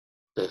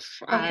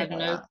 I don't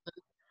know.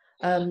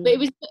 But it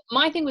was,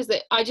 my thing was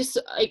that I just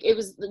like, it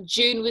was,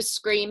 June was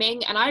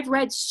screaming, and I've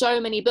read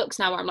so many books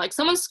now where I'm like,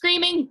 someone's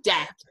screaming,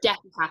 death has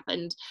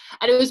happened.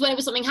 And it was when it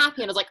was something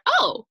happy and I was like,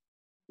 oh,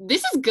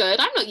 this is good,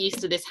 I'm not used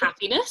to this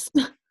happiness.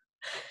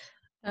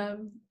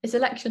 It's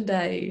election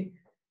day.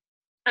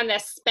 And they're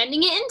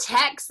spending it in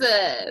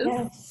Texas.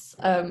 Yes.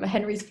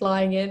 Henry's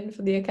flying in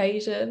for the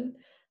occasion.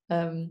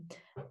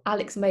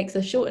 Alex makes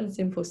a short and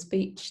simple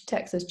speech.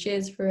 Texas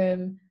cheers for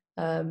him.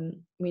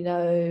 We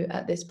know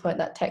at this point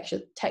that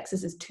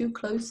Texas is too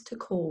close to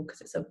call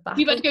because it's a battle.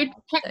 You better go to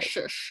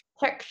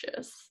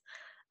Texas.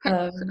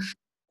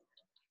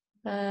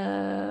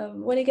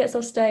 When he gets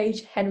off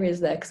stage, Henry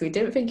is there because we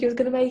didn't think he was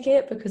going to make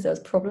it because there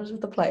was problems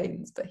with the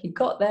planes, but he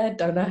got there,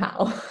 don't know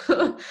how.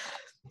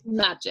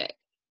 Magic.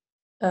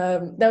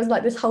 There was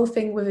like this whole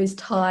thing with his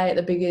tie at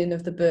the beginning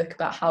of the book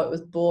about how it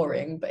was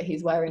boring, but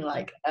he's wearing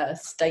like a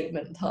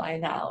statement tie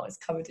now. It's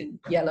covered in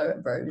yellow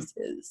and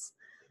roses,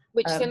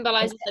 which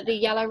symbolizes the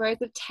yellow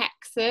rose of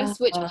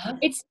Texas, which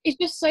it's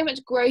just so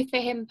much growth for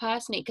him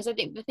personally, because I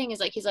think the thing is,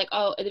 like, he's like,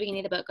 oh, at the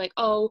beginning of the book, like,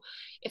 oh,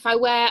 if I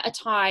wear a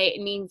tie,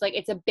 it means like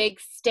it's a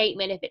big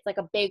statement if it's like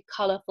a big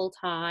colorful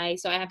tie,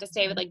 so I have to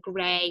stay with like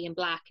gray and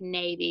black and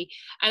navy.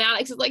 And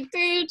Alex is like,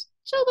 dude,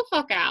 chill the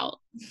fuck out,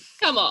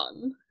 come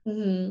on.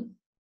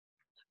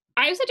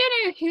 I also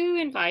don't know who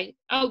invited.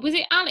 Oh, was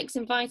it Alex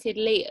invited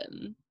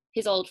Liam,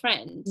 his old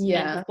friend, and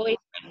his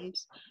boyfriend?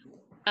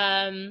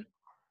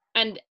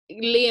 And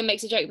Liam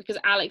makes a joke because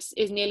Alex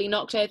is nearly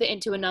knocked over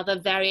into another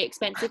very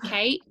expensive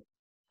cake.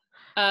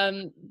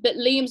 But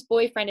Liam's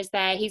boyfriend is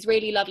there. He's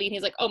really lovely, and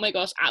he's like, "Oh my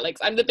gosh,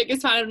 Alex, I'm the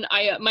biggest fan.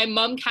 My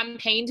mum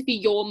campaigned to be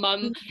your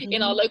mum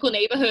in our local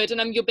neighborhood, and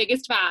I'm your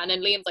biggest fan."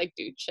 And Liam's like,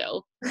 "Dude,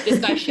 chill. This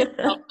guy shit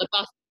off the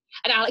bus."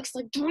 And Alex is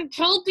like, "Don't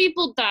tell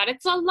people that.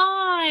 It's a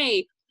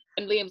lie."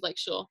 And Liam's like,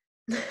 "Sure."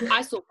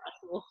 I saw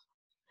that.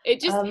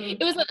 It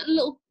was like a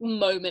little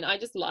moment I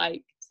just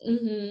liked.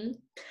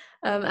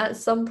 At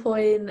some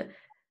point,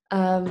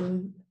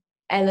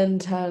 Ellen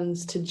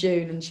turns to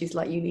June and she's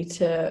like, "You need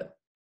to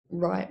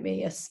write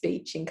me a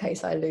speech in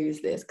case I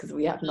lose this, because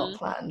we have not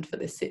planned for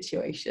this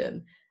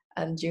situation."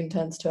 And June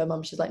turns to her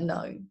mum. She's like,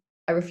 "No,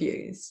 I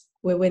refuse.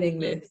 We're winning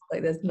this.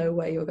 Like, there's no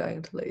way you're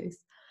going to lose."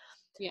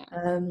 Yeah.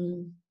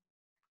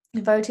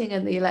 Voting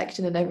and the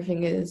election and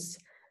everything is,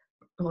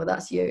 well,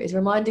 that's you. It's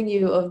reminding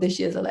you of this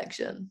year's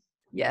election.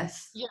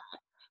 Yes. Yeah.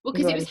 Well,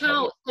 because it was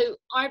how. So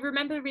I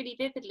remember really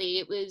vividly.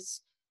 It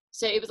was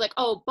like,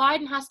 oh,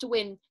 Biden has to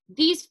win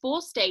these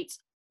 4 states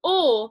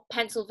or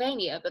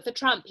Pennsylvania. But for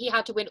Trump, he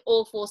had to win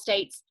all 4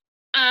 states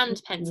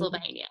and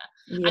Pennsylvania.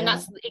 Yeah. And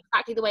that's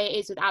exactly the way it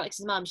is with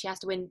Alex's mum. She has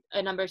to win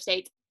a number of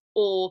states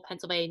or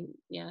Pennsylvania.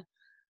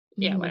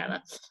 Yeah,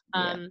 whatever.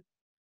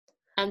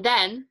 And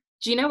then,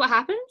 do you know what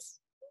happens?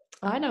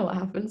 I know what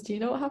happens. Do you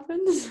know what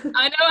happens?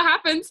 I know what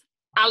happens.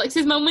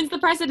 Alex's mum wins the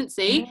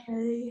presidency.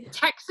 Hey.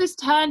 Texas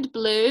turned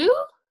blue.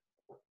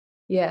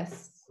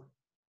 Yes.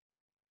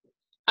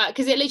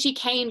 Because it literally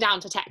came down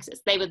to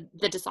Texas. They were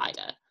the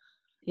decider.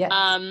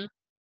 Yeah.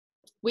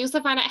 We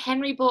also found out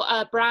Henry bought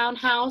a brown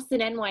house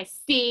in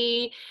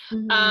NYC.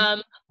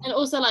 And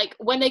also, like,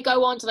 when they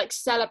go on to, like,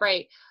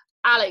 celebrate,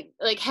 Alex,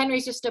 like,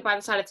 Henry's just stood by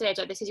the side of the stage,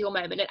 like, this is your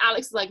moment. And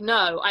Alex is like,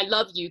 no, I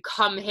love you,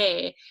 come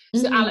here.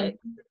 So Alex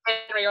and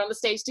Henry are on the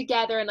stage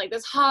together, and, like,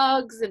 there's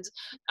hugs, and,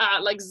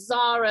 like,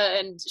 Zara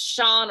and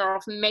Sean are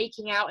off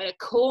making out in a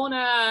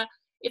corner.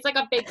 It's, like,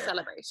 a big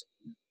celebration.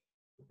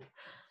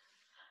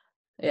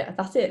 Yeah,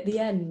 that's it, the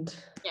end.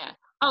 Yeah.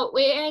 Oh,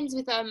 it ends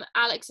with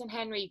Alex and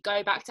Henry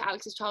go back to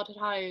Alex's childhood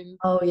home.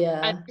 Oh,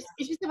 yeah. And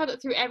it's just about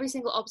that through every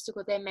single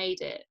obstacle they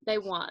made it. They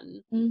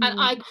won. And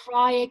I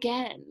cry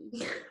again.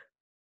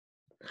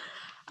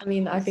 I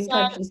mean, I think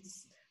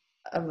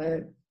I'm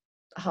a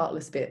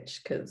heartless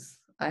bitch because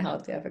I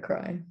hardly ever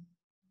cry.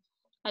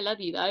 I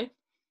love you, though.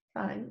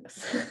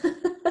 Thanks.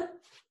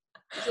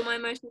 You're my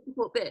emotional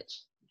support bitch.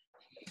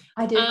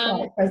 I did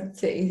cry at Present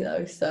City,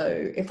 though,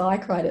 so if I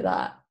cried at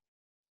that,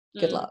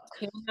 good luck.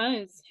 Who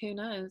knows?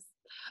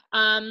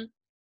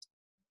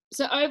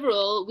 So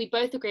overall, we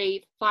both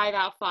agree 5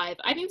 out of 5.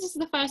 I think this is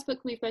the first book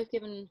we've both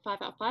given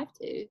 5 out of 5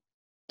 to.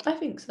 I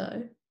think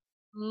so.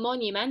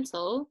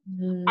 Monumental.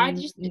 I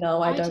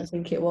don't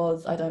think it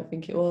was.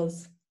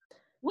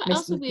 What Mist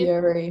else would and we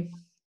Fury.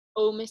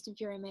 Oh, Mist and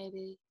Fury,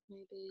 maybe.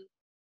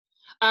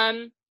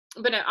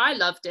 But no, I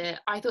loved it.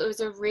 I thought it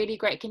was a really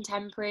great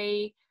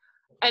contemporary,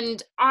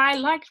 and I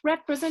liked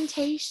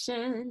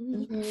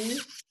representation.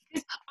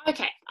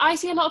 Okay, I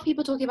see a lot of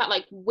people talking about,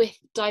 like, with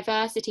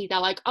diversity, they're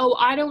like, oh,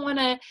 I don't want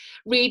to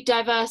read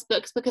diverse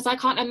books because I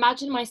can't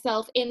imagine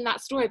myself in that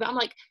story. But I'm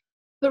like,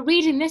 but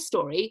reading this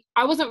story,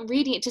 I wasn't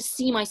reading it to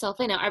see myself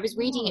in it. I was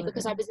reading it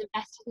because I was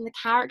invested in the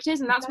characters,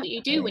 and that's what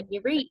you do when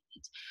you read.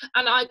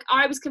 And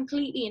I was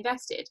completely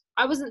invested.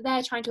 I wasn't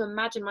there trying to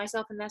imagine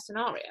myself in their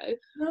scenario.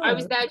 No. I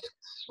was there just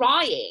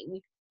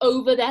crying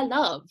over their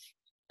love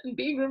and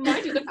being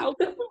reminded of how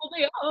beautiful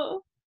they are.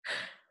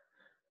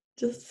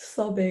 Just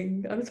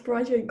sobbing. I'm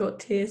surprised you ain't got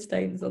tear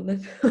stains on the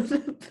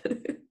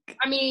book.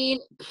 I mean,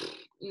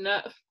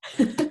 no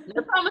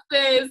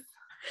promises.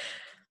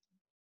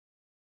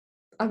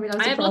 I mean, I'm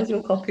surprised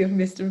your copy of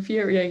Mist and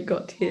Fury ain't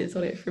got tears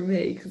on it from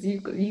me, because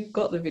you've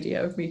got the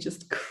video of me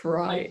just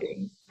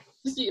crying.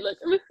 You look.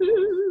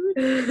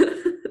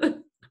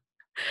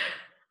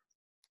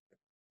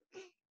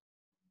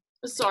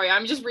 Sorry,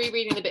 I'm just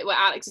rereading the bit where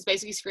Alex is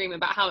basically screaming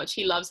about how much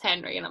he loves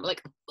Henry, and I'm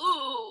like,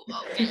 ooh,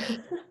 okay.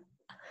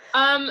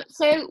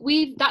 So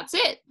that's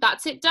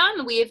it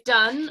done. We have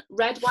done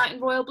Red, White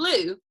and Royal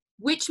Blue,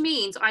 which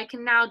means I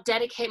can now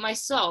dedicate my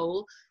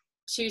soul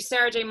to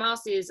Sarah J.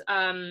 Maas's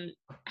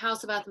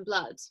House of Earth and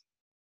Blood.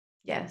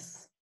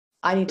 Yes,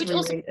 I need to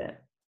reread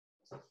it.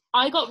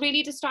 I got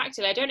really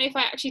distracted. I don't know if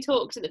I actually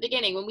talked at the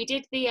beginning when we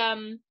did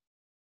the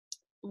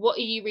what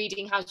are you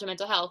reading, how's your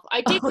mental health?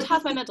 I did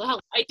have my mental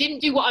health. I didn't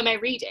do what am I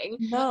reading.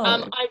 No.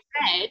 I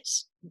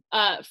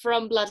read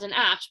From Blood and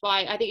Ash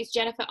by, I think it's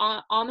Jennifer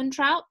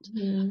Armentrout,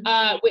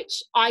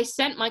 which I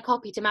sent my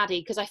copy to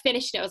Maddie because I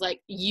finished it. I was like,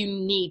 you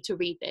need to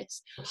read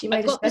this. She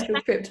made a special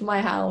trip to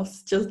my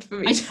house just for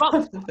me.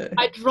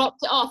 I dropped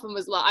it off and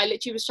was like, I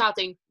literally was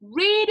shouting,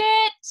 read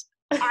it!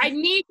 I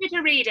need you to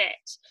read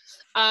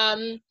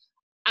it.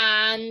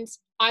 And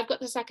I've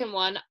got the second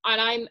one,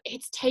 and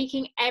it's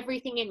taking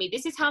everything in me.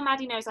 This is how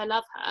Maddie knows I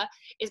love her,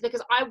 is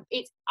because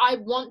I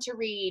want to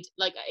read,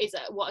 like,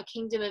 A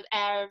Kingdom of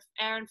Air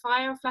and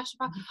Fire, Flash of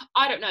Fire?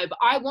 I don't know, but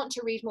I want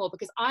to read more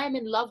because I am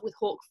in love with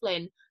Hawke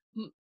Flynn.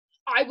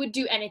 I would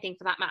do anything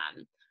for that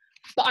man.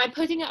 But I'm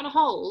putting it on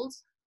hold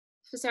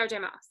for Sarah J.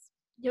 Maas.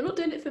 You're not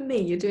doing it for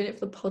me, you're doing it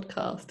for the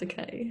podcast,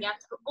 okay?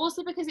 Yes, but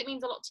also because it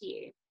means a lot to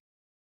you.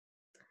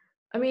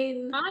 I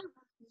mean, I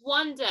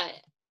wonder,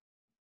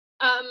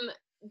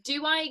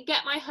 do I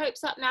get my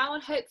hopes up now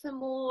and hope for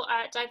more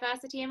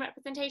diversity and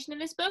representation in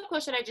this book,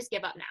 or should I just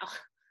give up now?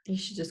 You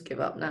should just give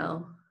up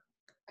now.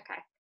 Okay.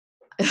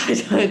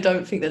 I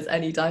don't think there's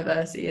any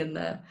diversity in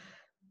there.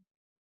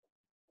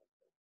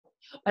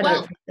 I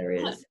don't think there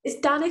is. Is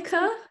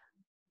Danica?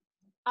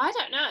 I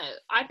don't know.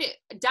 I think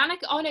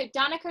Danica. Oh no,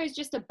 Danica is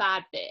just a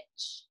bad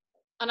bitch,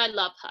 and I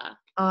love her.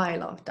 I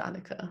love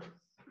Danica.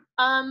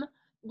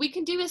 We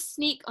can do a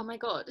sneak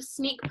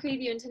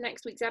preview into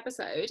next week's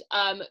episode.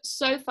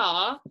 So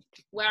far,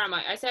 where am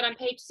I? I said I'm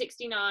page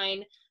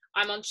 69.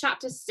 I'm on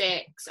chapter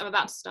 6. I'm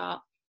about to start.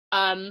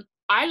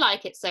 I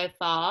like it so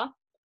far.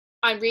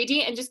 I'm reading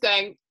it and just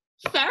going,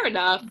 fair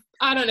enough.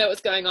 I don't know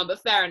what's going on,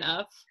 but fair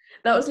enough.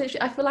 That was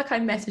literally, I feel like I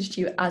messaged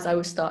you as I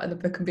was starting the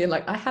book and being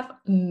like, I have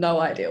no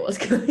idea what's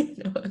going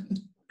on.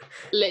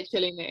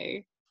 Literally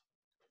me.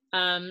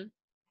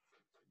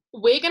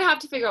 we're gonna have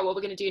to figure out what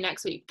we're gonna do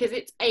next week because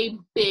it's a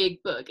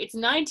big book. It's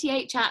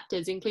 98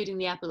 chapters, including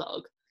the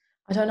epilogue.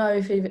 I don't know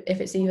if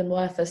it's even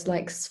worth us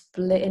like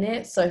splitting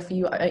it. So if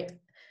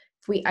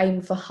we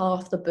aim for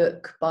half the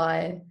book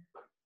by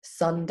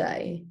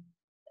Sunday,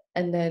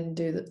 and then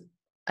do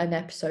an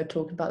episode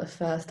talking about the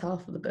first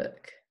half of the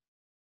book,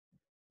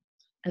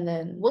 and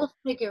then we'll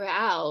figure it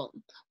out.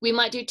 We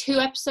might do 2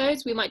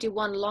 episodes. We might do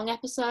 1 long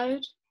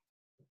episode.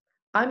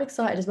 I'm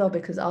excited as well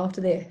because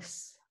after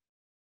this,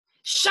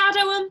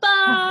 Shadow and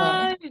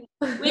Bone.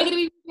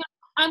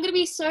 I'm gonna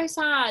be so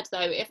sad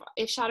though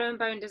if Shadow and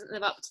Bone doesn't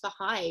live up to the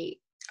hype.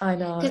 I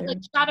know. Because like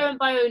Shadow and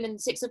Bone and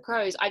Six of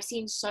Crows, I've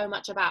seen so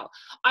much about.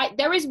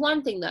 There is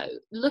one thing though,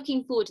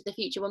 looking forward to the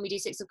future when we do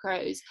Six of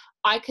Crows,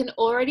 I can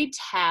already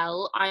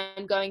tell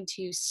I'm going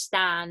to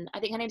stan. I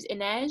think her name's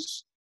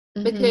Inej,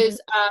 because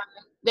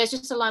there's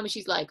just a line where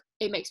she's like,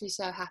 "It makes me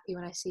so happy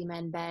when I see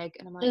men beg,"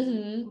 and I'm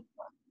like,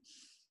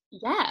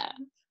 yeah.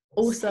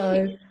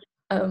 Also,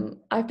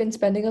 I've been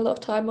spending a lot of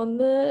time on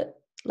the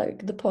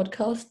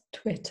podcast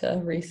Twitter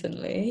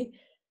recently.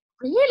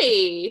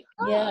 Really?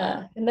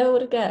 Yeah, no one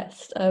would have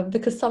guessed.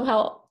 Because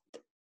somehow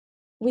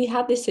we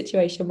had this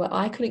situation where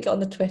I couldn't get on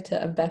the Twitter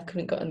and Beth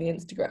couldn't get on the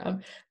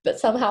Instagram, but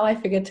somehow I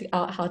figured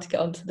out how to get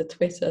onto the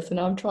Twitter. So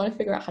now I'm trying to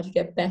figure out how to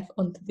get Beth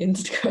onto the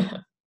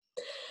Instagram.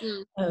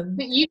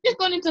 But you've just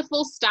gone into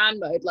full stan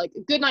mode, like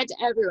good night to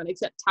everyone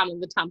except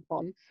Tamlin the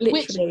tampon.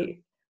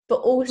 Literally.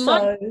 But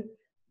also,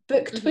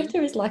 book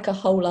Twitter is like a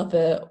whole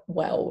other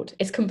world.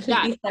 It's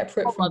completely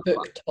separate from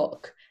book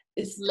talk.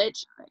 It's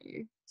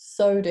literally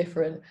so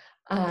different.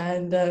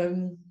 And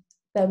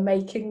they're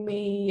making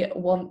me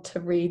want to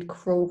read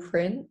Cruel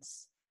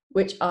Prince,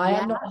 which I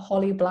am not a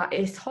Holly Black.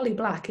 It's Holly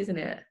Black, isn't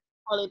it?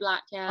 Holly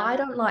Black, yeah. I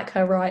don't like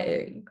her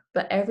writing,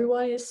 but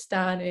everyone is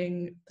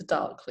standing the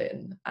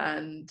Darkling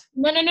and...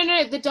 No.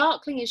 The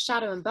Darkling is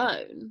Shadow and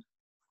Bone.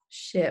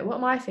 Shit, what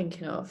am I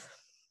thinking of?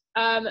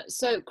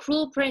 So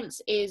Cruel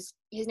Prince his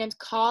name's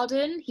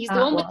Carden. He's the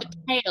one with the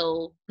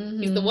tail.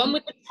 He's the one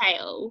with the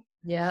tail.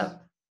 Yeah.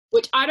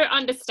 Which I don't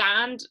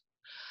understand.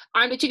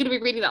 I'm literally going to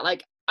be reading that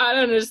like, I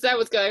don't understand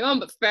what's going on,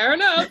 but fair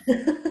enough.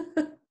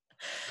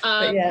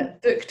 But yeah,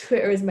 book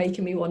Twitter is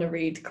making me want to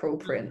read Cruel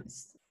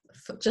Prince.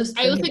 I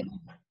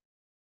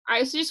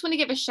also just want to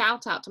give a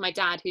shout out to my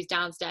dad who's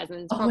downstairs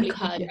and has probably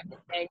heard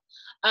everything.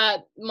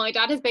 My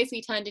dad has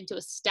basically turned into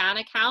a Stan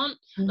account.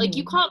 Like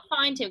you can't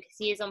find him because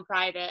he is on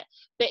private,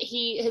 but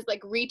he has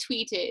like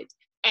retweeted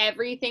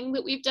everything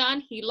that we've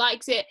done. He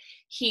likes it.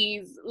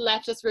 He's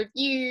left us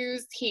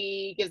reviews.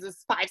 He gives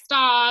us 5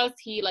 stars.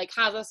 He like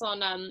has us on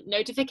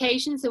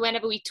notifications, so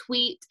whenever we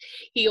tweet,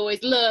 he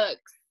always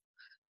looks.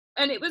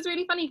 And it was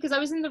really funny because I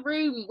was in the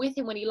room with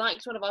him when he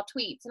liked one of our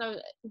tweets,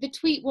 and the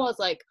tweet was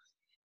like,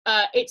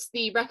 it's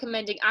the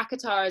recommending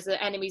ACOTAR as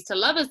enemies to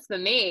lovers for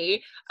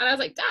me. And I was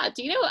like, Dad,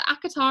 do you know what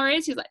ACOTAR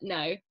is? He was like,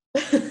 no.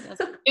 I was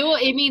like, you know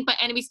what it means by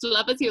enemies to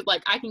lovers? He was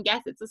like, I can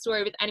guess it's a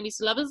story with enemies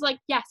to lovers. I was like,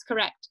 yes,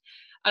 correct.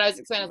 And I was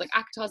explaining, I was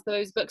like, ACOTAR's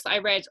those books that I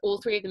read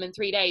all 3 of them in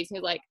 3 days. And he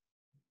was like,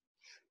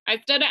 I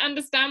still don't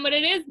understand what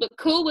it is, but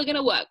cool, we're going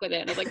to work with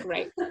it. And I was like,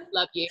 great,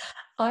 love you.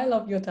 I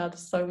love your dad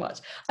so much.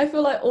 I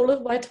feel like all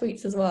of my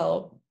tweets as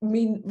well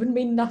would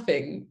mean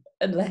nothing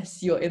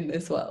unless you're in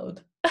this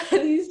world.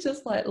 And he's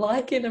just like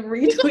liking and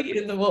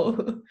retweeting them all.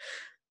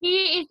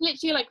 He is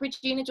literally like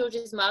Regina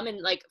George's mum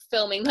and like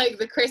filming like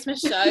the Christmas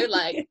show.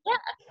 Like,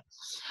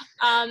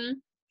 yeah.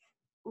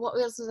 What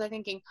else was I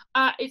thinking?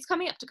 It's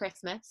coming up to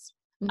Christmas.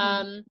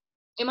 In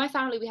my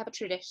family, we have a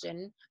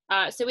tradition.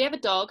 So we have a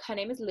dog. Her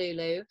name is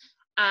Lulu.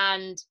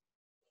 And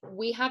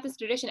we have this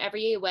tradition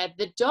every year where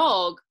the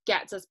dog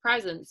gets us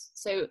presents.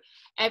 So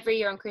every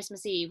year on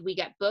Christmas Eve, we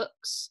get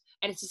books.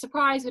 And it's a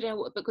surprise. We don't know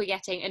what book we're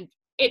getting. And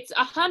it's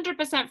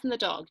 100% from the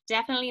dog.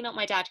 Definitely not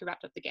my dad who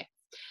wrapped up the gift.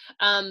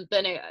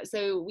 But no,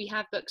 so we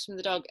have books from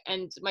the dog.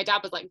 And my dad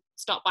was like,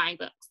 stop buying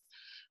books.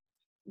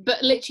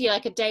 But literally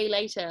like a day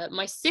later,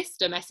 my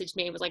sister messaged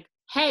me and was like,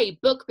 hey,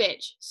 book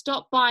bitch,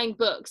 stop buying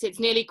books. It's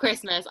nearly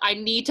Christmas. I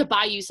need to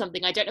buy you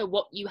something. I don't know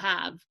what you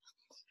have.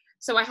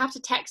 So I have to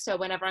text her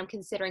whenever I'm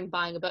considering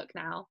buying a book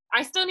now.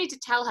 I still need to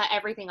tell her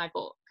everything I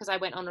bought because I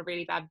went on a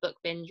really bad book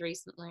binge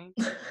recently.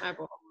 I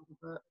bought all the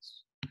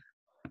books.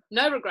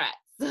 No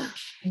regrets.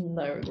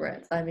 No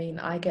regrets. I mean,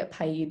 I get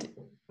paid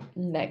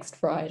next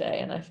Friday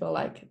and I feel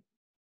like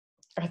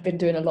I've been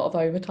doing a lot of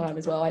overtime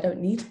as well. I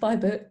don't need to buy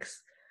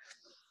books.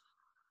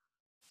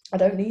 I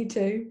don't need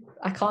to.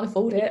 I can't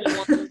afford it.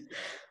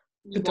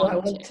 But do I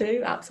want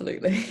to?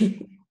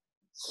 Absolutely.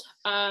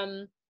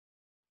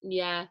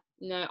 Yeah.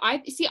 No, I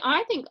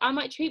think I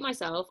might treat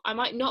myself. I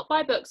might not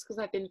buy books because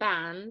I've been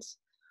banned.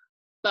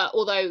 But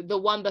although the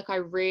one book I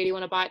really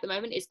want to buy at the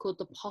moment is called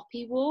The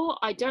Poppy War.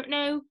 I don't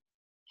know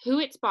who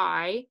it's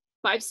by,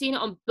 but I've seen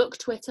it on Book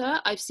Twitter.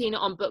 I've seen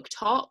it on Book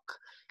Talk.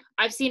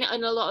 I've seen it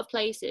in a lot of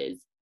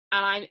places,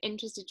 and I'm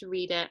interested to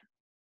read it.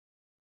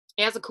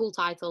 It has a cool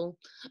title.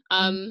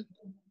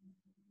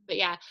 But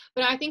yeah,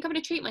 but I think I'm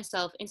going to treat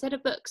myself. Instead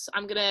of books,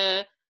 I'm going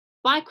to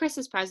buy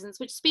Christmas presents,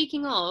 which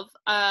speaking of,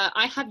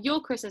 I have your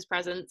Christmas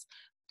presents.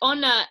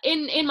 on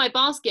in my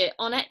basket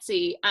on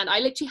Etsy, and I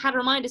literally had a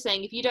reminder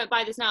saying, if you don't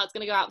buy this now, it's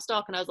going to go out of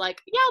stock. And I was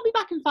like, yeah, I'll be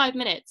back in 5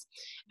 minutes.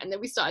 And then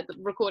we started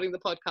recording the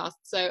podcast,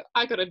 so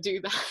I gotta do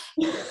that.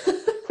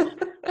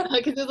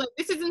 Because it was like,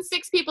 this is in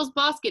 6 people's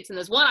baskets and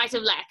there's 1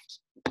 item left.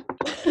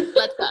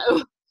 Let's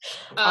go.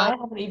 I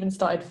haven't even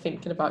started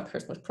thinking about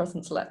Christmas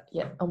presents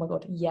yet. Oh my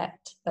god, yet.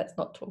 Let's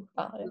not talk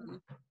about it.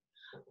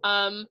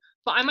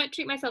 But I might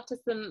treat myself to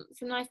some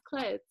nice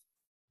clothes.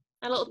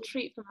 A little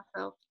treat for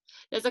myself.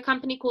 There's a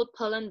company called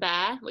Pull and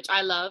Bear, which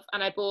I love,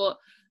 and I bought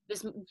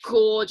this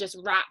gorgeous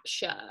wrap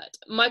shirt.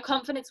 My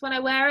confidence when I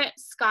wear it,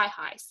 sky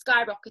high,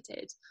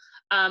 skyrocketed.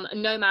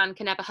 No man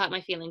can ever hurt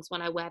my feelings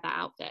when I wear that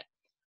outfit.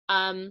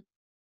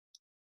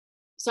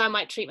 So I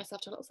might treat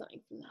myself to a little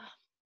something from there.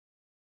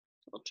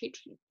 A little treat.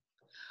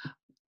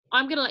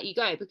 I'm gonna let you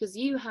go because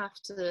you have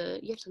to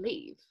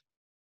leave.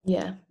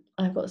 Yeah,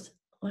 I got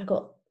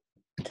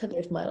to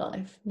live my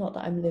life. Not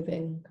that I'm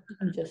living,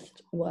 I'm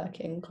just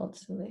working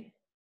constantly.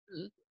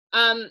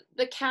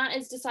 The cat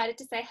has decided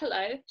to say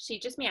hello. She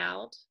just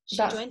meowed. She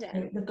joined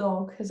in. The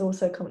dog has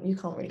also come. You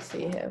can't really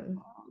see him.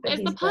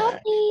 It's the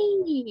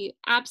puppy.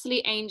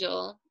 Absolute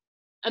angel.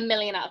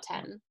 1,000,000 out of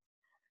 10.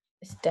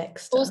 It's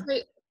Dexter. Also,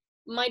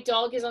 my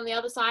dog is on the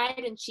other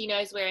side and she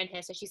knows we're in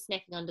here, so she's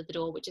sniffing under the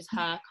door, which is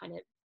her kind of,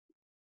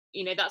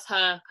 that's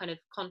her kind of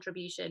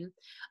contribution.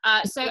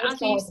 So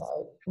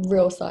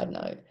real side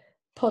note,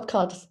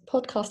 podcast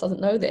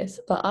doesn't know this,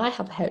 but I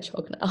have a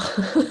hedgehog now.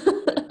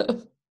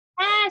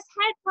 Yes,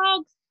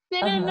 hedgehog,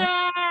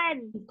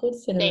 Cinnamon. Good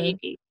Cinnamon.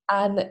 Baby.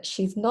 And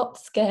she's not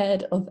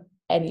scared of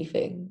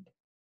anything.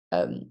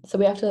 So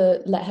we have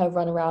to let her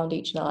run around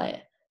each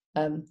night.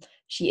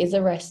 She is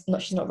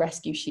she's not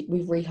rescue.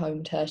 We've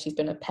rehomed her. She's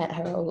been a pet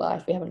her whole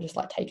life. We haven't just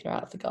like taken her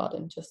out of the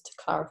garden, just to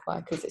clarify,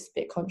 because it's a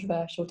bit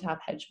controversial to have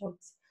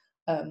hedgehogs.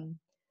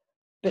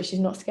 But she's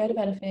not scared of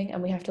anything,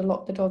 and we have to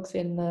lock the dogs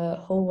in the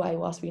hallway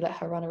whilst we let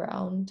her run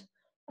around.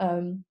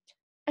 And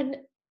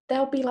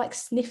they'll be like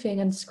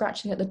sniffing and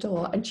scratching at the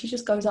door, and she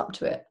just goes up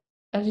to it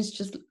and is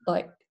just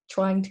like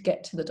trying to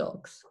get to the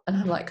dogs. And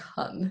I'm like,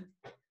 hun,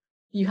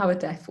 you have a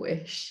death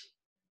wish.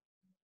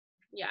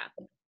 Yeah.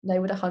 They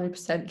would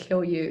 100%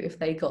 kill you if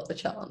they got the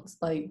chance.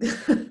 Like,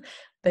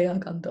 they are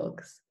gun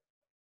dogs.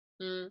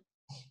 Anyway,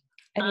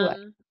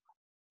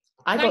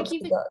 thank you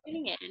for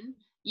tuning in.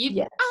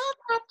 I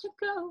got to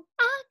go.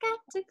 I got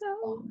to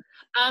go.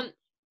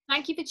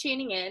 Thank you for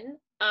tuning in.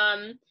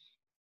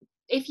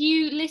 If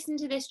you listen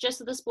to this just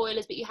for the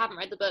spoilers, but you haven't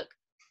read the book,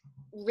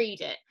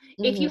 read it.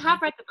 If you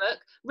have read the book,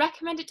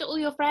 recommend it to all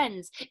your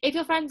friends. If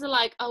your friends are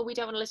like, oh, we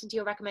don't want to listen to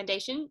your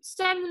recommendation,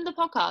 send them the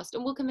podcast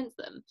and we'll convince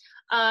them.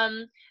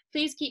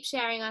 Please keep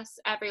sharing us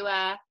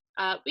everywhere.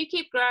 We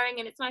keep growing,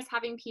 and it's nice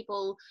having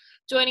people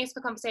joining us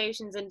for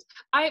conversations. And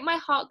my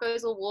heart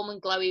goes all warm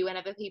and glowy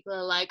whenever people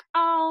are like,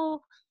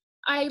 oh,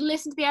 I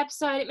listened to the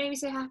episode, it made me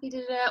so happy to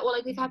do it. Or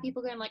like we've had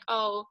people going like,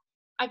 oh,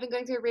 I've been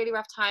going through a really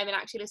rough time, and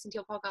actually listening to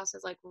your podcast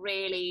has like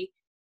really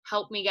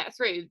helped me get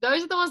through.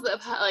 Those are the ones that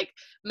have like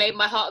made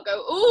my heart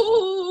go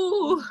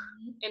ooh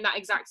in that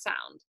exact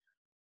sound.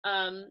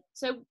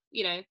 So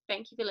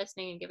thank you for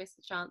listening and give us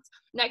a chance.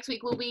 Next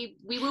week we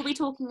will be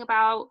talking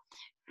about,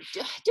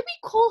 do we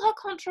call her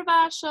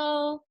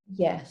controversial?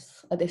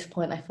 Yes, at this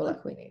point I feel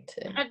like we need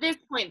to. At this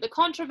point, the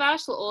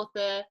controversial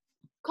author,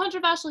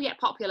 controversial yet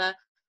popular,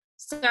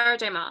 Sarah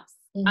J. Maas.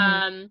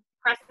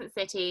 Crescent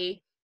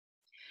City.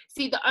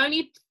 See, the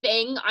only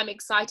thing I'm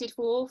excited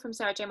for from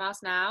Sarah J.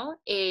 Maas now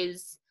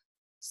is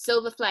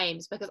Silver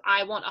Flames, because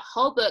I want a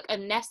whole book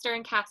of Nesta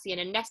and Cassian,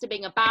 and Nesta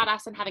being a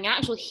badass and having an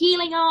actual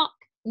healing arc.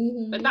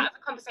 But that's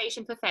a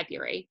conversation for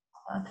February.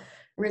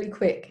 Really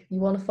quick, you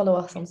want to follow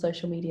us on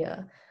social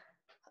media?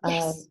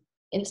 Yes.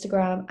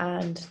 Instagram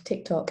and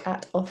TikTok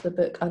at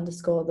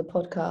offthebook_the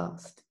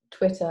podcast.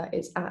 Twitter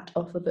is at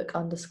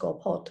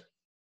offthebook_pod.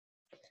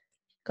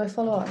 Go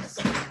follow us.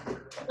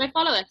 Go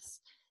follow us.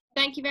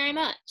 Thank you very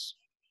much.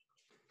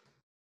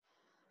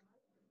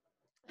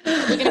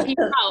 We're going to peace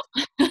out.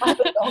 I have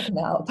a dog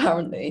now,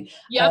 apparently.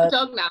 You have a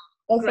dog now.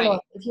 Great.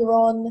 If you're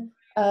on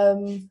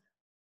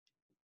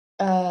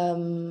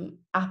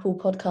Apple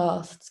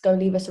Podcasts, go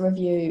leave us a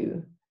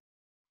review.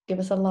 Give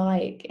us a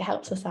like. It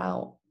helps us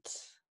out.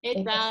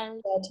 It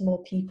does. To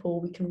more people,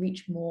 we can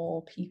reach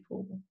more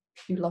people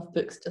who love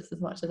books just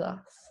as much as us.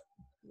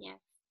 Yeah.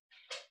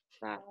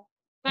 So,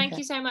 thank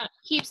you so much.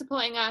 Keep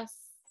supporting us.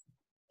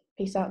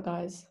 Peace out,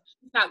 guys.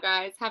 Peace out,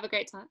 guys. Have a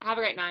great time. Have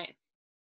a great night.